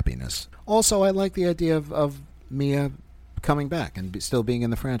 Happiness. Also, I like the idea of Mia coming back and still being in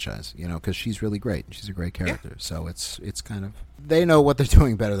the franchise, because she's really great. She's a great character. Yeah. So it's kind of, they know what they're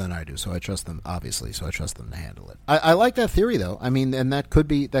doing better than I do, so I trust them, obviously, so I trust them to handle it. I like that theory, though. I mean, and that could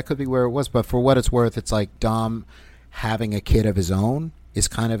be where it was, but for what it's worth, it's like Dom having a kid of his own is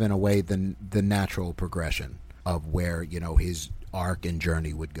kind of, in a way, the natural progression of where, his arc and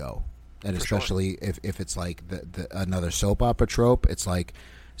journey would go. And especially if it's like the another soap opera trope, it's like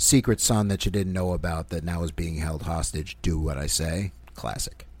secret son that you didn't know about that now is being held hostage. Do what I say.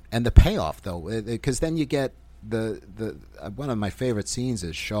 Classic. And the payoff, though, because then you get the one of my favorite scenes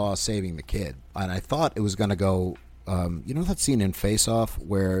is Shaw saving the kid, and I thought it was going to go. That scene in Face Off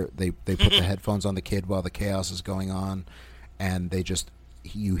where they put the headphones on the kid while the chaos is going on, and they just.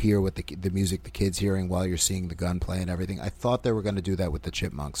 You hear what the music the kid's hearing while you're seeing the gunplay and everything. I thought they were going to do that with the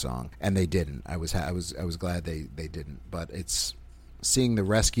Chipmunk song, and they didn't. I was glad they didn't. But it's seeing the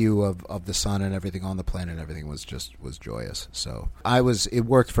rescue of the son and everything on the plane and everything was joyous. So it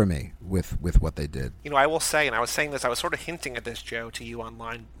worked for me with what they did. I will say, and I was saying this, I was sort of hinting at this, Joe, to you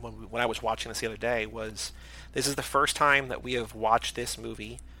online when I was watching this the other day. This is the first time that we have watched this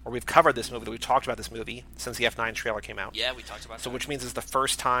movie. Or we've covered this movie, that we've talked about this movie since the F9 trailer came out. Yeah, we talked about it. So which means it's the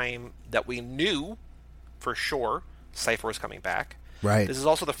first time that we knew for sure Cypher was coming back. Right. This is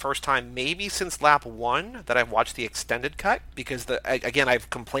also the first time, maybe since Lap 1, that I've watched the extended cut, because, again,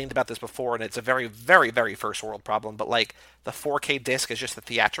 I've complained about this before, and it's a very, very, very first world problem, but, like, the 4K disc is just the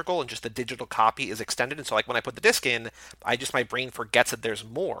theatrical, and just the digital copy is extended, and so, like, when I put the disc in, my brain forgets that there's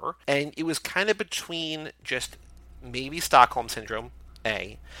more, and it was kind of between just maybe Stockholm Syndrome,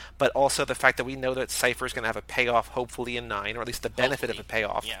 but also the fact that we know that Cypher's going to have a payoff hopefully in 9, or at least the benefit of a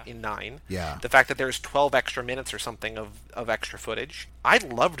payoff in 9. Yeah. The fact that there's 12 extra minutes or something of extra footage. I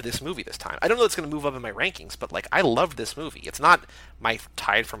loved this movie this time. I don't know if it's going to move up in my rankings, but like I loved this movie. It's not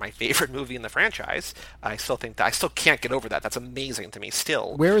tied for my favorite movie in the franchise. I still can't get over that. That's amazing to me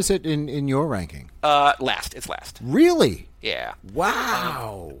still. Where is it in your ranking? Last. It's last. Really? Yeah.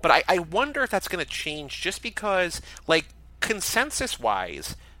 Wow. But I wonder if that's going to change just because, like,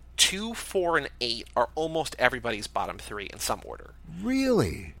 consensus-wise, 2, 4, and 8 are almost everybody's bottom 3 in some order.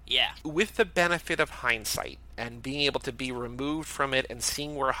 Really? Yeah. With the benefit of hindsight and being able to be removed from it and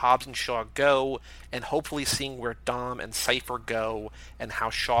seeing where Hobbs and Shaw go, and hopefully seeing where Dom and Cypher go, and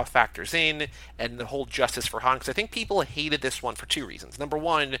how Shaw factors in, and the whole justice for Han, because I think people hated this one for 2 reasons. Number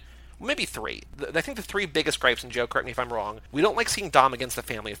one, maybe 3. I think the 3 biggest gripes, and Joe, correct me if I'm wrong, we don't like seeing Dom against the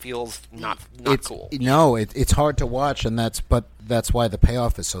family. It feels not cool. No, it's hard to watch, and that's why the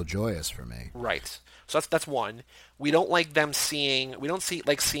payoff is so joyous for me. Right. So that's one. We don't like them seeing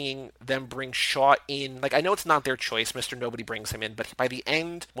them bring Shaw in. Like, I know it's not their choice. Mr. Nobody brings him in, but by the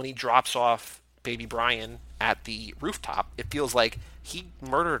end, when he drops off baby Brian at the rooftop, it feels like he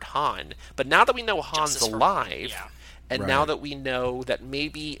murdered Han. But now that we know Han's alive, and now that we know that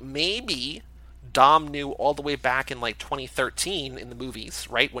maybe Dom knew all the way back in like 2013 in the movies,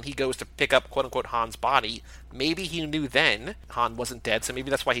 right, when he goes to pick up quote-unquote Han's body, maybe he knew then Han wasn't dead, so maybe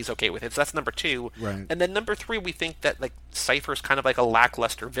that's why he's okay with it. So that's number 2. Right. And then number 3, we think that like Cypher's kind of like a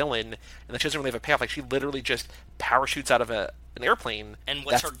lackluster villain, and that she doesn't really have a payoff. Like, she literally just parachutes out of an airplane. And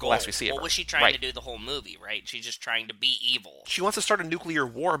what's her goal? Last we see of what her. was she trying to do the whole movie, right? She's just trying to be evil. She wants to start a nuclear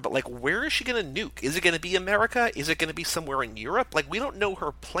war, but like, where is she going to nuke? Is it going to be America? Is it going to be somewhere in Europe? Like, we don't know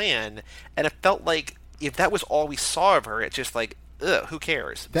her plan, and it felt like if that was all we saw of her, it's just like, ugh, who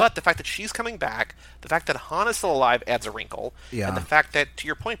cares? But the fact that she's coming back, the fact that Han is still alive adds a wrinkle, and the fact that, to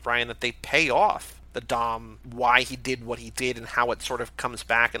your point, Brian, that they pay off Dom, why he did what he did and how it sort of comes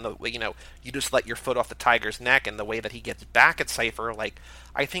back, and the way, you just let your foot off the tiger's neck, and the way that he gets back at Cypher. Like,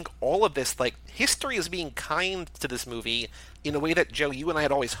 I think all of this, like, history is being kind to this movie in a way that, Joe, you and I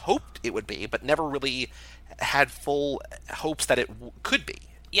had always hoped it would be, but never really had full hopes that it could be.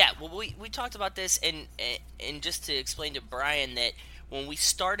 Yeah, well, we talked about this, and just to explain to Brian that when we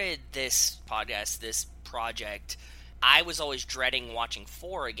started this podcast, this project, I was always dreading watching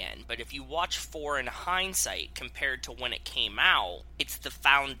 4 again. But if you watch 4 in hindsight compared to when it came out, it's the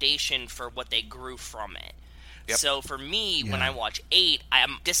foundation for what they grew from it. Yep. So for me, when I watch 8,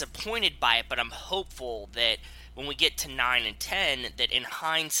 I'm disappointed by it, but I'm hopeful that when we get to 9 and 10, that in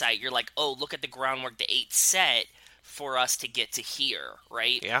hindsight, you're like, oh, look at the groundwork the 8 set for us to get to here,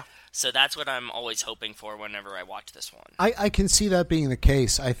 right? Yeah. So that's what I'm always hoping for whenever I watch this one. I can see that being the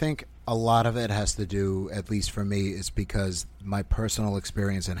case. I think a lot of it has to do, at least for me, is because my personal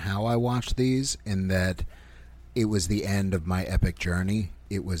experience and how I watched these, in that it was the end of my epic journey.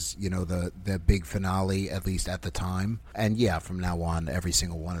 It was, the big finale, at least at the time. And yeah, from now on, every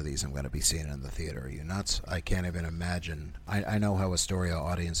single one of these I'm going to be seeing in the theater. Are you nuts? I can't even imagine. I know how Astoria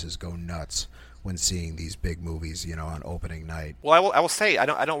audiences go nuts when seeing these big movies, on opening night. Well, I will say, I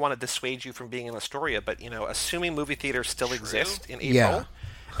don't want to dissuade you from being in Astoria, but, assuming movie theaters still exist in April,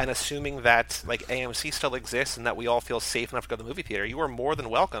 and assuming that, like, AMC still exists and that we all feel safe enough to go to the movie theater, you are more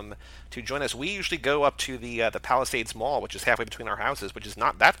than welcome to join us. We usually go up to the Palisades Mall, which is halfway between our houses, which is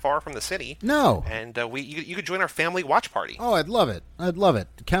not that far from the city. No. And you could join our family watch party. Oh, I'd love it.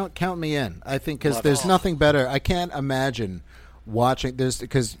 Count me in. I think, because there's nothing better. I can't imagine watching this,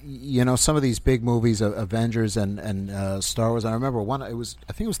 because some of these big movies, Avengers and Star Wars. I remember one. I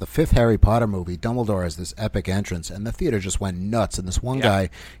think it was the 5th Harry Potter movie. Dumbledore has this epic entrance, and the theater just went nuts. And this one guy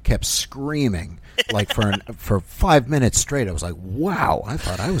kept screaming like for 5 minutes straight. I was like, wow! I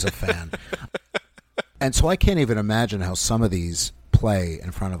thought I was a fan. And so I can't even imagine how some of these play in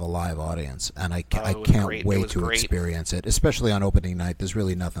front of a live audience, and I can't wait to experience it, especially on opening night. There's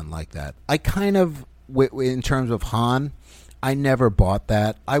really nothing like that. I kind of, in terms of Han, I never bought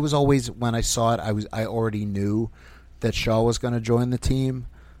that. I was always, when I saw it, I already knew that Shaw was going to join the team.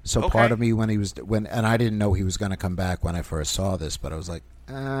 So part of me, and I didn't know he was going to come back when I first saw this, but I was like,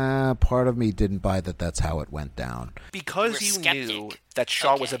 part of me didn't buy that that's how it went down. Because you knew that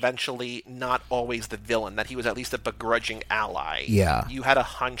Shaw was eventually not always the villain, that he was at least a begrudging ally. Yeah. You had a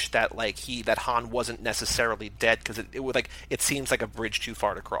hunch that that Han wasn't necessarily dead, because it seems like a bridge too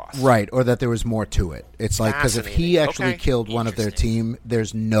far to cross. Right, or that there was more to it. It's like, because if he actually killed one of their team,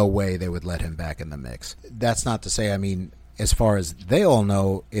 there's no way they would let him back in the mix. That's not to say, as far as they all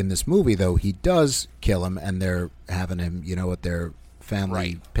know in this movie, though, he does kill him, and they're having him, at their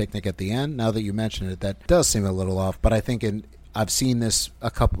family picnic at the end. Now that you mention it, that does seem a little off, but I think I've seen this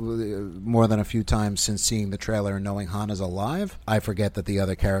more than a few times since seeing the trailer and knowing Han is alive. I forget that the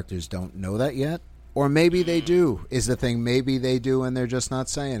other characters don't know that yet. Or maybe they do, is the thing. Maybe they do, and they're just not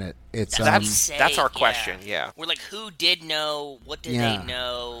saying it. That's our question, yeah. We're like, who did know? What did they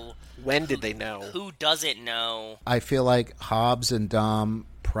know? When did they know? Who doesn't know? I feel like Hobbs and Dom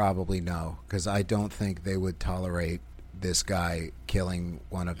probably know, because I don't think they would tolerate this guy killing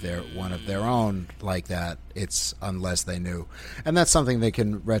one of their own like that. It's unless they knew, and that's something they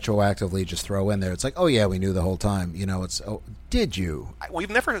can retroactively just throw in there. It's like, oh yeah, we knew the whole time. Did you?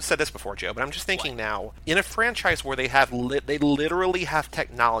 We've never said this before, Joe, but I'm just thinking now, in a franchise where they literally have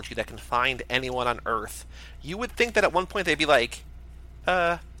technology that can find anyone on Earth, you would think that at one point they'd be like,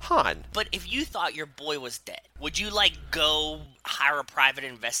 Han. But if you thought your boy was dead, would you, go hire a private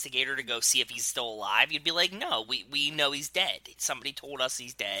investigator to go see if he's still alive? You'd be like, no, we know he's dead. Somebody told us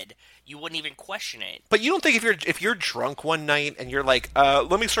he's dead. You wouldn't even question it. But you don't think if you're drunk one night and you're like,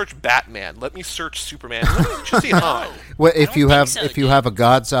 let me search Batman, let me search Superman, let me just see Han. Well, if you have a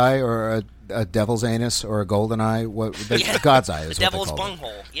God's eye or a devil's anus or a golden eye, God's eye is the what devil's they call it.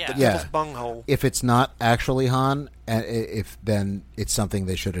 bunghole. Yeah. Devil's bunghole. If it's not actually Han, then it's something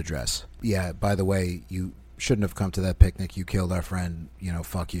they should address. Yeah. By the way, you shouldn't have come to that picnic. You killed our friend.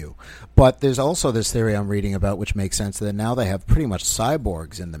 Fuck you. But there's also this theory I'm reading about, which makes sense, that now they have pretty much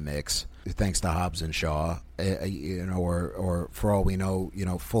cyborgs in the mix, thanks to Hobbs and Shaw. Or for all we know,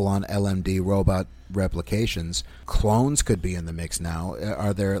 full-on LMD robot replications. Clones could be in the mix now.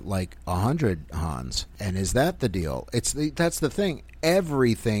 Are there 100 Hans? And is that the deal? That's the thing.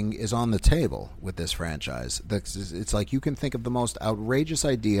 Everything is on the table with this franchise. It's like you can think of the most outrageous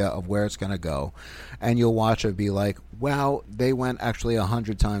idea of where it's going to go, and you'll watch it be like, wow, they went actually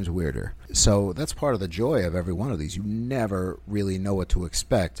 100 times weirder. So that's part of the joy of every one of these. You never really know what to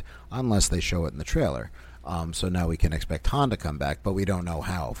expect unless they show it in the trailer. So now we can expect Han to come back, but we don't know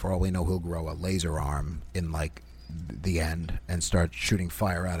how. For all we know, he'll grow a laser arm in like the end and start shooting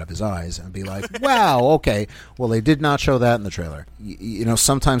fire out of his eyes and be like, wow, okay. Well, they did not show that in the trailer. You know,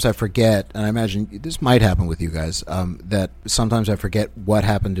 sometimes I forget, and I imagine this might happen with you guys, that sometimes I forget what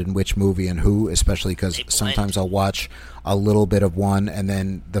happened in which movie and who, especially because sometimes I'll watch a little bit of one and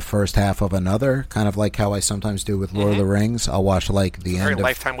then the first half of another, kind of like how I sometimes do with Lord of the Rings. I'll watch like the end of... Very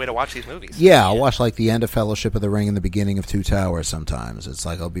lifetime way to watch these movies. Yeah, I'll watch like the end of Fellowship of the Ring and the beginning of Two Towers sometimes. It's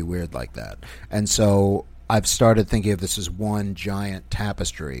like I'll be weird like that. And so I've started thinking of this as one giant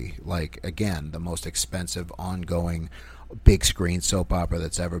tapestry, like, again, the most expensive ongoing big screen soap opera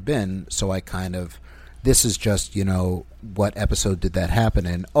that's ever been. So I kind of... This is just, you know, what episode did that happen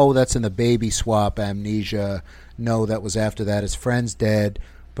in? Oh, that's in the baby swap, Amnesia. No, that was after that. His friend's dead,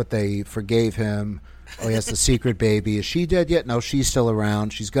 but they forgave him. Oh, he has the secret baby. Is she dead yet? No, she's still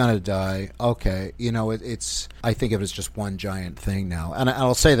around. She's going to die. Okay. You know, it's... I think of it as just one giant thing now. And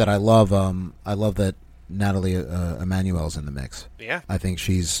I'll say that I love that Natalie Emmanuel's in the mix. Yeah. I think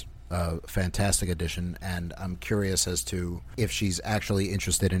she's a fantastic addition, and I'm curious as to if she's actually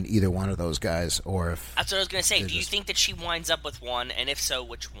interested in either one of those guys, or if... That's what I was going to say. Do you think that she winds up with one, and if so,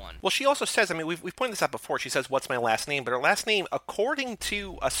 which one? Well, she also says, I mean, we've pointed this out before, she says, what's my last name? But her last name, according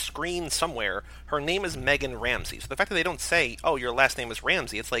to a screen somewhere, her name is Megan Ramsey. So the fact that they don't say, oh, your last name is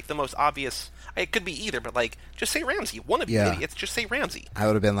Ramsey, it's like the most obvious... It could be either, but like, just say Ramsey. One of you idiots, just say Ramsey. I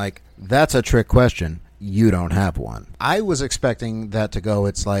would have been like, that's a trick question. You don't have one. I was expecting that to go,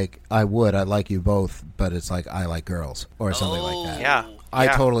 it's like, I like you both, but it's like, I like girls, or something like that. Yeah. I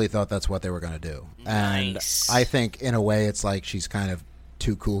totally thought that's what they were going to do. Nice. And I think, in a way, it's like she's kind of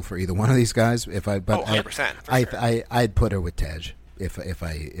too cool for either one of these guys. 100%. I'd put her with Tej if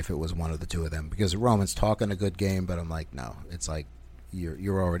it was one of the two of them, because Roman's talking a good game, but I'm like, no, it's like, you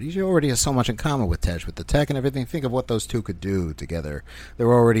already have so much in common with Tej, with the tech and everything. Think of what those two could do together.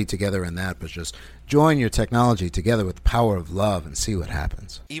 They're already together in that, but just join your technology together with the power of love and see what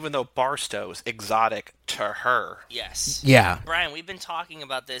happens. Even though Barstow's exotic to her. Yes. Yeah. Brian, we've been talking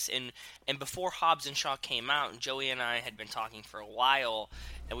about this, and before Hobbs and Shaw came out, and Joey and I had been talking for a while,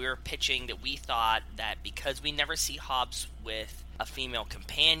 and we were pitching that we thought that because we never see Hobbs with a female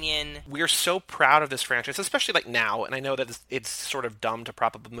companion. We're so proud of this franchise, especially like now, and I know that it's sort of dumb to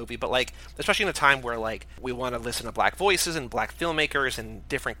prop up a movie, but like, especially in a time where like we want to listen to black voices and black filmmakers and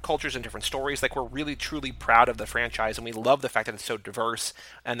different cultures and different stories, like we're really truly proud of the franchise, and we love the fact that it's so diverse,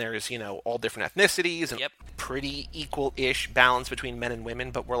 and there's, you know, all different ethnicities and pretty equal-ish balance between men and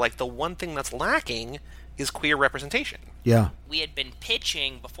women, but we're like, the one thing that's lacking is queer representation. Yeah. We had been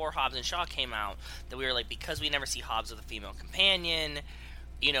pitching before Hobbs and Shaw came out that we were like, because we never see Hobbs with a female companion,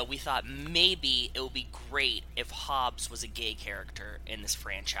 you know, we thought maybe it would be great if Hobbs was a gay character in this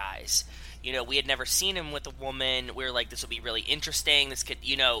franchise. You know, we had never seen him with a woman. We were like, this would be really interesting. This could,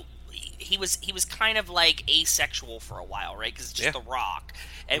 you know, he was kind of like asexual for a while, right? Because it's just The Rock.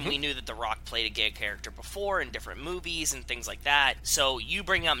 And we knew that The Rock played a gay character before in different movies and things like that. So you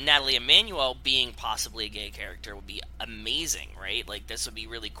bring up Natalie Emmanuel being possibly a gay character would be amazing, right? Like, this would be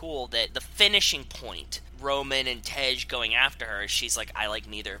really cool. That the finishing point, Roman and Tej going after her, she's like, I like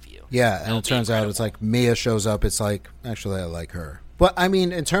neither of you. Yeah, and it turns out it's like Mia shows up, it's like, actually, I like her. But, I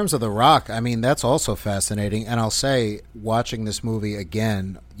mean, in terms of The Rock, I mean, that's also fascinating. And I'll say, watching this movie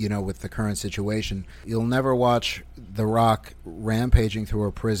again, you know, with the current situation, you'll never watch The Rock rampaging through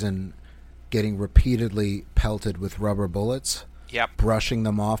a prison, getting repeatedly pelted with rubber bullets, brushing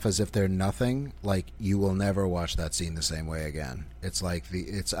them off as if they're nothing. Like, you will never watch that scene the same way again. It's like,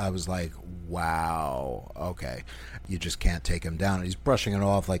 I was like, wow, okay. You just can't take him down. He's brushing it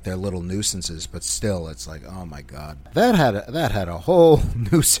off like they're little nuisances, but still, it's like, oh my God. That had a whole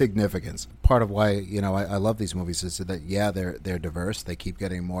new significance. Part of why, you know, I love these movies is that, yeah, they're diverse. They keep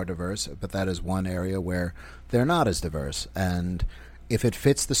getting more diverse, but that is one area where they're not as diverse. And if it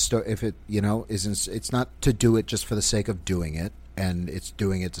fits the story, if it, you know, it's not to do it just for the sake of doing it, and it's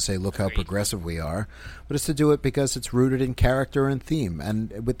doing it to say, look how progressive we are, but it's to do it because it's rooted in character and theme.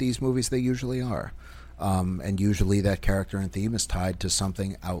 And with these movies, they usually are. And usually that character and theme is tied to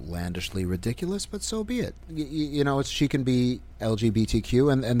something outlandishly ridiculous, but so be it. You know, she can be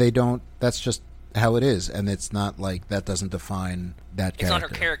LGBTQ, and they don't, that's just how it is, and it's not like that doesn't define that character. It's not her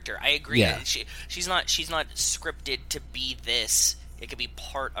character. I agree. Yeah. She's not scripted to be this. It could be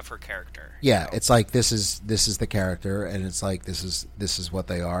part of her character. Yeah, it's like this is the character, and it's like this is what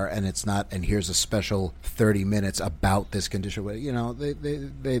they are, and it's not. And here's a special 30 minutes about this condition. You know,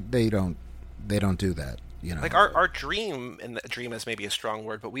 they don't do that. Like our dream, and the dream is maybe a strong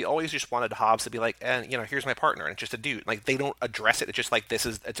word, but we always just wanted Hobbs to be like, and here's my partner, and it's just a dude. Like they don't address it. It's just like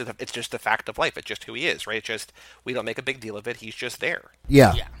it's just a fact of life. It's just who he is, right? It's just we don't make a big deal of it. He's just there.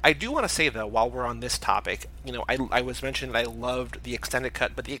 Yeah. I do want to say though, while we're on this topic, I was mentioning that I loved the extended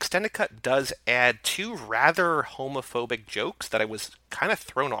cut, but the extended cut does add 2 rather homophobic jokes that I was kind of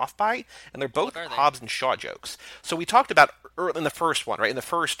thrown off by, and they're both Hobbs and Shaw jokes. So we talked about in the first one, right? In the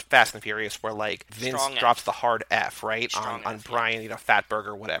first Fast and Furious, where like Vince drops the hard F, right, on Brian,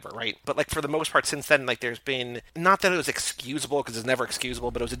 Fatburger, whatever, right? But like for the most part, since then, like there's been, not that it was excusable because it's never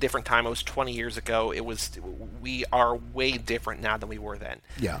excusable, but it was a different time. It was 20 years ago. We are way different now than we were then.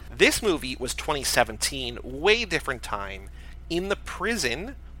 Yeah. This movie was 2017, way different time. In the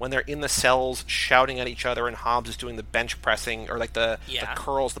prison, when they're in the cells shouting at each other and Hobbs is doing the bench pressing, or like the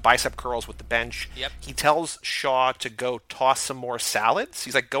curls, the bicep curls with the bench. Yep. He tells Shaw to go toss some more salads.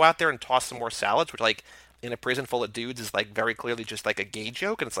 He's like, go out there and toss some more salads, which like in a prison full of dudes is like very clearly just like a gay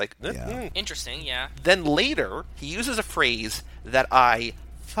joke. And it's like, Interesting, yeah. Then later, he uses a phrase that I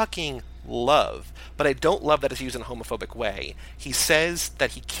fucking love, but I don't love that it's used in a homophobic way. He says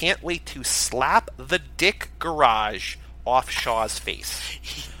that he can't wait to slap the dick garage off Shaw's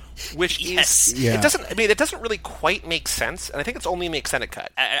face, which is it doesn't really quite make sense, and I think it's only in the extended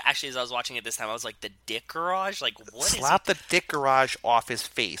cut. Actually, as I was watching it this time, I was like, the dick garage, like what? Slap the dick garage off his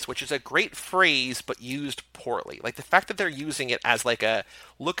face, which is a great phrase, but used poorly. Like the fact that they're using it as like a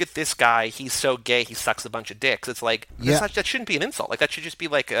look at this guy, he's so gay, he sucks a bunch of dicks. It's like that shouldn't be an insult. Like that should just be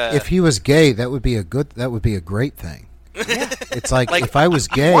like if he was gay, that would be a great thing. Yeah. It's like if I was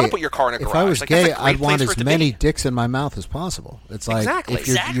gay, you want to put your car in a garage. If I was like, gay, I'd want as many dicks in my mouth as possible. It's like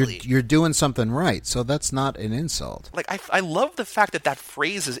if you're doing something right, so that's not an insult. Like I love the fact that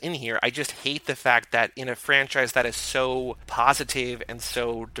phrase is in here. I just hate the fact that in a franchise that is so positive and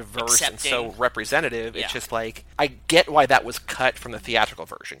so diverse and so representative, it's just like I get why that was cut from the theatrical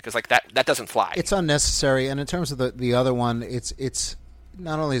version, because like that doesn't fly. It's unnecessary, and in terms of the other one, it's.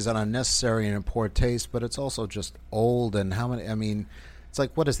 Not only is it unnecessary and in poor taste, but it's also just old. And how many? I mean, it's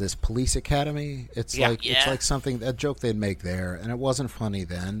like, what is this, Police Academy? It's like something, a joke they'd make there, and it wasn't funny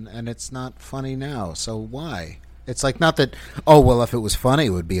then, and it's not funny now. So why? It's like, not that, oh well, if it was funny, it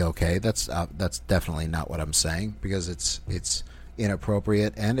would be okay. That's definitely not what I'm saying, because it's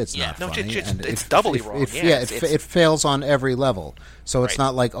inappropriate and it's not funny. It's doubly wrong. It fails on every level. So it's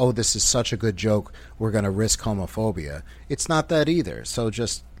not like, oh, this is such a good joke, we're going to risk homophobia. It's not that either. So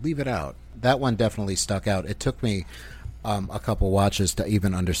just leave it out. That one definitely stuck out. It took me a couple watches to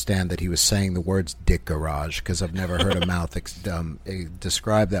even understand that he was saying the words dick garage, because I've never heard a mouth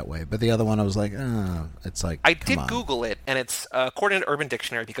described that way. But the other one, I was like, it's like, I did Google it, and it's according to Urban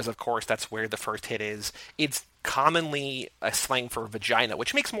Dictionary, because of course that's where the first hit is. It's commonly a slang for vagina,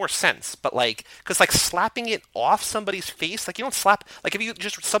 which makes more sense, but like, because like slapping it off somebody's face, like you don't slap, like if you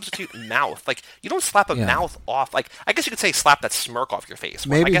just substitute mouth, like you don't slap a mouth off, like I guess you could say slap that smirk off your face.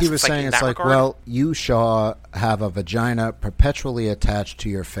 Maybe he was saying it's like, well, you, Shaw, have a vagina perpetually attached to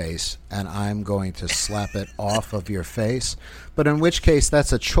your face, and I'm going to slap it off of your face. But in which case,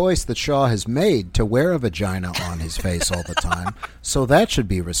 that's a choice that Shaw has made, to wear a vagina on his face all the time, so that should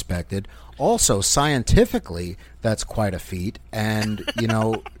be respected. Also, scientifically, that's quite a feat, and,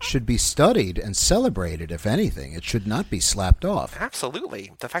 should be studied and celebrated, if anything. It should not be slapped off.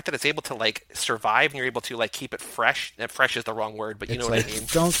 Absolutely. The fact that it's able to, like, survive and you're able to, like, keep it fresh. Fresh is the wrong word, but you know what I mean.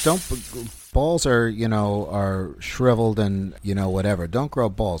 Don't balls are shriveled and, whatever. Don't grow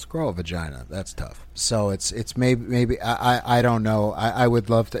balls. Grow a vagina. That's tough. So it's maybe I don't know. I would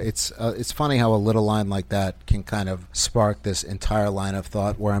love to. It's funny how a little line like that can kind of spark this entire line of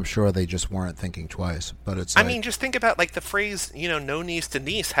thought where I'm sure they just weren't thinking twice. But it's I mean, just think about like the phrase, no knees to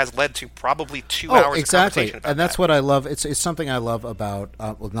niece has led to probably 2 hours exactly. of conversation about and that's what I love. It's something I love about,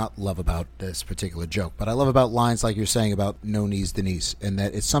 not love about this particular joke, but I love about lines like you're saying about no knees to niece, and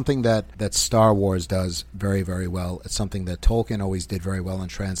that it's something that Star Wars does very, very well. It's something that Tolkien always did very well and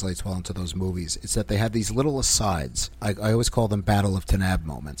translates well into those movies. It's that they have these little asides. I always call them Battle of Tanab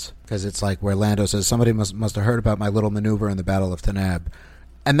moments, because it's like where Lando says, somebody must have heard about my little maneuver in the Battle of Tanab.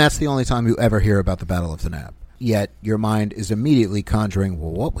 And that's the only time you ever hear about the Battle of Tanab. Yet your mind is immediately conjuring,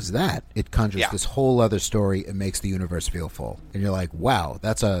 well, what was that? It conjures this whole other story and makes the universe feel full. And you're like, wow,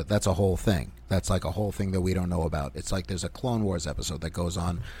 that's a whole thing. That's like a whole thing that we don't know about. It's like there's a Clone Wars episode that goes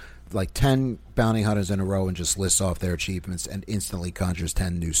on like 10 bounty hunters in a row and just lists off their achievements and instantly conjures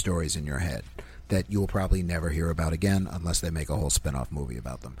 10 new stories in your head that you'll probably never hear about again unless they make a whole spin-off movie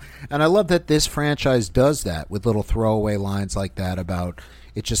about them. And I love that this franchise does that with little throwaway lines like that about,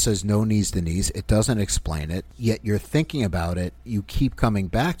 It just says no knees to knees. It doesn't explain it. Yet you're thinking about it. You keep coming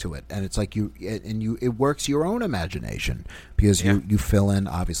back to it, and it's like it works your own imagination because you fill in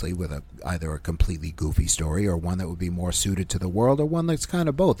obviously with either a completely goofy story or one that would be more suited to the world or one that's kind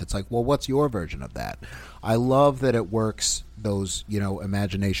of both. It's like, well, what's your version of that? I love that it works those,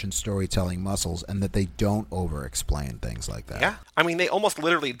 imagination storytelling muscles and that they don't over-explain things like that. Yeah. I mean, they almost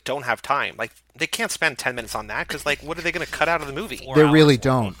literally don't have time. Like, they can't spend 10 minutes on that because, like, what are they going to cut out of the movie? They really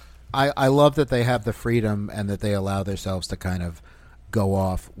don't. I love that they have the freedom and that they allow themselves to kind of go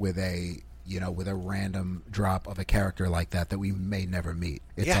off with a random drop of a character like that we may never meet.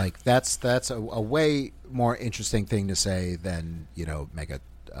 It's like that's a way more interesting thing to say than, make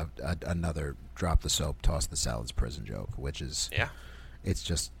another drop the soap, toss the salads prison joke, which is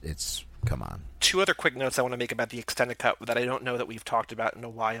it's come on. Two other quick notes I want to make about the extended cut that I don't know that we've talked about in a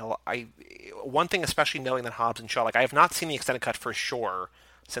while. One thing, especially knowing that Hobbs and Shaw, like I have not seen the extended cut for sure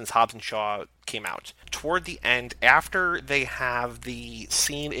since Hobbs and Shaw came out. Toward the end, after they have the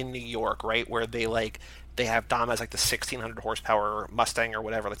scene in New York, right, where they have Dom as like the 1600 horsepower Mustang or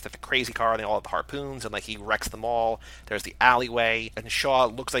whatever, like the crazy car, and they all have the harpoons, and like he wrecks them all. There's the alleyway, and Shaw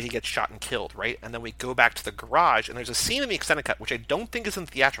looks like he gets shot and killed, right? And then we go back to the garage, and there's a scene in the extended cut, which I don't think is in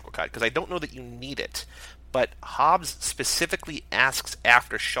the theatrical cut, because I don't know that you need it. But Hobbs specifically asks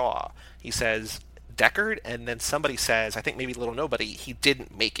after Shaw, he says, Deckard, and then somebody says, I think maybe Little Nobody, he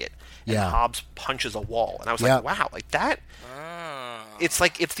didn't make it. And Hobbs punches a wall. And I was like, wow, like that... It's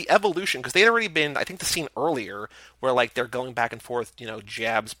like, it's the evolution, because they had already been, I think the scene earlier, where like they're going back and forth,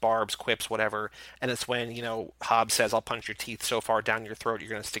 jabs, barbs, quips, whatever, and it's when, Hobbs says, I'll punch your teeth so far down your throat, you're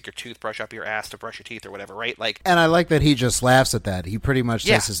going to stick your toothbrush up your ass to brush your teeth or whatever, right? Like, and I like that he just laughs at that. He pretty much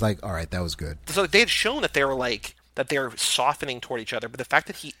just is like, all right, that was good. So they had shown that they were like, that they're softening toward each other, but the fact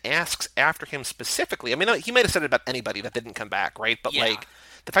that he asks after him specifically, I mean, he might have said it about anybody that didn't come back, right? But like,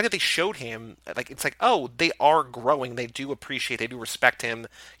 the fact that they showed him, like, it's like, oh, they are growing. They do appreciate, they do respect him.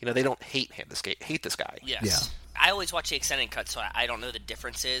 They don't hate him. Hate this guy. Yes. Yeah. I always watch the extended cut, so I don't know the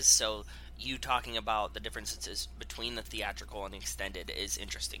differences. So you talking about the differences between the theatrical and the extended is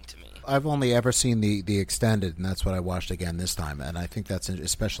interesting to me. I've only ever seen the extended, and that's what I watched again this time. And I think that's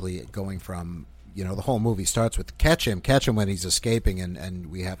especially going from, the whole movie starts with catch him when he's escaping, and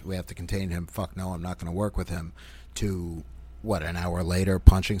we have to contain him. Fuck no, I'm not going to work with him. To an hour later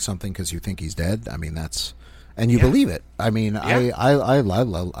punching something because you think he's dead? I mean, and you believe it. I mean, I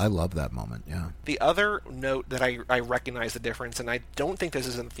love that moment, yeah. The other note that I recognize the difference, and I don't think this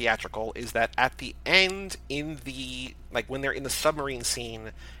is in the theatrical, is that at the end in the, like when they're in the submarine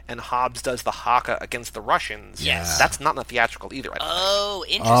scene and Hobbs does the haka against the Russians, that's not in the theatrical either. Oh,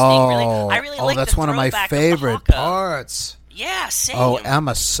 interesting. I really like that's the one of my throwback favorite of the haka. parts. Yeah, same. Oh, I'm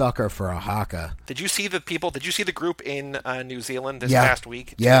a sucker for a haka. Did you see the group in New Zealand this past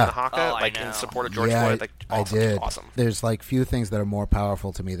week doing the haka, in support of George Floyd? Like, awesome. I did. Awesome. There's like few things that are more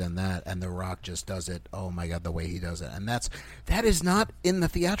powerful to me than that, and The Rock just does it. Oh my God, the way he does it, and that is not in the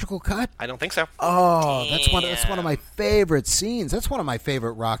theatrical cut. I don't think so. Oh, that's one of my favorite scenes. That's one of my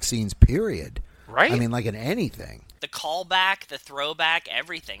favorite Rock scenes. Period. Right. I mean, like in anything. The callback, the throwback,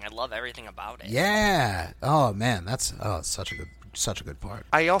 everything. I love everything about it. Yeah. Oh man, that's such a good part.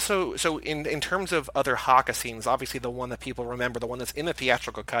 I also, so in terms of other haka scenes, obviously the one that people remember, the one that's in the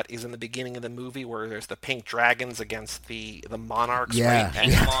theatrical cut, is in the beginning of the movie where there's the pink dragons against the monarchs. Yeah. Right?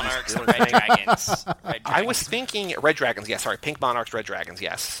 Pink monarchs and red dragons. I was thinking red dragons. Yeah, sorry, pink monarchs, red dragons.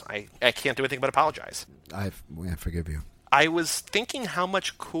 Yes, I can't do anything but apologize. I forgive you. I was thinking how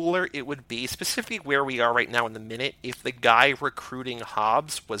much cooler it would be, specifically where we are right now in the minute, if the guy recruiting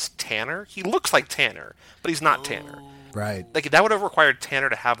Hobbs was Tanner. He looks like Tanner, but he's not Tanner. Right. Like, that would have required Tanner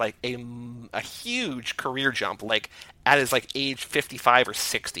to have, like, a huge career jump, like, at his, like, age 55 or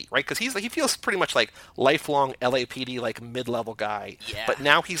 60, right? Because he feels pretty much like lifelong LAPD, like, mid-level guy. Yeah. But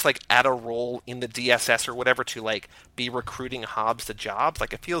now he's, like, at a role in the DSS or whatever to, like, be recruiting Hobbs to jobs.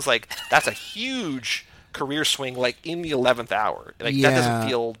 Like, it feels like that's a huge career swing, like, in the 11th hour. Like, that doesn't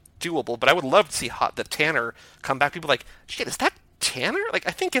feel doable, but I would love to see the Tanner come back. People like, shit, is that Tanner? Like,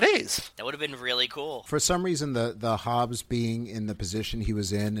 I think it is. That would have been really cool. For some reason, the Hobbs being in the position he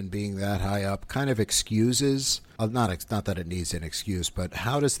was in and being that high up kind of excuses, not that it needs an excuse, but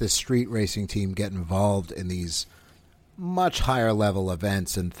how does this street racing team get involved in these much higher level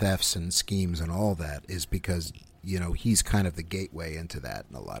events and thefts and schemes and all that is because, he's kind of the gateway into that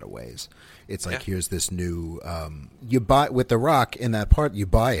in a lot of ways. It's like, here's this new, you buy with The Rock in that part, you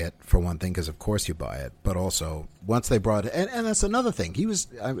buy it for one thing, because of course you buy it, but also once they brought it, and that's another thing.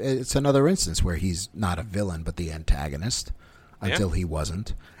 It's another instance where he's not a villain, but the antagonist. until he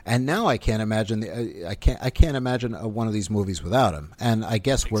wasn't. And now I can't imagine I can't imagine one of these movies without him. And I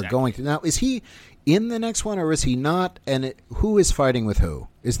guess we're going to now. Is he in the next one or is he not? And who is fighting with who?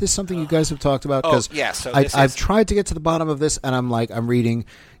 Is this something you guys have talked about? Because I've tried to get to the bottom of this, and I'm reading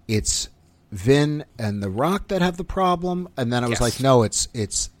it's Vin and The Rock that have the problem, and then I was like, no, it's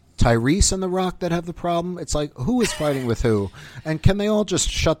Tyrese and The Rock that have the problem. It's like, who is fighting with who? And can they all just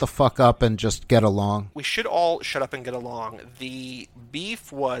shut the fuck up and just get along? We should all shut up and get along. The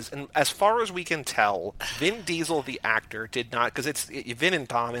beef was, and as far as we can tell, Vin Diesel, the actor, did not, because it's Vin and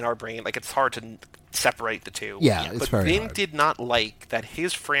Dom in our brain, like it's hard to separate the two. Yeah, it's very Vin hard. did not like that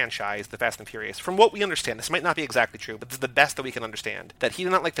his franchise, The Fast and Furious, from what we understand, this might not be exactly true, but this is the best that we can understand, that he did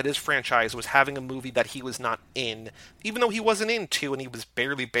not like that his franchise was having a movie that he was not in, even though he wasn't in 2 and he was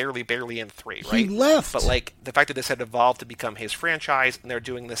barely in 3, right? He left. But like the fact that this had evolved to become his franchise, and they're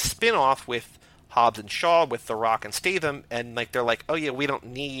doing this spin-off with Hobbs and Shaw with The Rock and Statham, and like they're like, oh yeah, we don't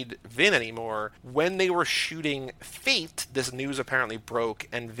need Vin anymore. When they were shooting Fate, this news apparently broke,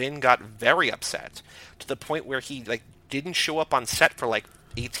 and Vin got very upset to the point where he like didn't show up on set for like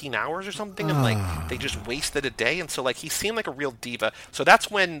 18 hours or something, and like they just wasted a day, and so like he seemed like a real diva. So that's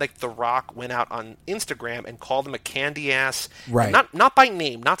when like The Rock went out on Instagram and called him a candy ass, right? Not by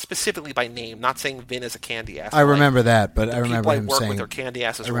name, not specifically by name, not saying Vin is a candy ass. I remember that, but I remember him work saying with their candy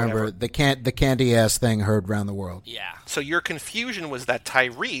asses. I remember or the candy ass thing heard around the world. Yeah. So your confusion was that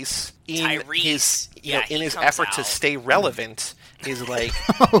Tyrese in his comes effort out to stay relevant is like,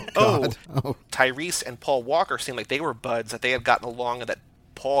 Tyrese and Paul Walker seemed like they were buds, that they had gotten along, and that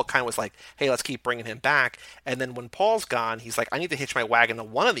Paul kind of was like, hey, let's keep bringing him back. And then when Paul's gone, he's like, I need to hitch my wagon to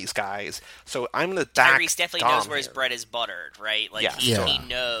one of these guys, so I'm going to back Tyrese definitely Dom knows where his here. bread is buttered, right? Like, he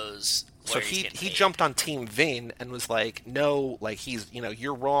knows So where he jumped on Team Vin and was like, no, like he's,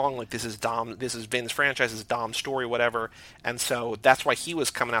 you're wrong. Like this is Vin's franchise, this is Dom's story, whatever. And so that's why he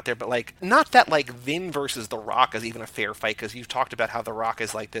was coming out there. But like, not that like Vin versus The Rock is even a fair fight, because you've talked about how The Rock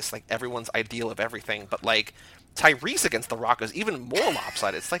is like this, like everyone's ideal of everything. But like Tyrese against The Rock is even more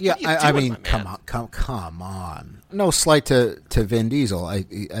lopsided. It's like, yeah, what are you doing, come on. No slight to Vin Diesel,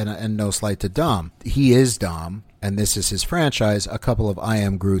 and no slight to Dom. He is Dom, and this is his franchise. A couple of I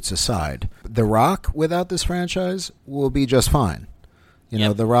Am Groots aside, The Rock without this franchise will be just fine. You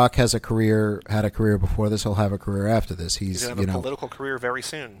know, The Rock had a career before this. He'll have a career after this. He's going to have a political career very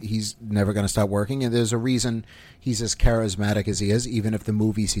soon. He's never going to stop working, and there's a reason he's as charismatic as he is. Even if the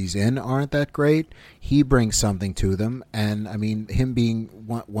movies he's in aren't that great, he brings something to them. And I mean, him being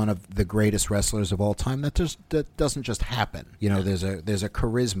one of the greatest wrestlers of all time, that doesn't just happen. You know, there's a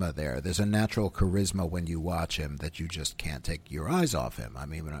charisma there. There's a natural charisma when you watch him that you just can't take your eyes off him. I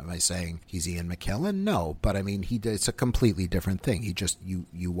mean, am I saying he's Ian McKellen? No, but I mean, it's a completely different thing. He just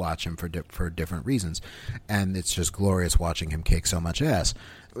you watch him for different reasons, and it's just glorious watching him kick so much ass.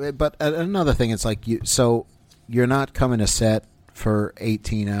 But another thing, it's like so you're not coming to set for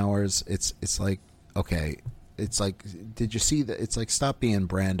 18 hours. It's like, okay, it's like, did you see that? It's like, stop being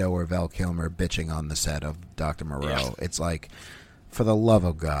Brando or Val Kilmer bitching on the set of Dr. Moreau. Yeah. It's like, for the love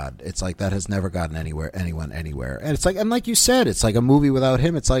of God, it's like that has never gotten anyone anywhere. And it's like, and like you said, it's like a movie without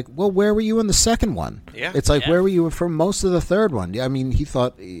him. It's like, well, where were you in the second one? Yeah. It's like, where were you for most of the third one? I mean, he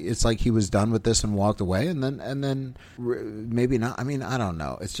thought it's like he was done with this and walked away, and then maybe not. I mean, I don't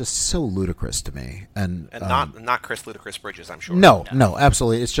know. It's just so ludicrous to me, and not Chris Ludicrous Bridges, I'm sure. No,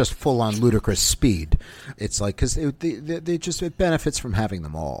 absolutely. It's just full on ludicrous speed. It's like, because it benefits from having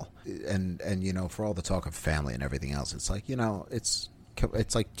them all. And for all the talk of family and everything else, it's like,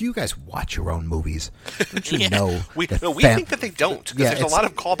 it's like, do you guys watch your own movies? Don't you know? We think that they don't, because there's a lot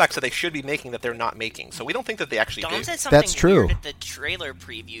of callbacks that they should be making that they're not making. So we don't think that they actually Dom do. said something That's true. weird at the trailer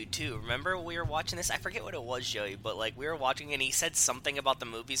preview too. Remember we were watching this? I forget what it was, Joey, but like we were watching and he said something about the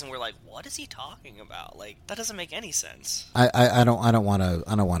movies, and we're like, what is he talking about? Like, that doesn't make any sense. I don't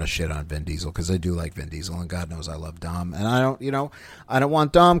want to shit on Vin Diesel, because I do like Vin Diesel, and God knows I love Dom, and I don't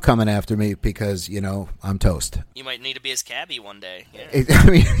want Dom coming after me, because I'm toast. You might need to be his cabbie one day. Yeah. I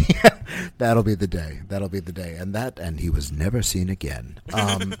mean, that'll be the day. And he was never seen again.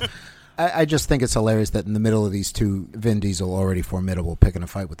 I just think it's hilarious that in the middle of these two, Vin Diesel already formidable, picking a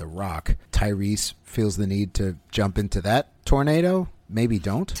fight with The Rock, Tyrese feels the need to jump into that tornado. Maybe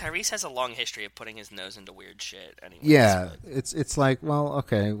don't. Tyrese has a long history of putting his nose into weird shit. Anyways, yeah, it's like, well,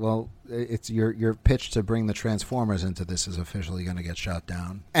 okay, well, it's your pitch to bring the Transformers into this is officially going to get shot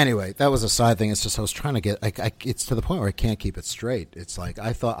down. Anyway, that was a side thing. It's just I was trying to get, it's to the point where I can't keep it straight. It's like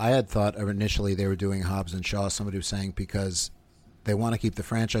I had thought initially they were doing Hobbs and Shaw. Somebody was saying because they want to keep the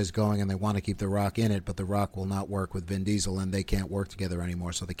franchise going and they want to keep The Rock in it, but The Rock will not work with Vin Diesel and they can't work together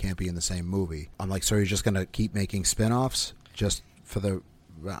anymore, so they can't be in the same movie. I'm like, so you're just going to keep making spin-offs? just for the.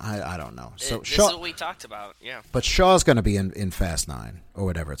 I don't know. So this Shaw, is what we talked about. Yeah. but Shaw's going to be in Fast 9 or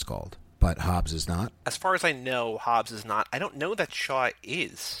whatever it's called. But Hobbs is not. As far as I know, Hobbs is not. I don't know that Shaw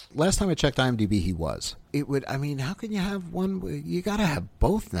is. Last time I checked IMDb, he was. It would. I mean, how can you have one? You got to have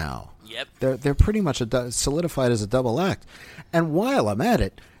both now. Yep. They're pretty much solidified as a double act. And while I'm at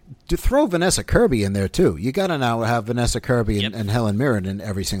it, to throw Vanessa Kirby in there too. You got to now have Vanessa Kirby and Helen Mirren in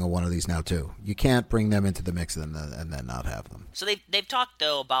every single one of these now too. You can't bring them into the mix and then not have them. So they've talked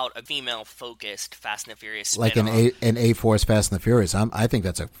though about a female focused Fast and the Furious Like an A-Force Fast and the Furious. I think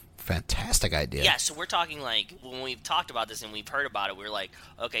that's a fantastic idea. Yeah, so we're talking like when we've talked about this and we've heard about it, we're like,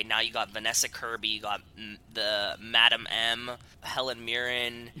 okay, now you got Vanessa Kirby, you got the Madam M, Helen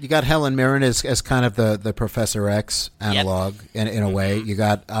Mirren. You got Helen Mirren as kind of the Professor X analog in a way. You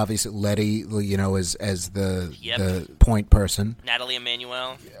got obviously Letty, as the point person. Natalie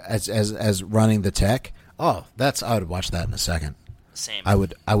Emmanuel as running the tech. Oh, I would watch that in a second. Same. I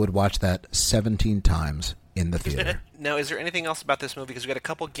would watch that 17 times in the theater. Now, is there anything else about this movie? Because we've got a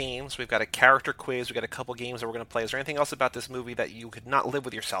couple games, we've got a character quiz, we've got a couple games that we're going to play. Is there anything else about this movie that you could not live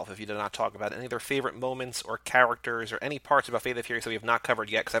with yourself if you did not talk about? Any of their favorite moments or characters or any parts about Fate of the Furious that we have not covered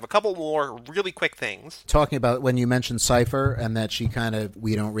yet? Because I have a couple more really quick things. Talking about when you mentioned Cypher and that she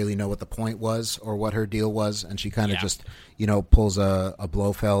we don't really know what the point was or what her deal was, and she kind of just, pulls a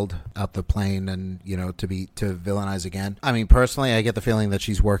Blofeld out the plane and, to villainize again. I mean, personally, I get the feeling that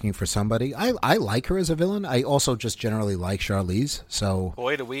she's working for somebody. I like her as a villain. I also just generally like Charlize, so...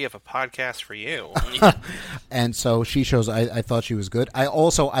 Boy, do we have a podcast for you. And so she shows... I thought she was good.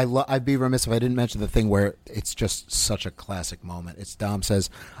 I'd be remiss if I didn't mention the thing where it's just such a classic moment. It's Dom says,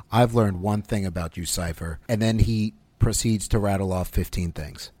 "I've learned one thing about you, Cypher," and then he proceeds to rattle off 15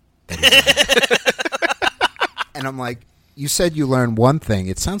 things. And I'm like... You said you learned one thing.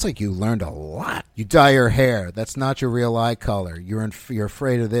 It sounds like you learned a lot. You dye your hair. That's not your real eye color. You're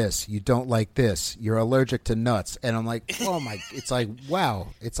afraid of this. You don't like this. You're allergic to nuts. And I'm like, oh my! It's like, wow.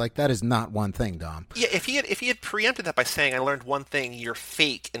 It's like that is not one thing, Dom. Yeah, if he had preempted that by saying, "I learned one thing. You're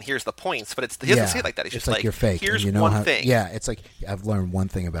fake, and here's the points," but he doesn't say it like that. He's just like, you're fake. Here's one thing. Yeah, it's like I've learned one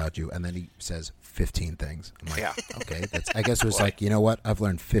thing about you, and then he says 15 things. I'm like, okay. I guess it was like, you know what? I've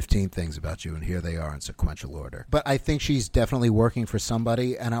learned 15 things about you, and here they are in sequential order. But I think she's definitely working for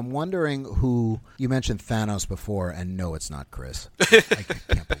somebody, and I'm wondering who. You mentioned Thanos before, and no, it's not Chris. I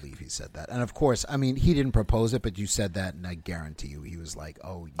can't believe he said that. And of course, I mean, he didn't propose it, but you said that, and I guarantee you, he was like,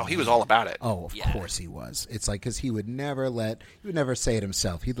 he was all about it. Oh, of course he was. It's like, because he would never say it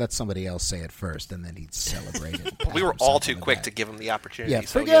himself. He'd let somebody else say it first, and then he'd celebrate it. We were all too quick to give him the opportunity. Yeah,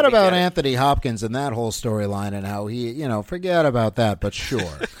 forget about Anthony Hopkins and that whole storyline and how he, forget about that. But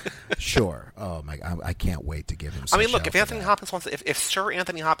sure. Oh my, I can't wait to give him. I mean, look, if Anthony Hopkins wants, if Sir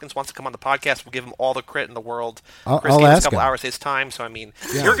Anthony Hopkins wants to come on the podcast, we'll give him all the credit in the world. Chris I'll ask a couple him. hours of his time, so I mean,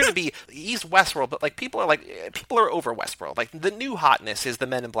 you're going to be. He's Westworld, but people are over Westworld. Like the new hotness is the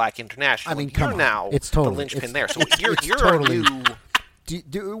Men in Black International. I mean, you're now it's totally, the linchpin there. So you're totally, a new.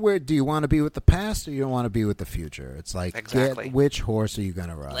 Do you want to be with the past or you want to be with the future? It's like, exactly. Which horse are you going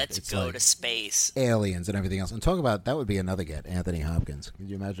to ride? Let's go to space. Aliens and everything else. And talk about, that would be another get, Anthony Hopkins. Could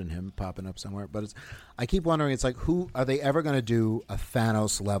you imagine him popping up somewhere? But I keep wondering, it's like, who are they ever going to do a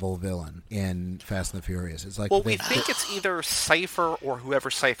Thanos-level villain in Fast and the Furious? It's like, well, we think it's either Cypher or whoever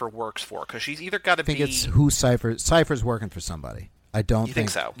Cypher works for, because she's either got to be... I think it's who Cypher's working for somebody. I don't think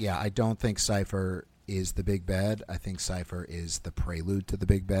so? Yeah, I don't think Cypher is the big bad. I think Cypher is the prelude to the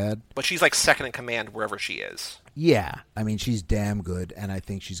big bad. But she's like second in command wherever she is. Yeah. I mean, she's damn good, and I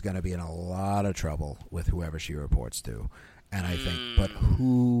think she's going to be in a lot of trouble with whoever she reports to. And I think, but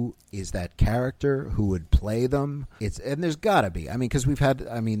who is that character? Who would play them? And there's got to be. I mean, because we've had.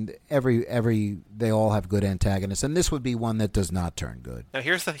 I mean, they all have good antagonists, and this would be one that does not turn good. Now,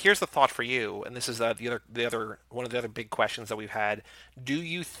 here's the thought for you, and this is the other one of the other big questions that we've had. Do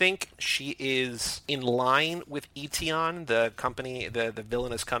you think she is in line with Etion, the company, the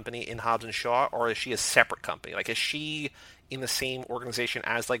villainous company in Hobbs and Shaw, or is she a separate company? Like, is she in the same organization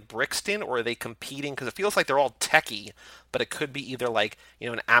as like Brixton, or are they competing? Because it feels like they're all techie, but it could be either like,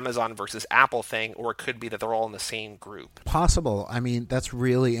 an Amazon versus Apple thing, or it could be that they're all in the same group. Possible. I mean, that's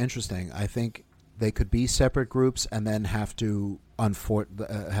really interesting. I think they could be separate groups and then have to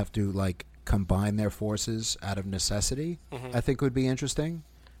like combine their forces out of necessity. I think would be interesting.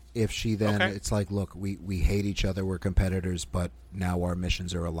 If she then, it's like, look, we hate each other, we're competitors, but now our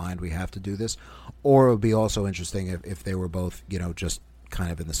missions are aligned, we have to do this. Or it would be also interesting if they were both, just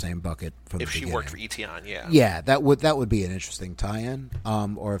kind of in the same bucket from the If she beginning. worked for Etion, yeah. Yeah, that would be an interesting tie-in.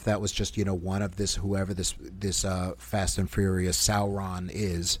 Or if that was just, one of whoever this Fast and Furious Sauron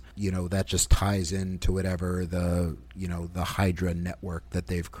is, that just ties into whatever the Hydra network that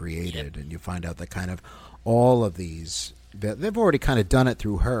they've created, and you find out that kind of all of these, they've already kind of done it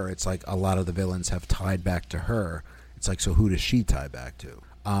through her. It's like a lot of the villains have tied back to her. It's like, so who does she tie back to?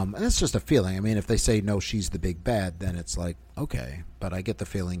 And that's just a feeling. I mean, if they say, no, she's the big bad, then it's like, okay. But I get the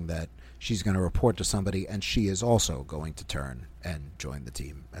feeling that she's going to report to somebody, and she is also going to turn and join the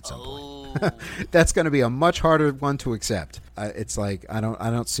team at some point. That's going to be a much harder one to accept. It's like, I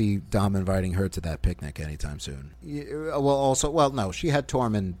don't see Dom inviting her to that picnic anytime soon. No, she had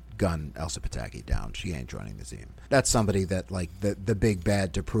Tormund gun Elsa Pataki down. She ain't joining the team. That's somebody that, like, the big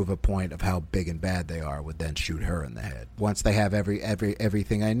bad, to prove a point of how big and bad they are, would then shoot her in the head. Once they have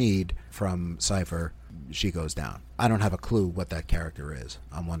everything I need from Cypher, she goes down. I don't have a clue what that character is.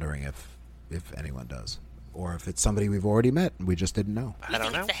 I'm wondering if anyone does. Or if it's somebody we've already met and we just didn't know. I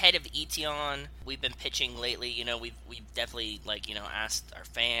don't know. The head of Etion, we've been pitching lately. We've definitely asked our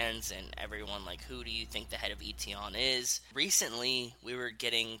fans and everyone, who do you think the head of Etion is? Recently, we were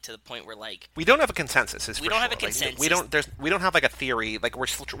getting to the point where we don't have a consensus. We don't have a consensus. We don't have a theory. We're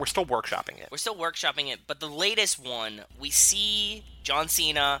still workshopping it. We're still workshopping it. But the latest one, we see John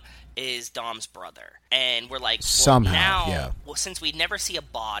Cena is Dom's brother, and we're like, somehow, now, yeah. Well, since we never see a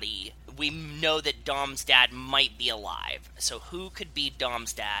body, we know that Dom's dad might be alive. So who could be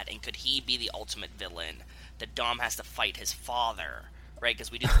Dom's dad, and could he be the ultimate villain that Dom has to fight his father, right?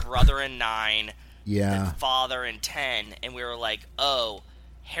 Because we do the brother in 9, yeah, the father in 10, and we were like, oh,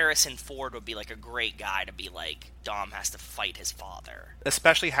 Harrison Ford would be a great guy to be Dom has to fight his father.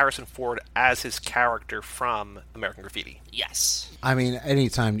 Especially Harrison Ford as his character from American Graffiti. Yes. I mean,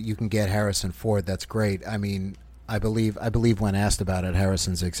 anytime you can get Harrison Ford, that's great. I mean, I believe when asked about it,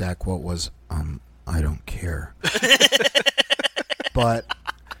 Harrison's exact quote was, I don't care. But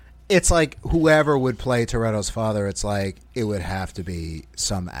it's like whoever would play Toretto's father, it's like it would have to be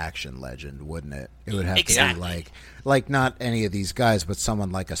some action legend, wouldn't it? It would have to be like not any of these guys, but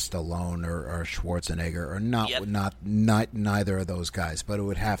someone like a Stallone or Schwarzenegger, or not neither of those guys, but it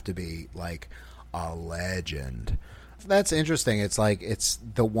would have to be like a legend. That's interesting. It's like it's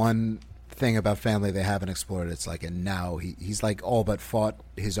the one thing about family they haven't explored. It's like, and now he's like all but fought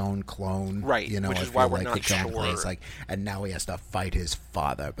his own clone, right? Which is why we're not sure. It's like, and now he has to fight his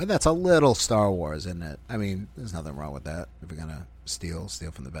father. But that's a little Star Wars, isn't it? I mean, there's nothing wrong with that. If we're gonna steal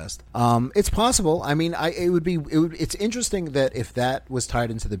from the best, it's possible. I mean, it's interesting that if that was tied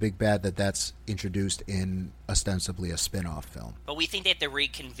into the big bad, that's introduced in ostensibly a spin-off film. But we think they have to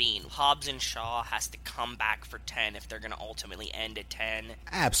reconvene. Hobbs and Shaw has to come back for 10 if they're going to ultimately end at 10.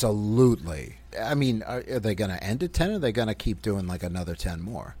 Absolutely. I mean, are they going to end at 10, or are they going to keep doing another 10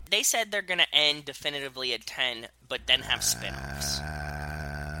 more? They said they're going to end definitively at 10, but then have spin-offs.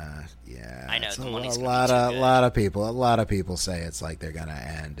 Yeah, I know, it's the a money's lot of people say it's like they're going to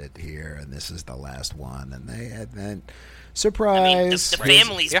end it here, and this is the last one, and then surprise. I mean, the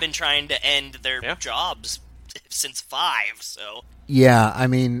family's been trying to end their jobs since 5, so. Yeah, I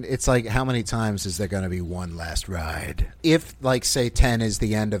mean, it's like, how many times is there going to be one last ride? If, say 10 is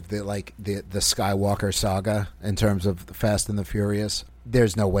the end of the Skywalker saga in terms of the Fast and the Furious,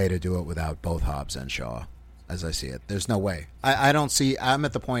 there's no way to do it without both Hobbs and Shaw, as I see it. There's no way. I'm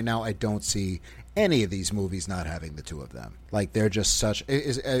at the point now, I don't see any of these movies not having the two of them. They're just such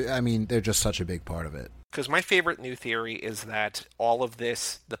a big part of it. Because my favorite new theory is that all of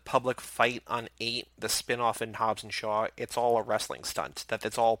this, the public fight on 8, the spin-off in Hobbs and Shaw, it's all a wrestling stunt, that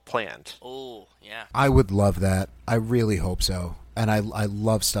it's all planned. Oh, yeah. I would love that. I really hope so. And I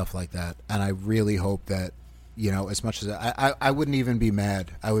love stuff like that. And I really hope that, as much as I wouldn't even be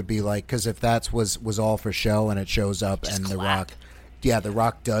mad. I would be like, because if that was all for show and it shows up just and clap. The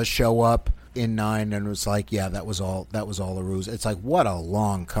Rock does show up in 9 and was like, yeah, that was all a ruse. It's like, what a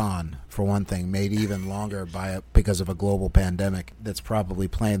long con, for one thing, made even longer because of a global pandemic that's probably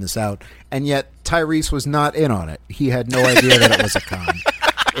playing this out. And yet Tyrese was not in on it. He had no idea that it was a con.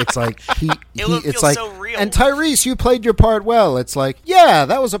 It's like it's like, so real. And Tyrese, you played your part well. It's like, yeah,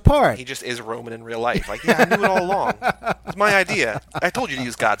 that was a part. He just is Roman in real life. Yeah, I knew it all along. It's my idea. I told you to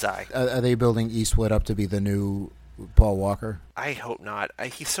use God's eye. Are they building Eastwood up to be the new Paul Walker? I hope not.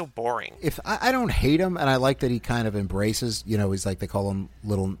 He's so boring. If I don't hate him, and I like that he kind of embraces, he's like, they call him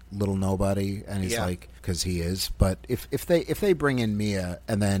little nobody, and he's like, because he is. But if they bring in Mia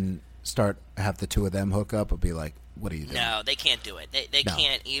and then have the two of them hook up, and be like, what are you doing? No, they can't do it. They No.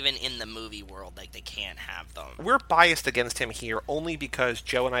 can't, even in the movie world, like, they can't have them. We're biased against him here only because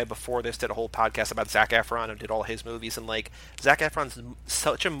Joe and I before this did a whole podcast about Zac Efron and did all his movies, and like Zac Efron's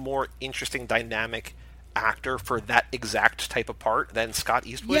such a more interesting dynamic actor for that exact type of part than Scott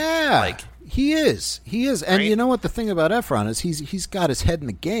Eastwood. Yeah, like he is, and Right? you know what the thing about Efron is, he's got his head in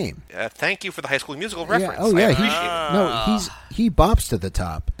the game. thank you for the High School Musical Yeah, reference. oh I yeah, appreciate it. he bops to the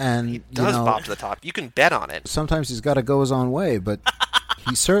top, and He does bob to the top. You can bet on it. sometimes he's got to go his own way, but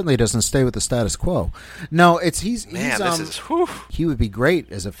he certainly doesn't stay with the status quo. No, he's This is whew. he would be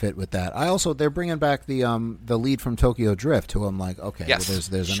great as a fit with that. They're bringing back the lead from Tokyo Drift, who I'm like, okay, Yes. well, there's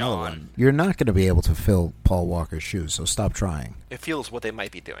another Sean. one. You're not going to be able to fill Paul Walker's shoes, so stop trying. It feels what they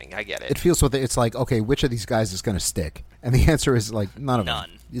might be doing. I get it. It feels it's like, okay, which of these guys is going to stick? And the answer is like none of None.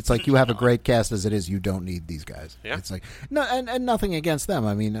 them. It's like you have a great cast as it is. You don't need these guys. Yeah. It's like no, and nothing against them.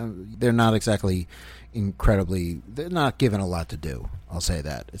 I mean, they're not exactly incredibly. They're not given a lot to do. I'll say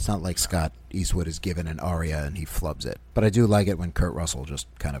that. It's not like Scott Eastwood is given an aria and he flubs it. But I do like it when Kurt Russell just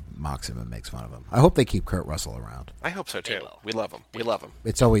kind of mocks him and makes fun of him. I hope they keep Kurt Russell around. I hope so They too. will. We love him. We love him.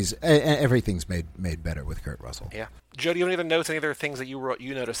 It's always everything's made better with Kurt Russell. Yeah. Joe, do you have any other notes? Any other things that you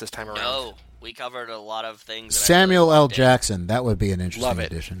noticed this time around? No, we covered a lot of things. That I Samuel really L. loved. Jackson, that would be an interesting Love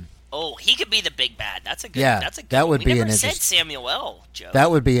it. addition. Oh, he could be the big bad. That's a good. Yeah, that's a good that one. would We be never an said interest- Samuel L. Joe.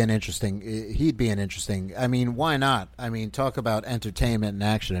 That would be an interesting. He'd be an interesting. I mean, why not? I mean, talk about entertainment and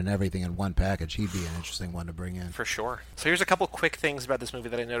action and everything in one package. He'd be an interesting one to bring in. For sure. So here's a couple quick things about this movie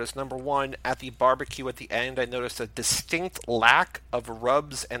that I noticed. Number one, at the barbecue at the end, I noticed a distinct lack of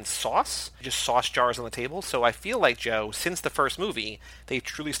rubs and sauce, just sauce jars on the table. So I feel like, Joe, since the first movie, they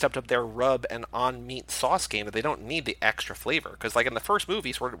truly stepped up their rub and on-meat sauce game, that they don't need the extra flavor. Because like in the first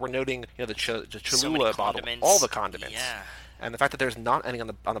movies, we're noting the So many Cholula bottle, condiments. all the condiments. Yeah. And the fact that there's not any on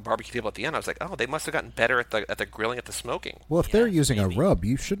the barbecue table at the end, I was like, oh, they must have gotten better at the grilling, at the smoking. Well, if they're using a rub,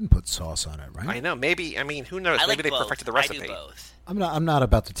 you shouldn't put sauce on it, right? I know. Maybe. I mean, who knows? I Maybe like they both. perfected the recipe. I do both. I'm not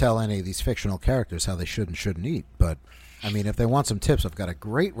about to tell any of these fictional characters how they should and shouldn't eat, but I mean, if they want some tips, I've got a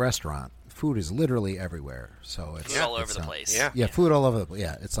great restaurant. Food is literally everywhere, so it's Food all over it's, the place. Yeah. food all over the place.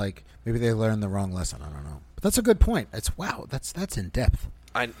 Yeah, it's like maybe they learned the wrong lesson. I don't know, but that's a good point. It's wow, that's in depth.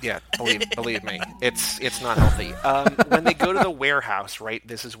 Believe me, it's not healthy. When they go to the warehouse, right?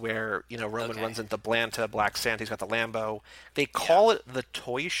 This is where Roman runs into Blanta, Black Santa. He's got the Lambo. They call it the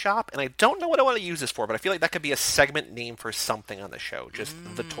toy shop, and I don't know what I want to use this for, but I feel like that could be a segment name for something on the show. Just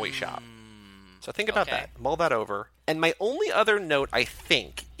the toy shop. So think about Okay. that. Mull that over. And my only other note, I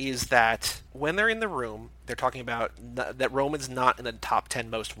think, is that when they're in the room, they're talking about that Roman's not in the top 10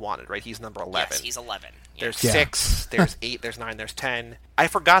 most wanted, right? He's number 11. Yes, he's 11. Yeah. There's Yeah. 6, there's 8, there's 9, there's 10. I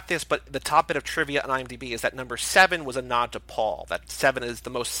forgot this, but the top bit of trivia on IMDb is that number 7 was a nod to Paul. That 7 is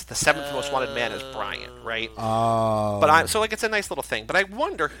the seventh most wanted man is Brian, right? But so it's a nice little thing. But I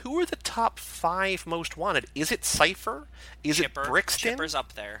wonder, who are the top 5 most wanted? Is it Cypher? Is Chipper. it Brixton? Chipper's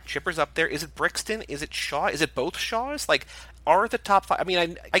up there. Chipper's up there. Is it Brixton? Is it Shaw? Is it both Shaws? Like, are the top 5? I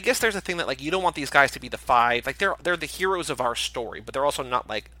mean, I guess there's a thing that like you don't want these guys to be the 5. Like they're the heroes of our story, but they're also not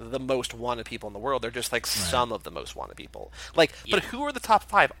like the most wanted people in the world. They're just like some of the most wanted people. Like, but who are the top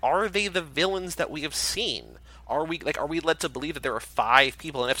 5? Are they the villains that we have seen? Are we led to believe that there are 5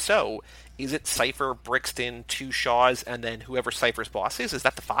 people? And if so, is it Cypher, Brixton, 2 Shaws, and then whoever Cypher's boss is? Is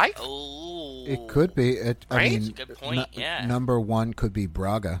that the 5? Oh. It could be. I Right? mean, Good point, yeah. Number 1 could be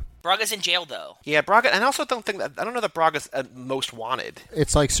Braga. Braga's in jail though. Yeah, Braga. And I also don't know that Braga's most wanted.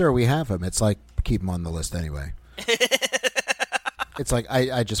 It's like, sir, we have him. It's like, keep him on the list anyway. It's like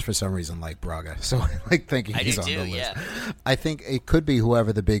I just for some reason like Braga, so I like thinking I he's do on too, the list. yeah. I think it could be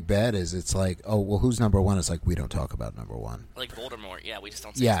whoever the big bad is. It's like, oh well, who's number 1? It's like we don't talk about number 1. Like Voldemort. Yeah, we just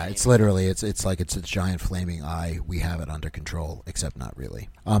don't say Yeah, his it's name. literally it's like it's a giant flaming eye. We have it under control, except not really.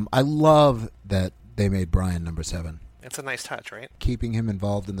 I love that they made Brian number 7. It's a nice touch, right? Keeping him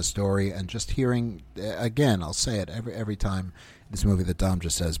involved in the story and just hearing again, I'll say it every time this movie that Dom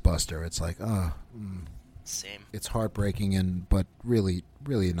just says Buster. It's like, Same. it's heartbreaking but really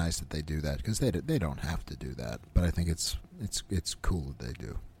really nice that they do that because they don't have to do that, but I think it's cool that they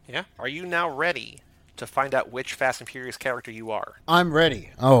do. Yeah. Are you now ready to find out which Fast and Furious character you are? I'm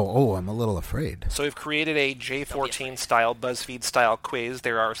ready. Oh, I'm a little afraid. So we've created a J14 style, BuzzFeed style quiz.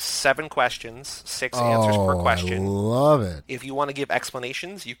 There are 7 questions, 6 answers per I question. love it. If you want to give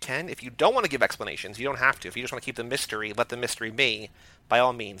explanations, you can. If you don't want to give explanations, you don't have to. If you just want to keep the mystery, let the mystery be. By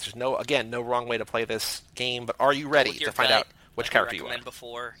all means, there's no wrong way to play this game. But are you ready With your to find gut, out which like character we you are? recommended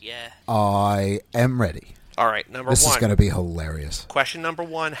before. Yeah. I am ready. All right, number This 1. is going to be hilarious. Question number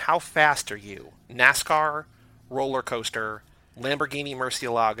 1: How fast are you? NASCAR, roller coaster, Lamborghini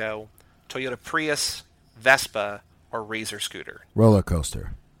Murcielago, Toyota Prius, Vespa, or Razor scooter? Roller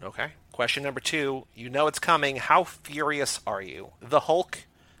coaster. Okay. Question number 2. You know it's coming. How furious are you? The Hulk,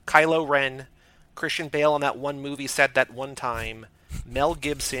 Kylo Ren, Christian Bale on that one movie set that one time, Mel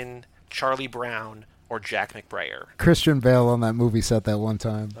Gibson, Charlie Brown, or Jack McBrayer? Christian Bale on that movie set that one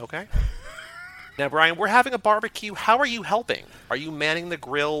time. Okay. Now, Brian, we're having a barbecue. How are you helping? Are you manning the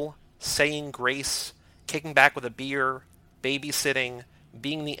grill, saying grace, kicking back with a beer, babysitting,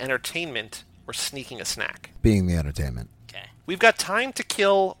 being the entertainment, or sneaking a snack? Being the entertainment. Okay. We've got time to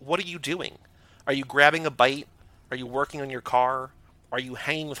kill. What are you doing? Are you grabbing a bite? Are you working on your car? Are you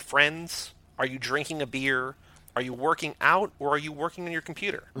hanging with friends? Are you drinking a beer? Are you working out, or are you working on your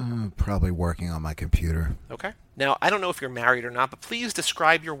computer? Probably working on my computer. Okay. Now, I don't know if you're married or not, but please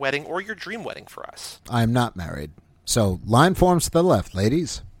describe your wedding or your dream wedding for us. I'm not married. So, line forms to the left,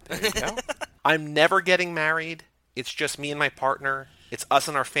 ladies. There you go. I'm never getting married. It's just me and my partner. It's us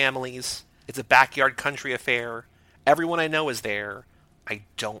and our families. It's a backyard country affair. Everyone I know is there. I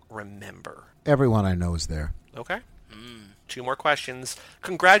don't remember. Everyone I know is there. Okay. 2 more questions.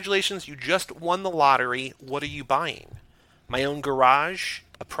 Congratulations, you just won the lottery. What are you buying? My own garage?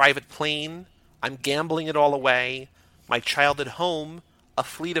 A private plane? I'm gambling it all away? My childhood home? A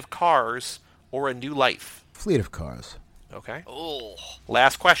fleet of cars? Or a new life? Fleet of cars. Okay. Oh.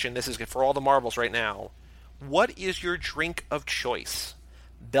 Last question. This is for all the marbles right now. What is your drink of choice?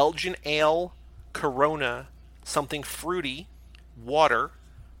 Belgian ale, Corona, something fruity, water,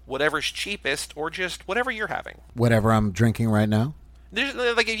 whatever's cheapest, or just whatever you're having? Whatever I'm drinking right now. There's,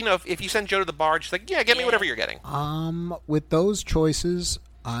 like, you know, if you send Joe to the bar, just like, yeah, get me whatever you're getting. With those choices,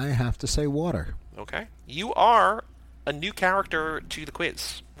 I have to say water. Okay. You are a new character to the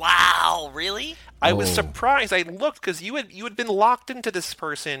quiz. Wow, really? I was surprised. I looked because you had been locked into this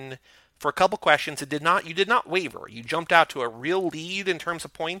person for a couple questions. You did not waver. You jumped out to a real lead in terms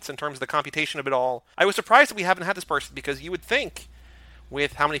of points, in terms of the computation of it all. I was surprised that we haven't had this person, because you would think,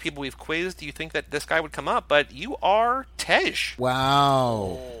 with how many people we've quizzed, you think that this guy would come up, but you are Tej.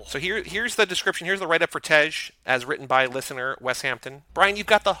 Wow. So here's the description. Here's the write-up for Tej, as written by listener Wes Hampton. Brian, you've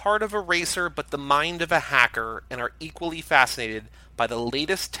got the heart of a racer, but the mind of a hacker, and are equally fascinated by the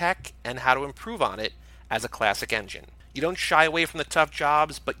latest tech and how to improve on it as a classic engine. You don't shy away from the tough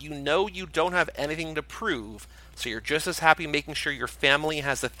jobs, but you know you don't have anything to prove, so you're just as happy making sure your family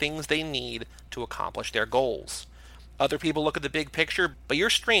has the things they need to accomplish their goals. Other people look at the big picture, but your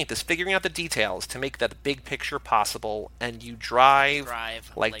strength is figuring out the details to make that big picture possible, and you drive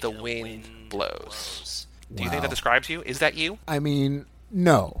like the wind blows. Do you think that describes you? Is that you? I mean,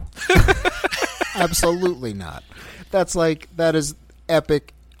 no. Absolutely not. That is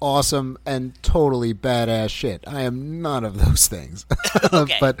epic, awesome, and totally badass shit. I am none of those things.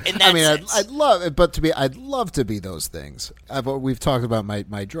 Okay, but in that sense. I'd love to be those things. We've talked about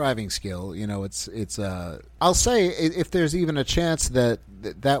my driving skill. You know, it's I'll say, if there's even a chance that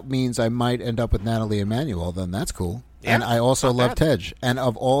means I might end up with Natalie Emmanuel, then that's cool. Yeah, and I also love bad. Tej. And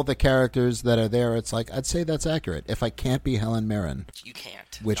of all the characters that are there, it's like, I'd say that's accurate. If I can't be Helen Mirren, You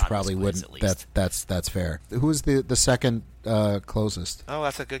can't. which Not probably in this wouldn't. quiz, at least. That's fair. Who's the second closest? Oh,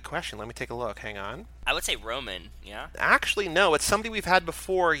 that's a good question. Let me take a look. Hang on. I would say Roman, yeah? Actually, no. It's somebody we've had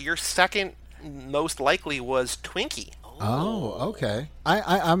before. Your second most likely was Twinkie. Oh, okay.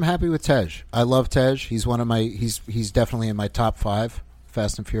 I'm happy with Tej. I love Tej. He's one of my. He's definitely in my top 5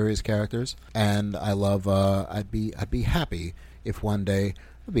 Fast and Furious characters, and I love. I'd be happy if one day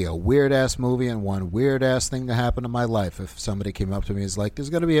it'd be a weird ass movie and one weird ass thing to happen in my life. If somebody came up to me and was like, "There's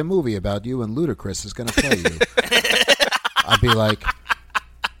going to be a movie about you and Ludacris is going to play you," I'd be like,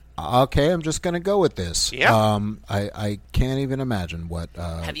 okay, I'm just going to go with this. Yeah. I can't even imagine what.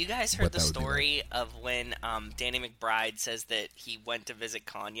 Have you guys heard what the that would be like. story of when Danny McBride says that he went to visit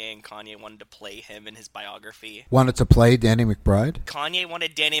Kanye and Kanye wanted to play him in his biography? Wanted to play Danny McBride? Kanye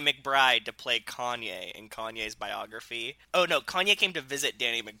wanted Danny McBride to play Kanye in Kanye's biography. Oh no, Kanye came to visit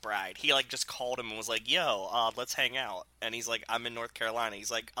Danny McBride. He just called him and was like, "Yo, let's hang out." And he's like, "I'm in North Carolina."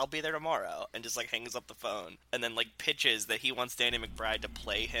 He's like, "I'll be there tomorrow," and just hangs up the phone. And then pitches that he wants Danny McBride to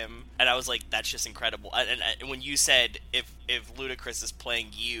play him. And I was like, "That's just incredible." And when you said if Ludacris is playing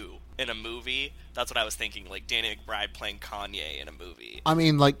you in a movie, that's what I was thinking. Danny McBride playing Kanye in a movie. I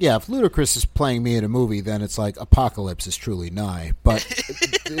mean, if Ludacris is playing me in a movie, then it's apocalypse is truly nigh. But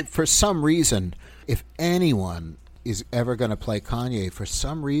for some reason, if anyone is ever going to play Kanye, for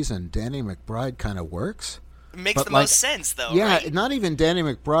some reason, Danny McBride kind of works. It makes the most sense, though. Yeah, right? Not even Danny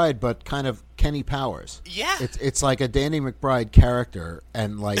McBride, but kind of Kenny Powers. Yeah, it's like a Danny McBride character,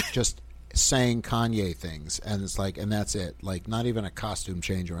 and just saying Kanye things, and it's and that's it. Not even a costume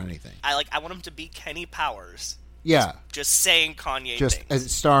change or anything. I want him to be Kenny Powers Yeah. Just saying Kanye Just things.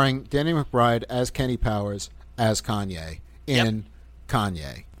 as starring Danny McBride as Kenny Powers as Kanye in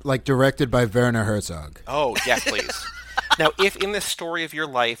Kanye. Like directed by Werner Herzog. Oh, yes, please. Now, if in this story of your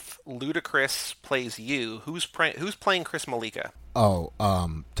life, Ludacris plays you, who's playing Chris Malika? Oh,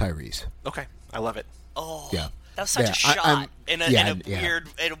 Tyrese. Okay, I love it. Oh, Yeah. that was such a shot in a weird,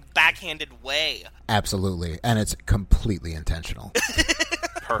 in a backhanded way. Absolutely. And it's completely intentional.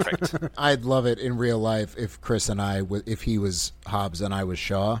 Perfect. I'd love it in real life if Chris and I, if he was Hobbs and I was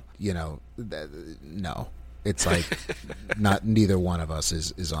Shaw, no. It's like neither one of us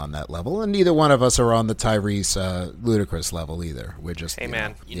is on that level, and neither one of us are on the Tyrese Ludacris level either. We're just Hey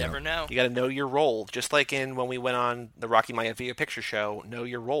man, you never know. You got to know your role. Just like when we went on the Rocky Maivia picture show, know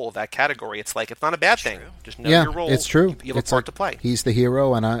your role. That category. It's like it's not a bad thing. Just know your role. It's true. You have a part to play. He's the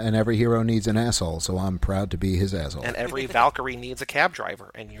hero, and every hero needs an asshole. So I'm proud to be his asshole. And every Valkyrie needs a cab driver,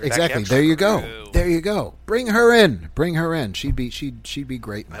 and you're exactly. That cab there you driver. go. There you go. Bring her in. Bring her in. She'd be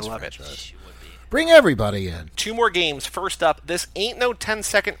great in this I love franchise. it. Bring everybody in. 2 more games. First up, this ain't no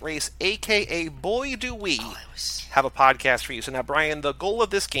 10-second race, a.k.a. Boy Do We have a podcast for you. So now, Brian, the goal of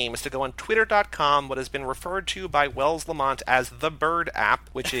this game is to go on twitter.com, what has been referred to by Wells Lamont as the Bird app,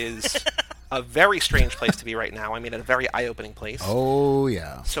 which is a very strange place to be right now. I mean, a very eye-opening place. Oh,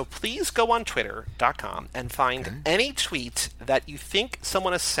 yeah. So please go on twitter.com and find any tweet that you think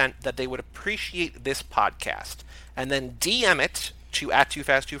someone has sent that they would appreciate this podcast, and then DM it to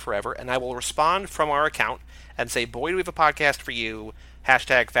 @TooFastTooForever, and I will respond from our account and say, boy, do we have a podcast for you,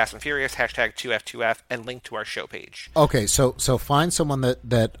 hashtag Fast and Furious, hashtag 2F2F, and link to our show page. Okay, so find someone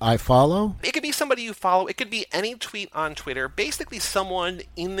that I follow. It could be somebody you follow. It could be any tweet on Twitter. Basically, someone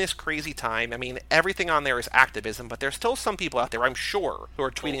in this crazy time. I mean, everything on there is activism, but there's still some people out there, I'm sure, who are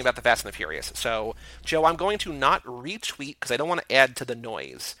tweeting about the Fast and the Furious. So, Joe, I'm going to not retweet because I don't want to add to the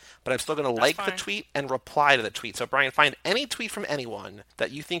noise, but I'm still going to like the tweet and reply to the tweet. So, Brian, find any tweet from anyone that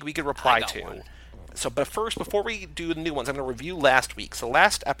you think we could reply to. One. So, but first, before we do the new ones, I'm going to review last week. So,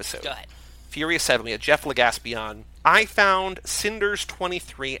 last episode, Go ahead. Furious 7, we had Jeff Legaspi on. I found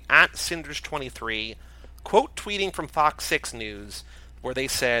Cinders23 at Cinders23 quote tweeting from Fox 6 News, where they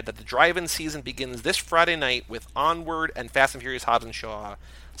said that the drive-in season begins this Friday night with Onward and Fast and Furious Hobbs and Shaw.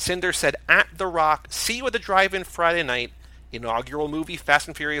 Cinder said, at The Rock, see you at the drive-in Friday night, inaugural movie Fast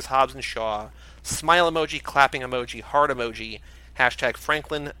and Furious Hobbs and Shaw, smile emoji, clapping emoji, heart emoji, hashtag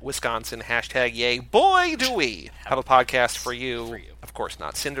Franklin, Wisconsin, hashtag yay, boy do we have a podcast for you. Of course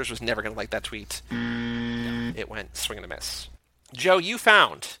not. Cinders was never going to like that tweet. It went swing and a miss. Joe, you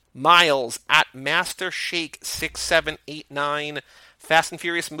found Miles at Master Shake 6789. Fast and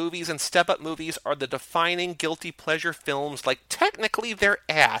Furious movies and step-up movies are the defining guilty pleasure films. Like, technically they're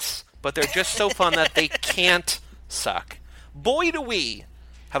ass, but they're just so fun that they can't suck. Boy do we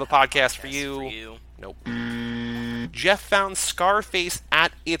have a podcast for you. Nope. Jeff found Scarface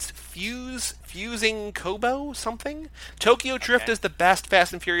at its fusing Kobo something. Tokyo Drift is the best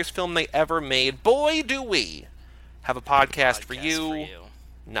Fast and Furious film they ever made. Boy, do we have a podcast for you.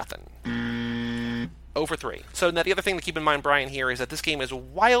 Nothing. 0-for-3. So now the other thing to keep in mind, Brian, here is that this game is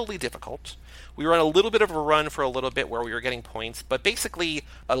wildly difficult. We were on a little bit of a run for a little bit where we were getting points, but basically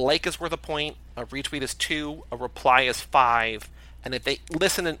a like is worth a point, a retweet is 2, a reply is 5, and if they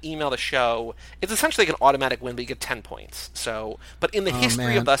listen and email the show, it's essentially like an automatic win, but you get 10 points. So, but in the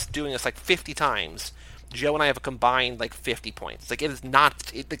history of us doing this like 50 times, Joe and I have a combined like 50 points. Like, it is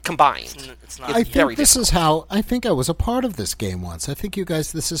not combined. It's not. I think this is how I think I was a part of this game once. I think you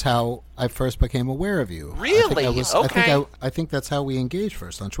guys. This is how I first became aware of you. Really? Okay. I think that's how we engaged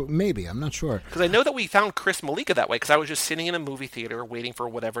first on Twitter. Maybe, I'm not sure. Because I know that we found Chris Malika that way. Because I was just sitting in a movie theater waiting for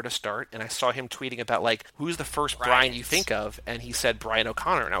whatever to start, and I saw him tweeting about like, who's the first Brian you think of, and he said Brian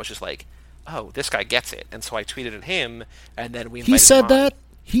O'Connor, and I was just like, oh, this guy gets it. And so I tweeted at him, and then we invited He said him on. that.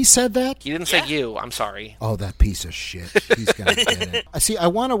 He said that? He didn't say you. I'm sorry. Oh, that piece of shit. He's gonna get it. I see. I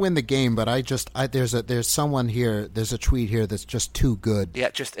want to win the game, but there's someone here. There's a tweet here that's just too good. Yeah,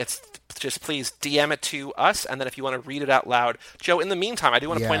 just please DM it to us, and then if you want to read it out loud, Joe. In the meantime, I do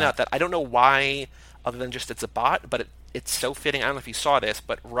want to point out that I don't know why, other than just it's a bot, but it's so fitting. I don't know if you saw this,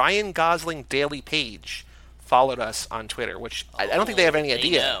 but Ryan Gosling Daily Page followed us on Twitter, which I don't think they have any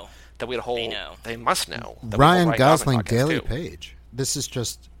idea that we had a whole. They must know. Ryan Gosling Daily Page. This is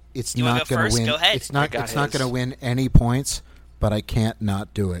just, it's not going to win. Go ahead. It's not going to win any points, but I can't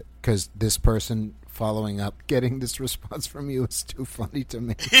not do it because this person following up, getting this response from you is too funny to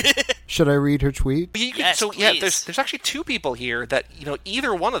me. Should I read her tweet? Yes, so please. yeah, there's actually 2 people here that,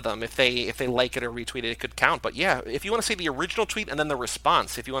 either one of them, if they like it or retweet it, it could count. But yeah, if you want to see the original tweet and then the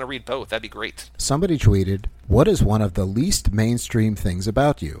response, if you want to read both, that'd be great. Somebody tweeted, "What is one of the least mainstream things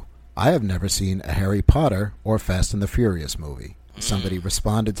about you? I have never seen a Harry Potter or Fast and the Furious movie. Somebody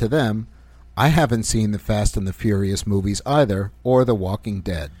responded to them, I haven't seen the Fast and the Furious movies either, or The Walking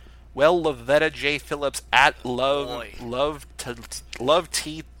Dead. Well, Lavetta J. Phillips at Love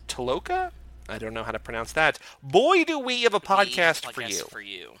T. Toloka? I don't know how to pronounce that. Boy, do we have a podcast for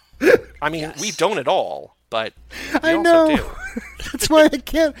you. I mean, we don't at all, but we also do. That's why I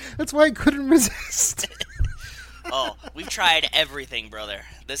can't. That's why I couldn't resist. Oh, we've tried everything, brother.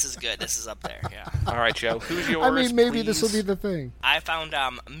 This is good. This is up there, yeah. All right, Joe, who's yours? I mean, maybe please? this will be the thing. I found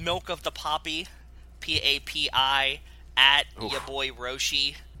Milk of the Poppy, PAPI, at Oof. ya boy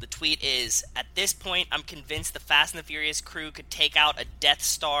Roshi. The tweet is, at this point, I'm convinced the Fast and the Furious crew could take out a Death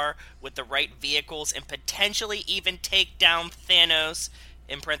Star with the right vehicles and potentially even take down Thanos,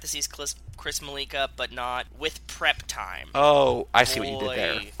 in parentheses, Chris Malika, but not with prep time. Oh, I see what you did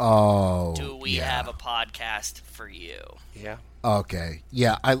there. Oh, Do we have a podcast for you? Yeah. Okay.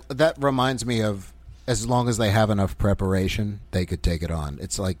 Yeah, that reminds me of, as long as they have enough preparation, they could take it on.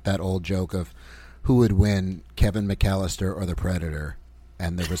 It's like that old joke of who would win, Kevin McAllister or the Predator?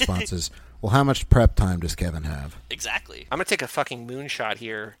 And the response is, well, how much prep time does Kevin have? Exactly. I'm going to take a fucking moonshot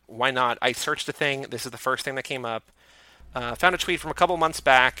here. Why not? I searched the thing. This is the first thing that came up. Found a tweet from a couple months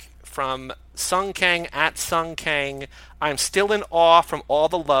back from Sung Kang at Sung Kang. I'm still in awe from all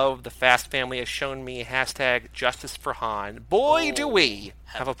the love the Fast family has shown me. Hashtag Justice for Han. Boy, do we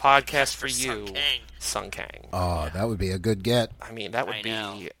have a podcast for you, Sung Kang. Oh, that would be a good get. I mean, that would I be...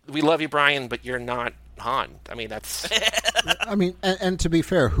 know. We love you, Brian, but you're not Han. I mean, that's... I mean, and to be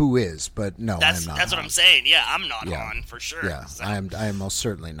fair, who is? But no, That's I'm not. what Han. I'm saying. Yeah, I'm not Yeah. on for sure. Yeah, So- I am most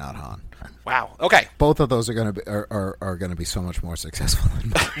certainly not Han. Wow. Okay. Both of those are going to be are going to be so much more successful than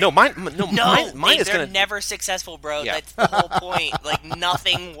mine. No, mine is they're going to... never successful, bro. Yeah. That's the whole point. Like,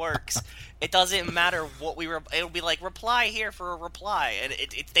 nothing works. It doesn't matter what we... It'll be like, reply here for a reply. And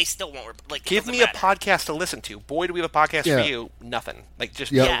they still won't... Like, Give me a podcast to listen to. Boy, do we have a podcast Yeah. for you. Nothing. Like,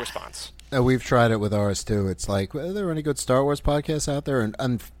 just Yeah. no response. We've tried it with ours too. It's like, are there any good Star Wars podcasts out there?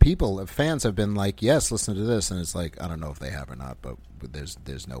 And fans have been like, yes, listen to this. And it's like, I don't know if they have or not, but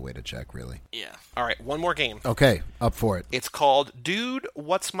there's no way to check really. Yeah. All right, one more game. Okay, up for it. It's called Dude,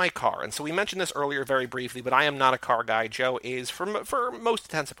 What's My Car? And so we mentioned this earlier very briefly, but I am not a car guy. Joe is, for most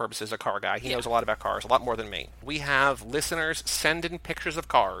intents and purposes, a car guy. He knows a lot about cars, a lot more than me. We have listeners send in pictures of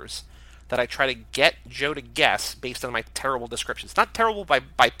cars that I try to get Joe to guess based on my terrible descriptions. Not terrible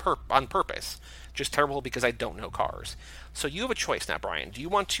on purpose, just terrible because I don't know cars. So you have a choice now, Brian. Do you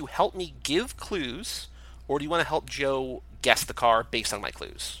want to help me give clues, or do you want to help Joe guess the car based on my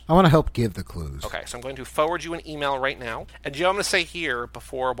clues? I want to help give the clues. Okay, so I'm going to forward you an email right now. And Joe, I'm going to say here,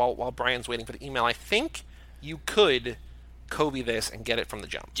 while Brian's waiting for the email, I think you could Kobe this and get it from the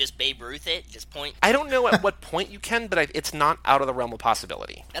jump. Just Babe Ruth it? Just point? I don't know at what point you can, but it's not out of the realm of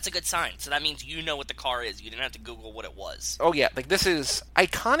possibility. That's a good sign. So that means you know what the car is. You didn't have to Google what it was. Oh yeah, like this is...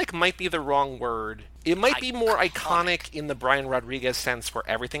 Iconic might be the wrong word. It might be more iconic in the Brian Rodriguez sense where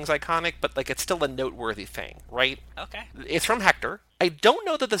everything's iconic, but like it's still a noteworthy thing, right? Okay. It's from Hector. I don't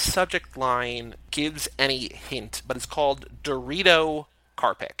know that the subject line gives any hint, but it's called Dorito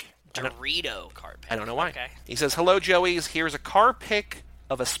Car Pick. Dorito car pick. I don't know why. Okay. He says, hello, Joey's. Here's a car pick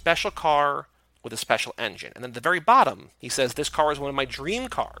of a special car with a special engine. And then at the very bottom, he says, this car is one of my dream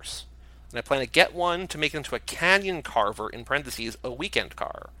cars. And I plan to get one to make it into a Canyon Carver, in parentheses, a weekend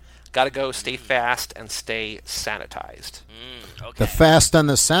car. Gotta go, stay fast, and stay sanitized. Okay. The Fast and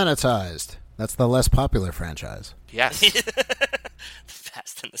the Sanitized. That's the less popular franchise. Yes.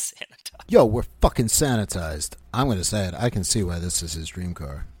 Fast and the Sanitized. Yo, we're fucking sanitized. I'm going to say it. I can see why this is his dream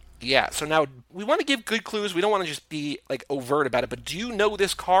car. Yeah, so now we want to give good clues. We don't want to just be like overt about it, but do you know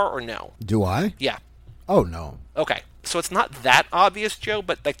this car or no? Do I? Yeah. Oh, no. Okay. So it's not that obvious, Joe,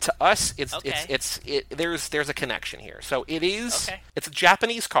 but like to us it's Okay. there's a connection here. So it is Okay. it's a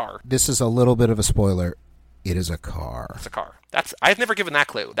Japanese car. This is a little bit of a spoiler. It is a car. It's a car. I've never given that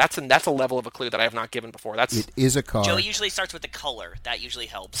clue. That's a level of a clue that I have not given before. It is a car. Joe usually starts with the color. That usually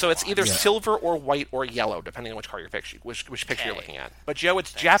helps. So it's a lot. either silver or white or yellow, depending on which car which picture you're Okay. looking at. But Joe,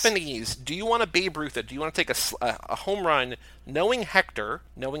 it's Japanese. Do you want to Babe Ruth it? Do you want to take a home run, knowing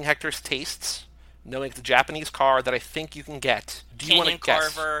Hector's tastes, knowing it's a Japanese car that I think you can get? Do you want to Canyon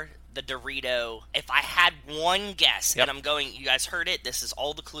guess? Carver, the Dorito. If I had one guess, Yep. and I'm going, you guys heard it. This is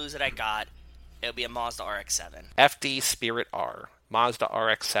all the clues that I got. It would be a Mazda RX-7. FD Spirit R. Mazda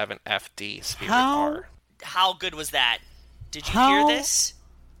RX-7 FD Spirit R. How good was that? Did you How- hear this?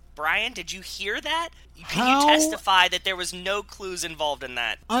 Brian, did you hear that? Can How- you testify that there was no clues involved in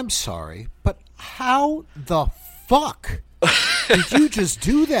that? I'm sorry, but how the fuck did you just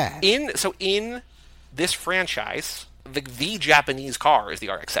do that? In this franchise, the Japanese car is the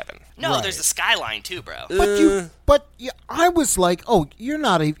RX-7. No, Right. there's the Skyline too, bro. But I was like, oh, you're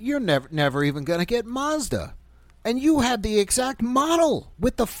never even gonna get Mazda, and you had the exact model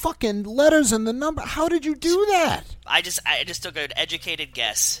with the fucking letters and the number. How did you do that? I just took an educated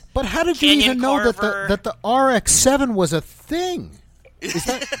guess. But how did you Canyon even know Carver. that the RX-7 was a thing?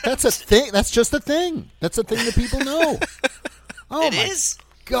 That's a thing? That's just a thing. That's a thing that people know. Oh It my is.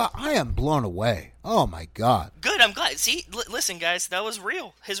 God, I am blown away. Oh my God. Good, I'm glad. See, listen, guys, that was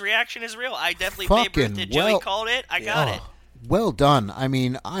real. His reaction is real. I definitely Fucking Babe Ruthed it. Joey well- called it. I got it. Well done. I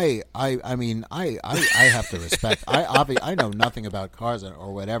mean, I have to respect. I know nothing about cars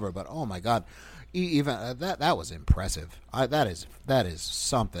or whatever, but oh my God, even that was impressive. That is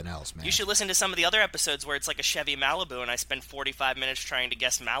something else, man. You should listen to some of the other episodes where it's like a Chevy Malibu, and I spend 45 minutes trying to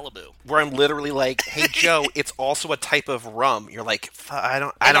guess Malibu. Where I'm literally like, hey, Joe, it's also a type of rum. You're like, I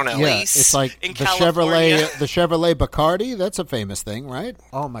don't know. Yeah, place it's like in the California. Chevrolet Bacardi. That's a famous thing, right?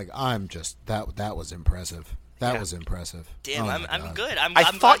 Oh my! I'm just that was impressive. That was impressive. Damn, Oh my I'm God. good. I'm I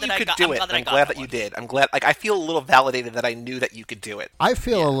glad thought that you I could got, do I'm it. glad that I'm I got glad that that you one. did. I'm glad. Like, I feel a little validated that I knew that you could do it. I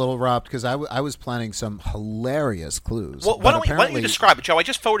feel a little robbed because I was planning some hilarious clues. Well, but why don't you apparently- describe it, Joe? I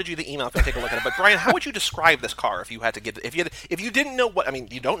just forwarded you the email if you take a look at it. But Brian, how would you describe this car if you had to give? If you didn't know what, I mean,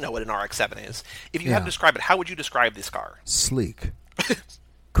 you don't know what an RX-7 is. If you had to Yeah. describe it, how would you describe this car? Sleek,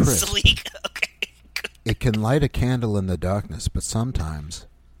 crisp. Sleek. Okay. Good. It can light a candle in the darkness, but sometimes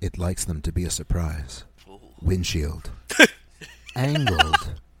it likes them to be a surprise. Windshield.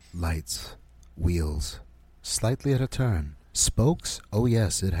 Angled lights. Wheels. Slightly at a turn. Spokes? Oh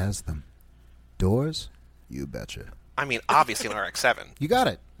yes, it has them. Doors? You betcha. I mean, obviously an RX-7. You got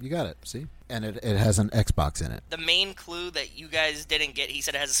it. See? And it has an Xbox in it. The main clue that you guys didn't get, he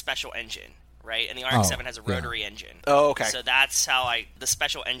said it has a special engine, right? And the RX-7 has a yeah. rotary engine. Oh, okay. So that's how the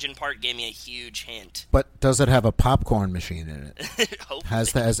special engine part gave me a huge hint. But does it have a popcorn machine in it? Hopefully.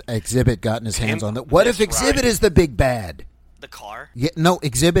 Has Exhibit gotten his hands Pimp on that? What if this Exhibit ride. is the big bad? The car? Yeah, no,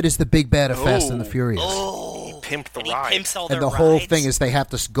 Exhibit is the big bad of Fast and the Oh. Furious. Oh, Pimped the and he ride. pimps all their And the whole rides. thing is they have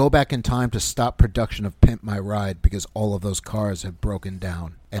to go back in time to stop production of Pimp My Ride because all of those cars have broken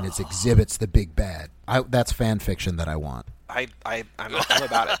down, and it's Exhibit's the big bad. That's fan fiction that I want. I'm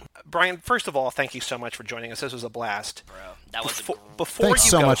about it. Brian, first of all, thank you so much for joining us. This was a blast. Bro, that was Before Thanks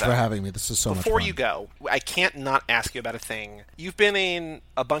you so go, much though, for having me. This is so much fun. Before you go, I can't not ask you about a thing. You've been in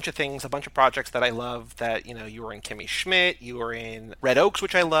a bunch of things, a bunch of projects that I love. That you were in Kimmy Schmidt, you were in Red Oaks,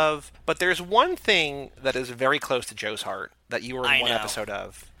 which I love. But there's one thing that is very close to Joe's heart that you were in I one know. episode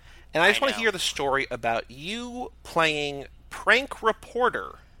of, and I just want to know. hear the story about you playing prank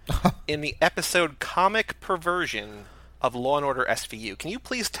reporter in the episode Comic Perversion of Law and Order SVU. Can you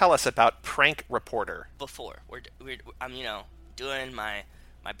please tell us about Prank Reporter? before. I'm doing my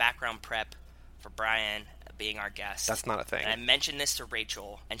background prep for Brian being our guest. That's not a thing. And I mentioned this to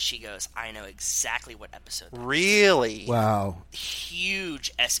Rachel, and she goes, "I know exactly what episode." Really? Wow.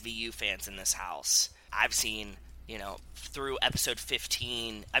 Huge SVU fans in this house. I've seen, through episode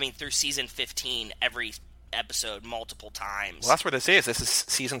 15. I mean, through season 15, every episode multiple times. Well, that's where this is. This is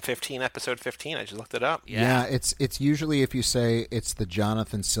season 15, episode 15. I just looked it up. Yeah, it's usually if you say it's the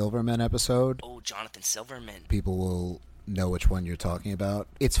Jonathan Silverman episode, Oh, Jonathan Silverman. people will know which one you're talking about.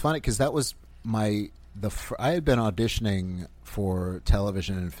 It's funny because that was I had been auditioning for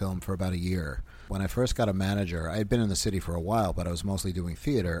television and film for about a year. When I first got a manager, I had been in the city for a while, but I was mostly doing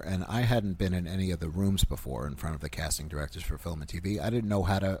theater, and I hadn't been in any of the rooms before in front of the casting directors for film and TV. I didn't know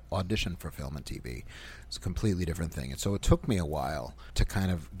how to audition for film and TV. It's a completely different thing. And so it took me a while to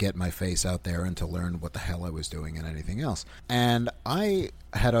kind of get my face out there and to learn what the hell I was doing and anything else. And I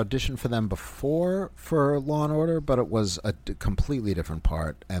had auditioned for them before for Law and Order, but it was a completely different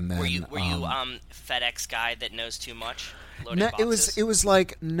part. And then Were you FedEx guy that knows too much? Loading no, boxes? it was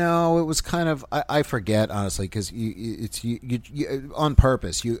like no, it was kind of I forget honestly because you on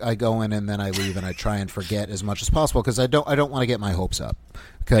purpose. I go in and then I leave and I try and forget as much as possible because I don't want to get my hopes up.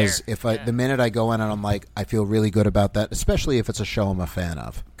 Because the minute I go in and I'm like I feel really good about that, especially if it's a show I'm a fan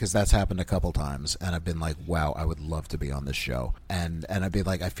of, because that's happened a couple times and I've been like, wow, I would love to be on this show, and I'd be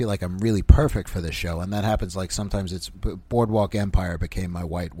like, I feel like I'm really perfect for this show, and that happens like sometimes. It's Boardwalk Empire became my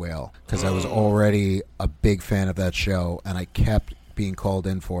white whale because I was already a big fan of that show, and I kept being called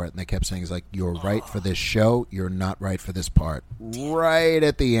in for it, and they kept saying, it's like, you're right for this show, you're not right for this part. Right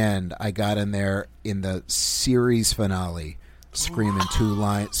at the end, I got in there in the series finale screaming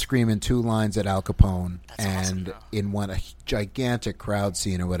two lines at Al Capone, That's and awesome, in a gigantic crowd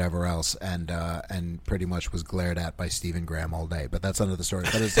scene or whatever else, and pretty much was glared at by Stephen Graham all day. But that's another story.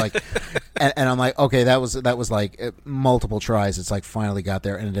 But it's like, and I'm like, okay, that was like multiple tries. It's like finally got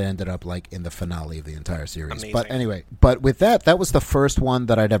there, and it ended up like in the finale of the entire series. Amazing. But anyway, but with that was the first one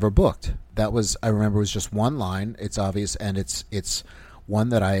that I'd ever booked. That was, I remember, it was just one line. It's obvious, and it's one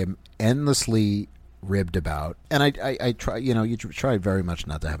that I am endlessly ribbed about. And I try, you try very much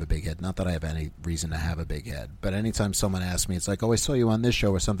not to have a big head. Not that I have any reason to have a big head, but anytime someone asks me, it's like, oh, I saw you on this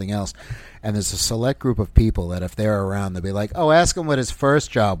show or something else, and there's a select group of people that if they're around, they'll be like, oh, ask him what his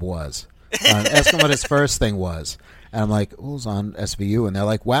first job was. Ask him what his first thing was. And I'm like, who's on SVU? And they're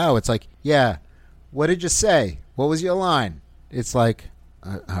like, wow. It's like, yeah, what did you say? What was your line? It's like,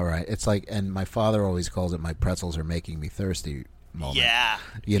 all right. It's like, and my father always calls it my pretzels are making me thirsty moment. Yeah.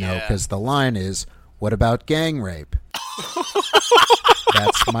 Because the line is, what about gang rape?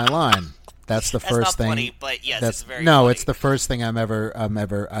 That's my line. That's the first thing. Funny, but yes, it's very no, funny. It's the first thing I've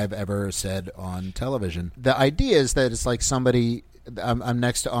ever said on television. The idea is that it's like somebody. I'm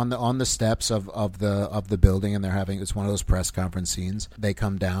next to, on the steps of the building, and it's one of those press conference scenes. They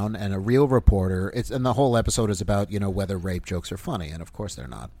come down, and a real reporter. And the whole episode is about whether rape jokes are funny, and of course they're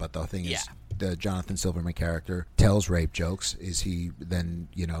not. But the thing is, the Jonathan Silverman character tells rape jokes. Is he then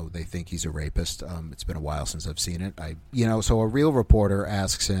they think he's a rapist? It's been a while since I've seen it. So a real reporter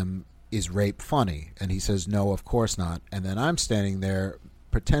asks him, "Is rape funny?" And he says, "No, of course not." And then I'm standing there,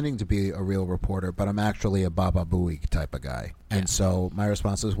 pretending to be a real reporter, but I'm actually a Baba Booey type of guy. And so my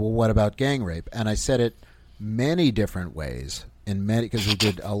response is, well, what about gang rape? And I said it many different ways, because we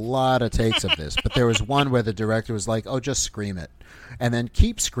did a lot of takes of this. But there was one where the director was like, oh, just scream it. And then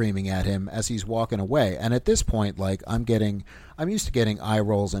keep screaming at him as he's walking away. And at this point, like, I'm used to getting eye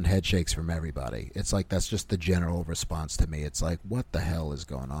rolls and head shakes from everybody. It's like that's just the general response to me. It's like, what the hell is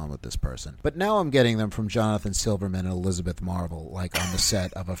going on with this person? But now I'm getting them from Jonathan Silverman and Elizabeth Marvel, like on the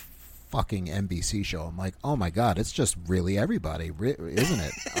set of a fucking NBC show. I'm like, oh my God, it's just really everybody, isn't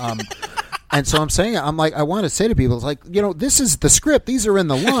it? And so I'm saying, I want to say to people, it's like, this is the script. These are in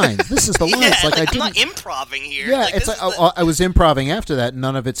the lines. This is the lines. I'm not improvising here. Yeah, it's like I was improvising after that.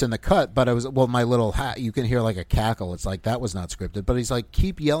 None of it's in the cut, but my little hat. You can hear like a cackle. It's like that was not scripted. But he's like,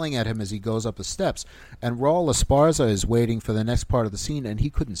 keep yelling at him as he goes up the steps. And Raul Esparza is waiting for the next part of the scene, and he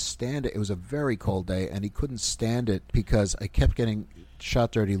couldn't stand it. It was a very cold day, and he couldn't stand it because I kept getting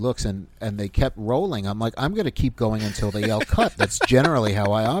shot dirty looks, and they kept rolling. I'm like, I'm going to keep going until they yell cut. That's generally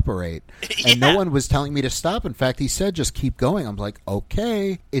how I operate. And no one was telling me to stop. In fact, he said, just keep going. I'm like,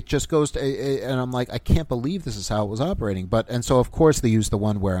 okay. It just goes to, and I'm like, I can't believe this is how it was operating. And so, of course, they use the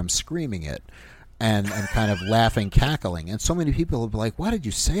one where I'm screaming it and kind of laughing, cackling. And so many people would be like, why did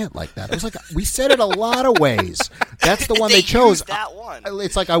you say it like that? I was like, we said it a lot of ways. That's the one they chose. That one.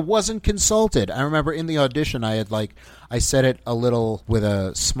 It's like I wasn't consulted. I remember in the audition, I said it a little with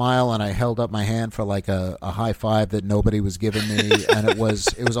a smile, and I held up my hand for like a high five that nobody was giving me, and it was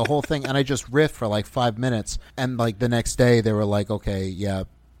a whole thing. And I just riffed for like 5 minutes, and like the next day they were like, okay, yeah,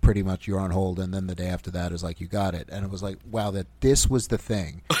 pretty much you're on hold. And then the day after that is like, you got it. And it was like, wow, that this was the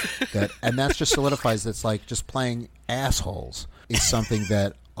thing and that's just solidifies that's like just playing assholes is something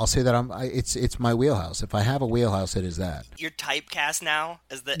that I'll say that it's my wheelhouse. If I have a wheelhouse, it is that. You're typed now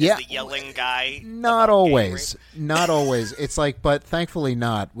as the yelling guy. Not always. It's like, but thankfully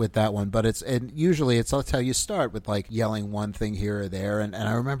not with that one. But usually that's how you start, with like yelling one thing here or there. And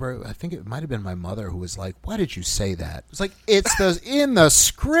I remember, I think it might have been my mother who was like, "Why did you say that?" It's like, it's in the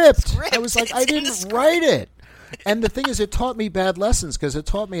script. I was like, I didn't write it. And the thing is, it taught me bad lessons, because it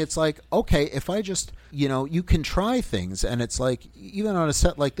taught me it's like, okay, if I just, you can try things, and it's like, even on a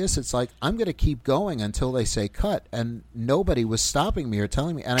set like this, it's like, I'm going to keep going until they say cut, and nobody was stopping me or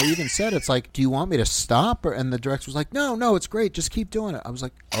telling me. And I even said, it's like, do you want me to stop? And the director was like, no, it's great, just keep doing it. I was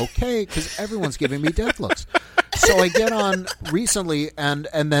like, okay, because everyone's giving me death looks. So I get on recently, and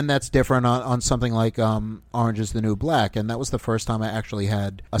then that's different on something like Orange is the New Black, and that was the first time I actually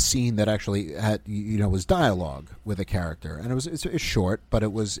had a scene that actually had was dialogue with a character, and it's short, but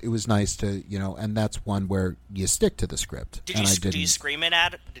it was nice to and that's one where you stick to the script. Did you scream it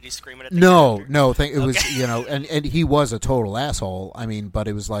at? Did you scream it at? No. It was and he was a total asshole. I mean, but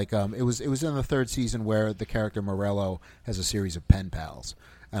it was like it was in the third season where the character Morello has a series of pen pals.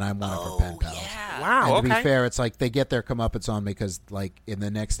 And I'm one of her pen pals. Yeah. Wow. And to be fair, it's like they get their comeuppance on me because, like, in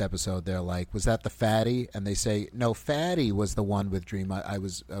the next episode, they're like, "Was that the fatty?" And they say, "No, fatty was the one with Dream." I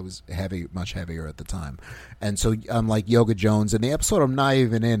was heavy, much heavier at the time, and so I'm like Yoga Jones. And the episode I'm not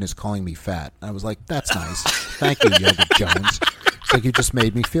even in is calling me fat. And I was like, "That's nice, thank you, Yoga Jones." It's like you just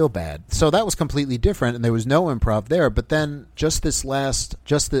made me feel bad. So that was completely different, and there was no improv there. But then just last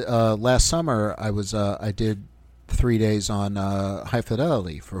summer, I did 3 days on High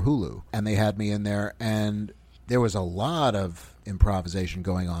Fidelity for Hulu, and they had me in there, and there was a lot of improvisation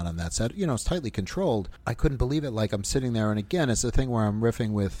going on that set. It's tightly controlled. I couldn't believe it. Like, I'm sitting there, and again, it's the thing where I'm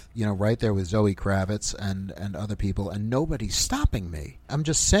riffing with, right there with Zoe Kravitz and other people, and nobody's stopping me. I'm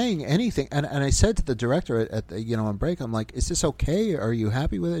just saying anything. And I said to the director at on break, I'm like, is this okay? Are you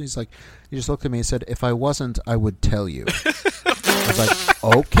happy with it? He's like, he just looked at me and said, if I wasn't, I would tell you. I was like,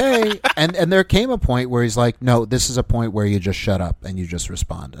 okay. And there came a point where he's like, no, this is a point where you just shut up and you just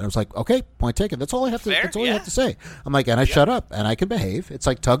respond. And I was like, okay, point taken. That's all I have to. Fair, that's all you have to say. I'm like, and I shut up and I can behave. It's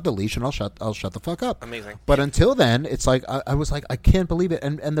like tug the leash and I'll shut the fuck up. Amazing. But until then, it's like I was like, I can't believe it.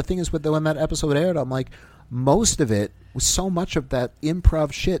 And the thing is, when that episode aired, I'm like, most of it was so much of that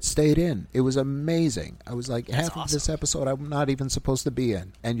improv shit stayed in. It was amazing. I was like, half of this episode I'm not even supposed to be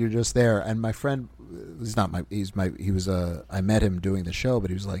in, and you're just there. And my friend, I met him doing the show, but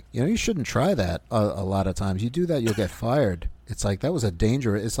he was like, you shouldn't try that a lot of times. You do that, you'll get fired. It's like, that was a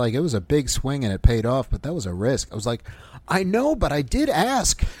danger. It's like, it was a big swing and it paid off, but that was a risk. I was like, I know, but I did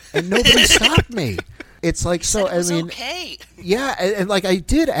ask, and nobody stopped me. It's like, so, I mean, okay. Yeah, and like, I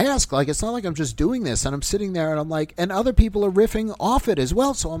did ask, like, it's not like I'm just doing this, and I'm sitting there, and I'm like, and other people are riffing off it as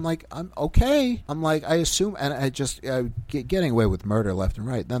well, so I'm like, I'm okay. I'm like, I assume, and I just, getting away with murder left and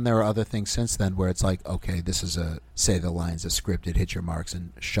right. Then there are other things since then where it's like, okay, this is say the lines, a scripted, hit your marks,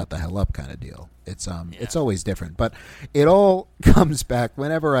 and shut the hell up kind of deal. It's It's always different, but it all comes back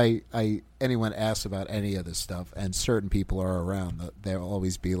whenever anyone asks about any of this stuff, and certain people are around, they'll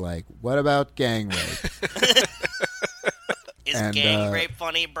always be like, what about gang rape? Is gang rape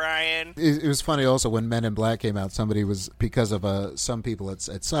funny, Brian? It was funny also when Men in Black came out. Somebody was, because of some people at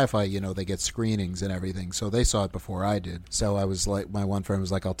Sci-Fi, they get screenings and everything, so they saw it before I did. So I was like, my one friend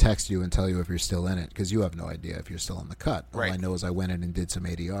was like, I'll text you and tell you if you're still in it, because you have no idea if you're still in the cut. All I know is I went in and did some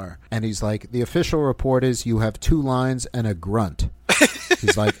ADR. And he's like, the official report is you have 2 lines and a grunt.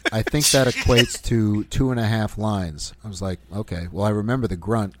 He's like, I think that equates to 2.5 lines. I was like, okay. Well, I remember the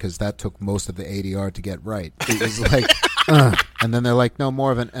grunt because that took most of the ADR to get right. It was like, and then they're like, no,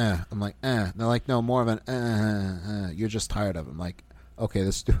 more of an I'm like, And they're like, no, more of an You're just tired of it. I'm like, okay,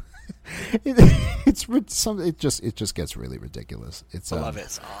 let's do it just gets really ridiculous. I love it.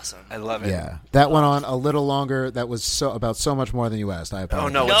 It's awesome. I love it. Yeah, that went on a little longer. That was so much more than you asked. I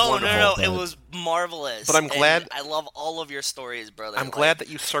apologize. No, it was marvelous. But I'm glad. I love all of your stories, brother. I'm glad that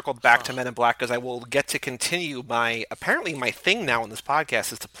you circled back to Men in Black, because I will get to continue my thing now in this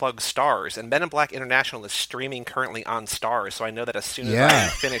podcast is to plug Stars, and Men in Black International is streaming currently on Stars. So I know that as soon as I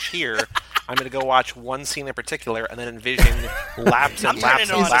finish here, I'm going to go watch one scene in particular, and then envision laps and laps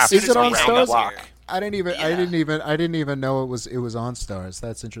and laps. Is it on Stars? I didn't even know it was on Stars.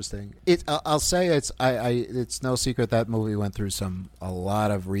 That's interesting. I'll say it's no secret that movie went through a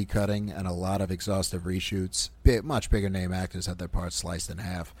lot of recutting and a lot of exhaustive reshoots. Much bigger name actors had their parts sliced in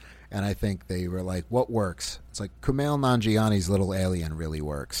half, and I think they were like, what works? It's like Kumail Nanjiani's Little Alien really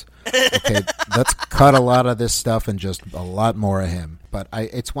works. Okay, let's cut a lot of this stuff and just a lot more of him. But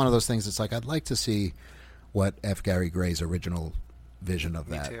it's one of those things. It's like, I'd like to see what F. Gary Gray's original vision of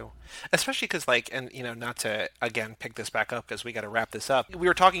that. Me too. Especially because, not to, again, pick this back up because we got to wrap this up. We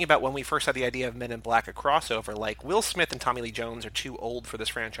were talking about when we first had the idea of Men in Black, a crossover, like, Will Smith and Tommy Lee Jones are too old for this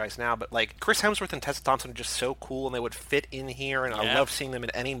franchise now, but, like, Chris Hemsworth and Tessa Thompson are just so cool, and they would fit in here, and I love seeing them in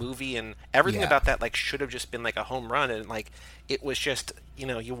any movie, and everything about that, like, should have just been, like, a home run, and, like, it was just,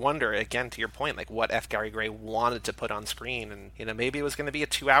 you wonder, again, to your point, like, what F. Gary Gray wanted to put on screen, and, maybe it was going to be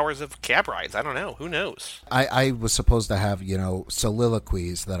 2 hours of cab rides. I don't know. Who knows? I was supposed to have,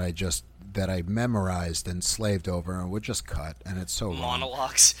 soliloquies that I memorized and slaved over and would just cut, and it's so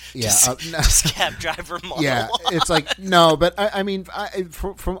monologues. Yeah, just cab driver monologues. Yeah, it's like no, but I mean,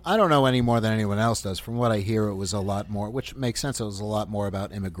 from I don't know any more than anyone else does. From what I hear, it was a lot more, which makes sense. It was a lot more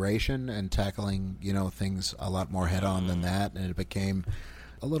about immigration and tackling things a lot more head on than that, and it became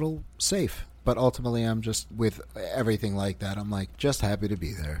a little safe. But ultimately, I'm just, with everything like that, I'm like, just happy to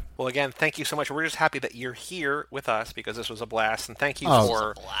be there. Well, again, thank you so much. We're just happy that you're here with us because this was a blast. And thank you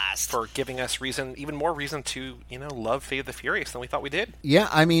for giving us even more reason to, love Fate of the Furious than we thought we did. Yeah,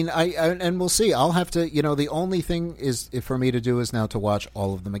 I mean, and we'll see. I'll have to, the only thing is for me to do is now to watch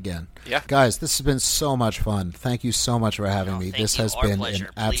all of them again. Yeah. Guys, this has been so much fun. Thank you so much for having me. This has been an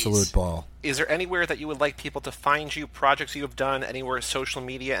absolute ball. Is there anywhere that you would like people to find you, projects you have done, anywhere social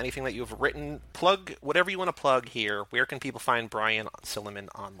media, anything that you've written? Plug whatever you want to plug here. Where can people find Brian Silliman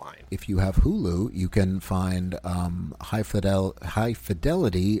online? If you have Hulu, you can find High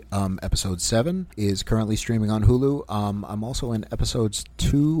Fidelity. Episode 7 is currently streaming on Hulu. I'm also in episodes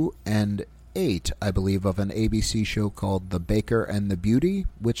 2 and 8, I believe, of an ABC show called The Baker and the Beauty,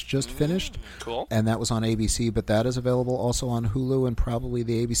 which just finished. Cool. And that was on ABC, but that is available also on Hulu and probably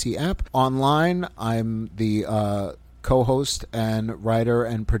the ABC app. Online, I'm the co-host and writer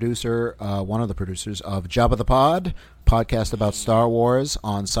and producer, one of the producers of Jabba the Pod, podcast about Star Wars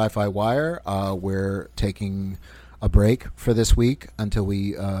on Sci-Fi Wire. We're taking a break for this week until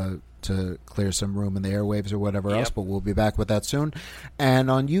we to clear some room in the airwaves or whatever else, but we'll be back with that soon.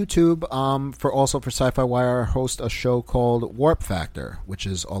 And on YouTube, for Sci-Fi Wire, I host a show called Warp Factor, which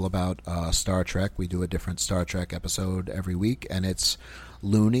is all about Star Trek. We do a different Star Trek episode every week, and it's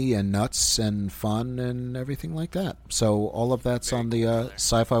loony and nuts and fun and everything like that. So all of that's on the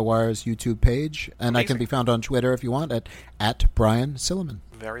Sci-Fi Wire's YouTube page, and Amazing. I can be found on Twitter if you want at Brian Silliman.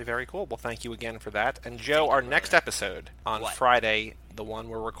 Very, very cool. Well, thank you again for that. And Joe, our next episode on Friday, the one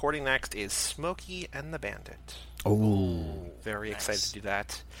we're recording next, is Smokey and the Bandit. Oh. Very excited to do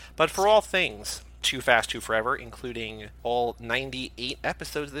that. But for all things Too Fast, Too Forever, including all 98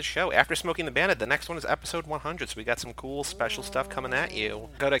 episodes of this show. After Smokey and the Bandit, the next one is episode 100, so we got some cool special stuff coming at you.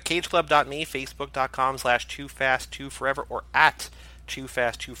 Go to cageclub.me, facebook.com/TooFastTooForever, or at Too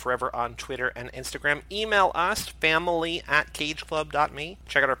Fast, Too Forever on Twitter and Instagram. Email us, family@cageclub.me.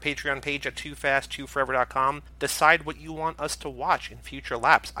 Check out our Patreon page at toofasttooforever.com. Decide what you want us to watch in future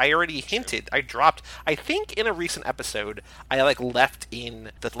laps. I already hinted, I think in a recent episode, I left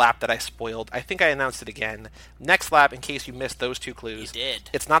in the lap that I spoiled. I think I announced it again. Next lap, in case you missed those two clues. You did.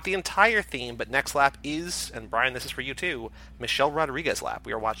 It's not the entire theme, but next lap is, and Brian, this is for you too, Michelle Rodriguez lap.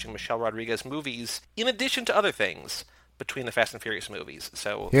 We are watching Michelle Rodriguez movies, in addition to other things, between the Fast and Furious movies.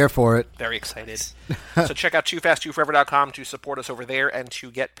 So Here for it. very excited. So check out toofasttooforever.com to support us over there and to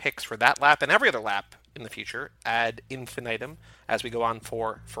get picks for that lap and every other lap in the future ad infinitum as we go on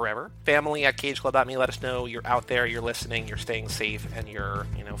for forever. Family@cageclub.me. Let us know you're out there, you're listening, you're staying safe, and you're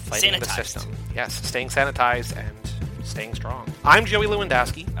fighting the system. Yes, staying sanitized and staying strong. I'm Joey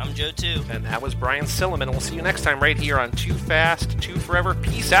Lewandowski. I'm Joe too. And that was Brian Silliman. We'll see you next time right here on Too Fast, Too Forever.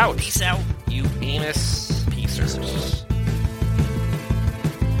 Peace out. Peace out. You Amos Piecers.